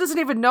Lumina doesn't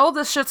even know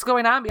this shit's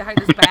going on behind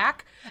his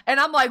back. And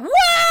I'm like,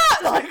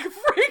 what? Like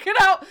freaking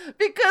out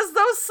because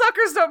those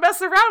suckers don't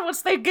mess around.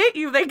 Once they get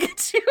you, they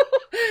get you.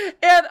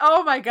 And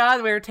oh my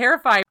God, we were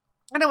terrified.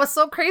 And it was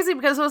so crazy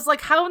because it was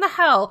like, how in the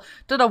hell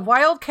did a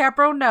wild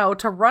capro know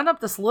to run up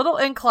this little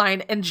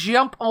incline and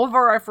jump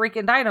over a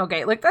freaking dino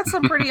gate? Like that's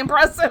some pretty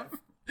impressive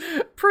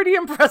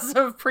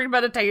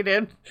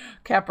premeditated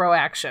capro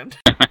action.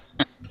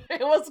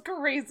 It was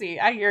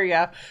crazy. I hear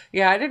ya.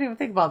 Yeah, I didn't even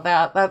think about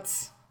that.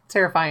 That's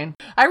terrifying.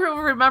 I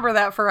remember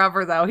that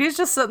forever, though. He's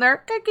just sitting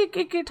there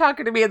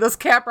talking to me, and this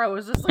capro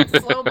was just like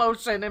slow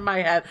motion in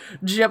my head,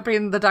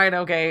 jumping the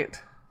dino gate.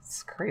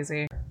 It's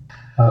crazy.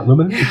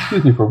 Lumen,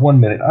 excuse me for 1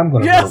 minute. I'm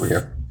going to go over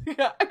here.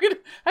 Yeah,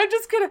 I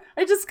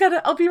just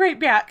gotta, I'll be right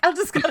back. I'll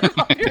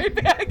be right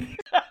back.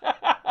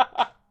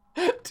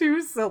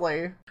 Too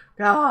silly.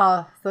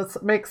 That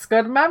makes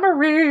good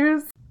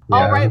memories. Yeah.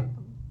 All right.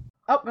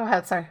 Oh, go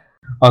ahead. Sorry.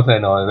 I'll say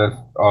no.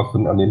 That's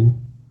awesome. I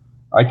mean,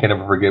 I can't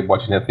ever forget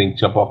watching that thing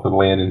jump off the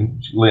land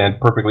and land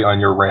perfectly on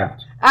your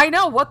raft. I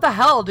know, what the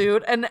hell,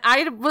 dude? And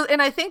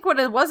I think what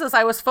it was is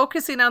I was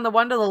focusing on the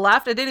one to the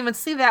left. I didn't even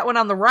see that one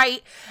on the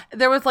right.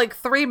 There was like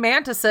 3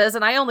 mantises,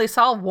 and I only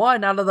saw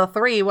 1 out of the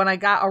 3 when I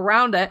got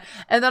around it.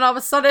 And then all of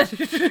a sudden,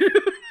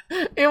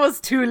 it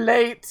was too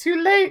late.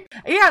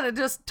 Yeah, and it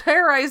just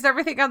terrorized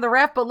everything on the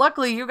raft. But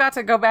luckily, you got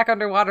to go back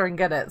underwater and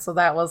get it. So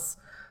that was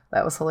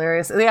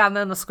hilarious. Yeah, and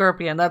then the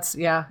scorpion.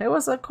 It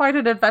was quite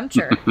an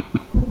adventure.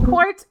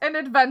 Quite an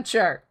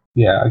adventure.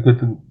 Yeah, I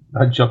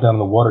jumped down in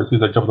the water. As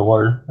soon as I jumped in the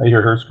water, I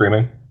hear her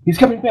screaming, "He's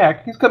coming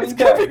back! He's coming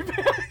back!"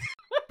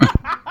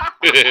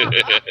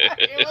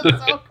 It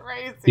was so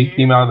crazy. He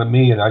came out of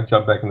me, and I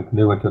jumped back in the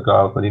canoe and took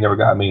off, but he never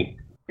got me.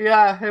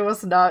 Yeah, it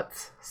was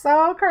nuts.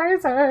 So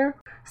crazy.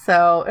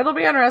 So it'll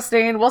be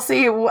interesting. We'll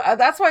see.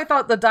 That's why I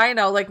thought the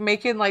dino, like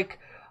making like,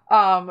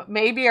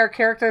 maybe our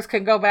characters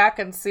can go back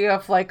and see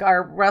if like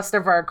our rest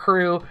of our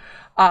crew,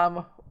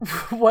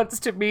 wants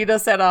to meet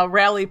us at a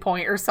rally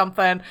point or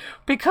something,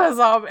 because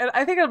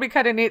I think it'll be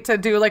kind of neat to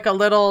do like a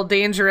little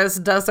dangerous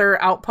desert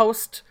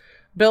outpost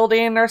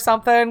building or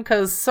something,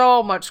 because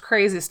so much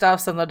crazy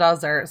stuff's in the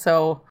desert,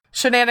 so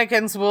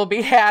shenanigans will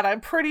be had,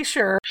 I'm pretty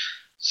sure.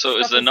 So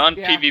is the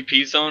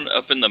non-PvP zone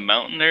up in the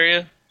mountain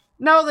area?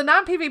 No, the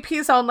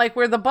non-PvP zone, like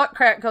where the butt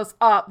crack goes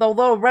up, the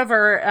little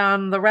river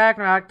and the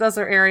Ragnarok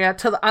desert area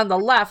on the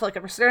left, like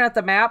if we're staring at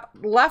the map,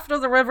 left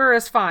of the river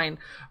is fine.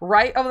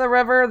 Right of the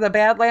river, the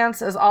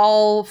Badlands, is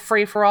all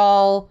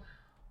free-for-all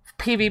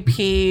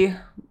PvP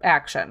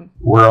action.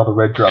 Where all the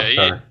red drops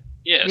are.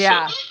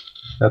 Yeah. So,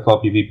 that's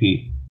all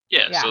PvP.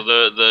 Yeah, so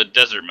the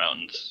desert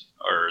mountains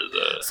are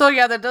the... So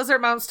yeah, the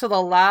desert mountains to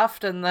the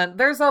left, and then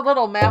there's a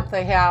little map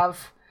they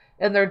have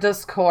in their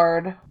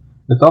Discord.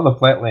 It's all the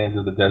flatlands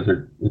of the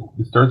desert.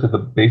 It starts at the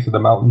base of the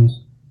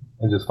mountains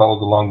and just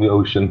follows along the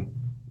ocean.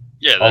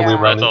 Yeah,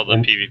 that's all the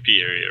PvP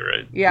area,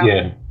 right?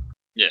 Yeah.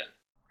 Yeah.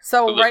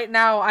 So right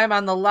now I'm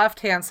on the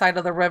left-hand side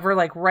of the river,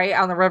 like right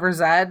on the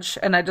river's edge,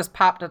 and I just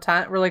popped a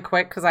tent really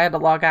quick because I had to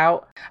log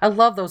out. I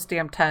love those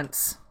damn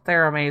tents.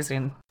 They're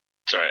amazing.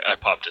 Sorry, I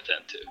popped a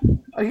tent too.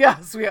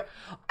 Yes,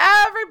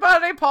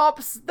 everybody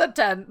pops the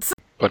tents.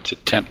 Bunch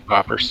of tent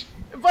poppers.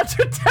 Who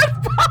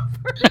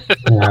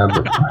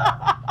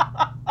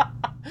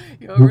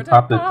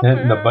popped the tent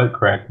in the butt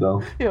crack,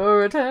 though?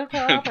 You're a tent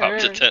popper.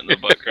 Popped a tent in the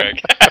butt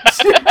crack.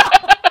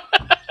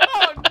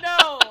 Oh,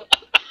 no.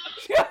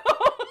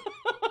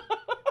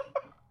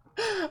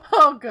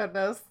 Oh,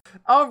 goodness.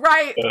 All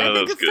right. I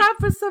think it's time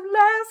for some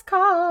last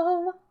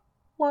call.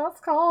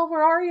 Last call,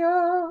 where are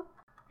you?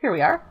 Here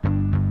we are.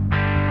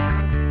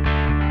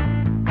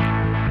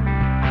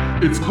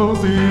 It's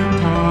closing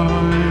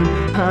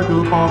time. Pack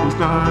up all those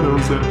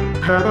dinos and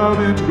head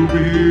out into the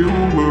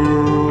real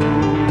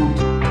world.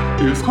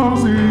 It's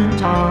closing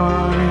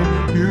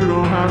time. You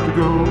don't have to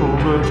go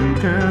home, but you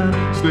can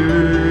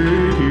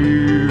stay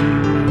here.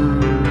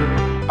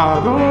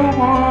 I don't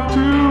want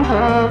to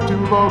have to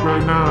log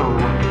right now.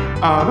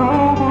 I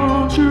don't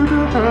want you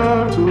to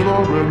have to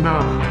log right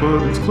now.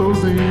 But it's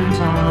closing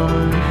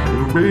time.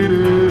 The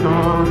Rated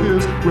R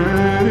is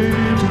ready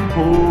to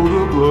pull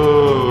the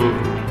plug.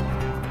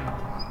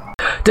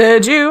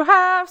 Did you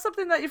have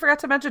something that you forgot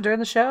to mention during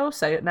the show?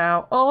 Say it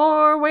now,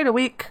 or wait a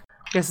week.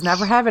 You guys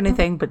never have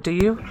anything, but do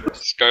you?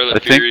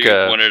 Scarlet Fury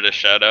wanted a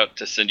shout out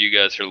to send you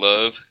guys her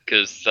love,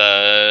 because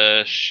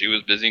she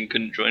was busy and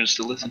couldn't join us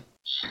to listen.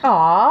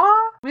 Aww.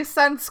 We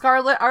send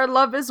Scarlet our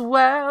love as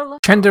well.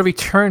 Chenda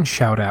return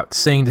shout out,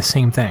 saying the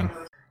same thing.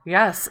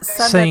 Yes,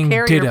 send saying a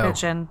carrier ditto.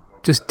 pigeon.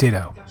 Just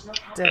ditto.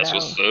 That's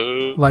what's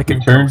up. Like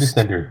in Ghost.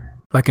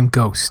 Like in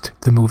Ghost,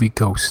 the movie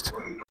Ghost.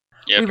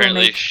 Yeah,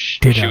 apparently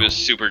she was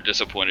super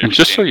disappointed. And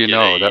just so you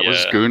know, that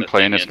was Goon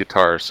playing his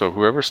guitar, so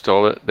whoever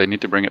stole it, they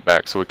need to bring it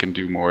back so we can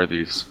do more of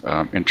these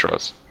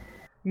intros.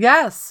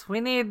 Yes,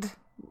 we need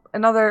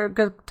another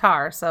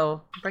guitar,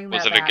 so bring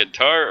that back. Was it a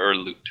guitar or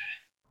loot?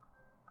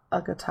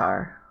 A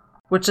guitar.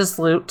 Which is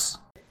loot.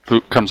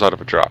 Loot comes out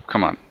of a drop,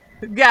 come on.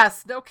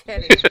 Yes, no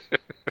kidding.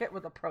 Get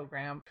with the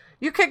program.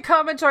 You can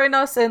come and join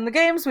us in the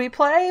games we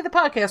play, the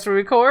podcast we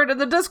record, and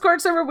the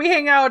Discord server we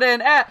hang out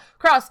in at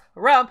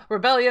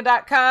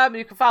CrossRealmRebellion.com.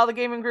 You can follow the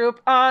gaming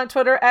group on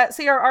Twitter at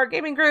CRR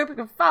Gaming Group. You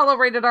can follow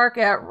Rated Arc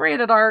at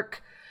Rated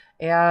Arc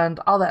and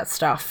all that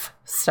stuff.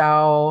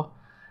 So,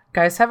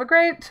 guys, have a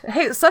great...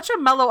 Hey, such a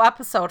mellow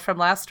episode from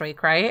last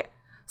week, right?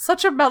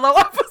 Such a mellow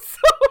episode.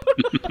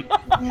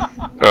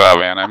 Oh,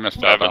 man, I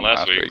missed out on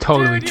last week.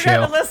 Totally Dude, chill.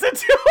 You had to listen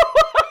to us.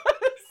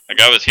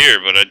 Like, I was here,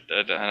 but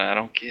I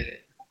don't get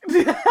it.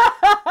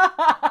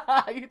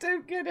 You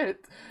don't get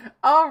it.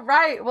 All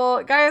right.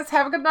 Well, guys,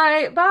 have a good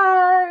night.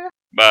 Bye.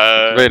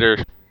 Bye.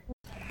 Later.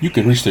 You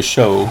can reach the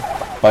show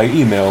by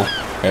email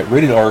at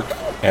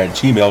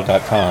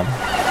ratedarc@gmail.com.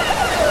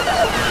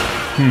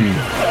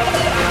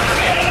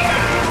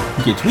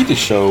 You can tweet the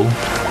show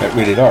at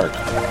ratedarc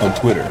on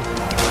Twitter.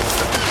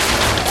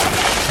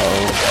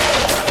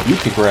 You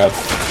can grab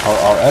our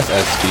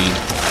RSS feed,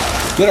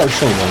 get our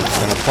show notes,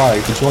 and apply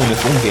to join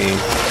us in-game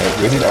at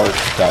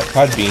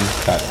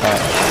ratedarc.podbean.com.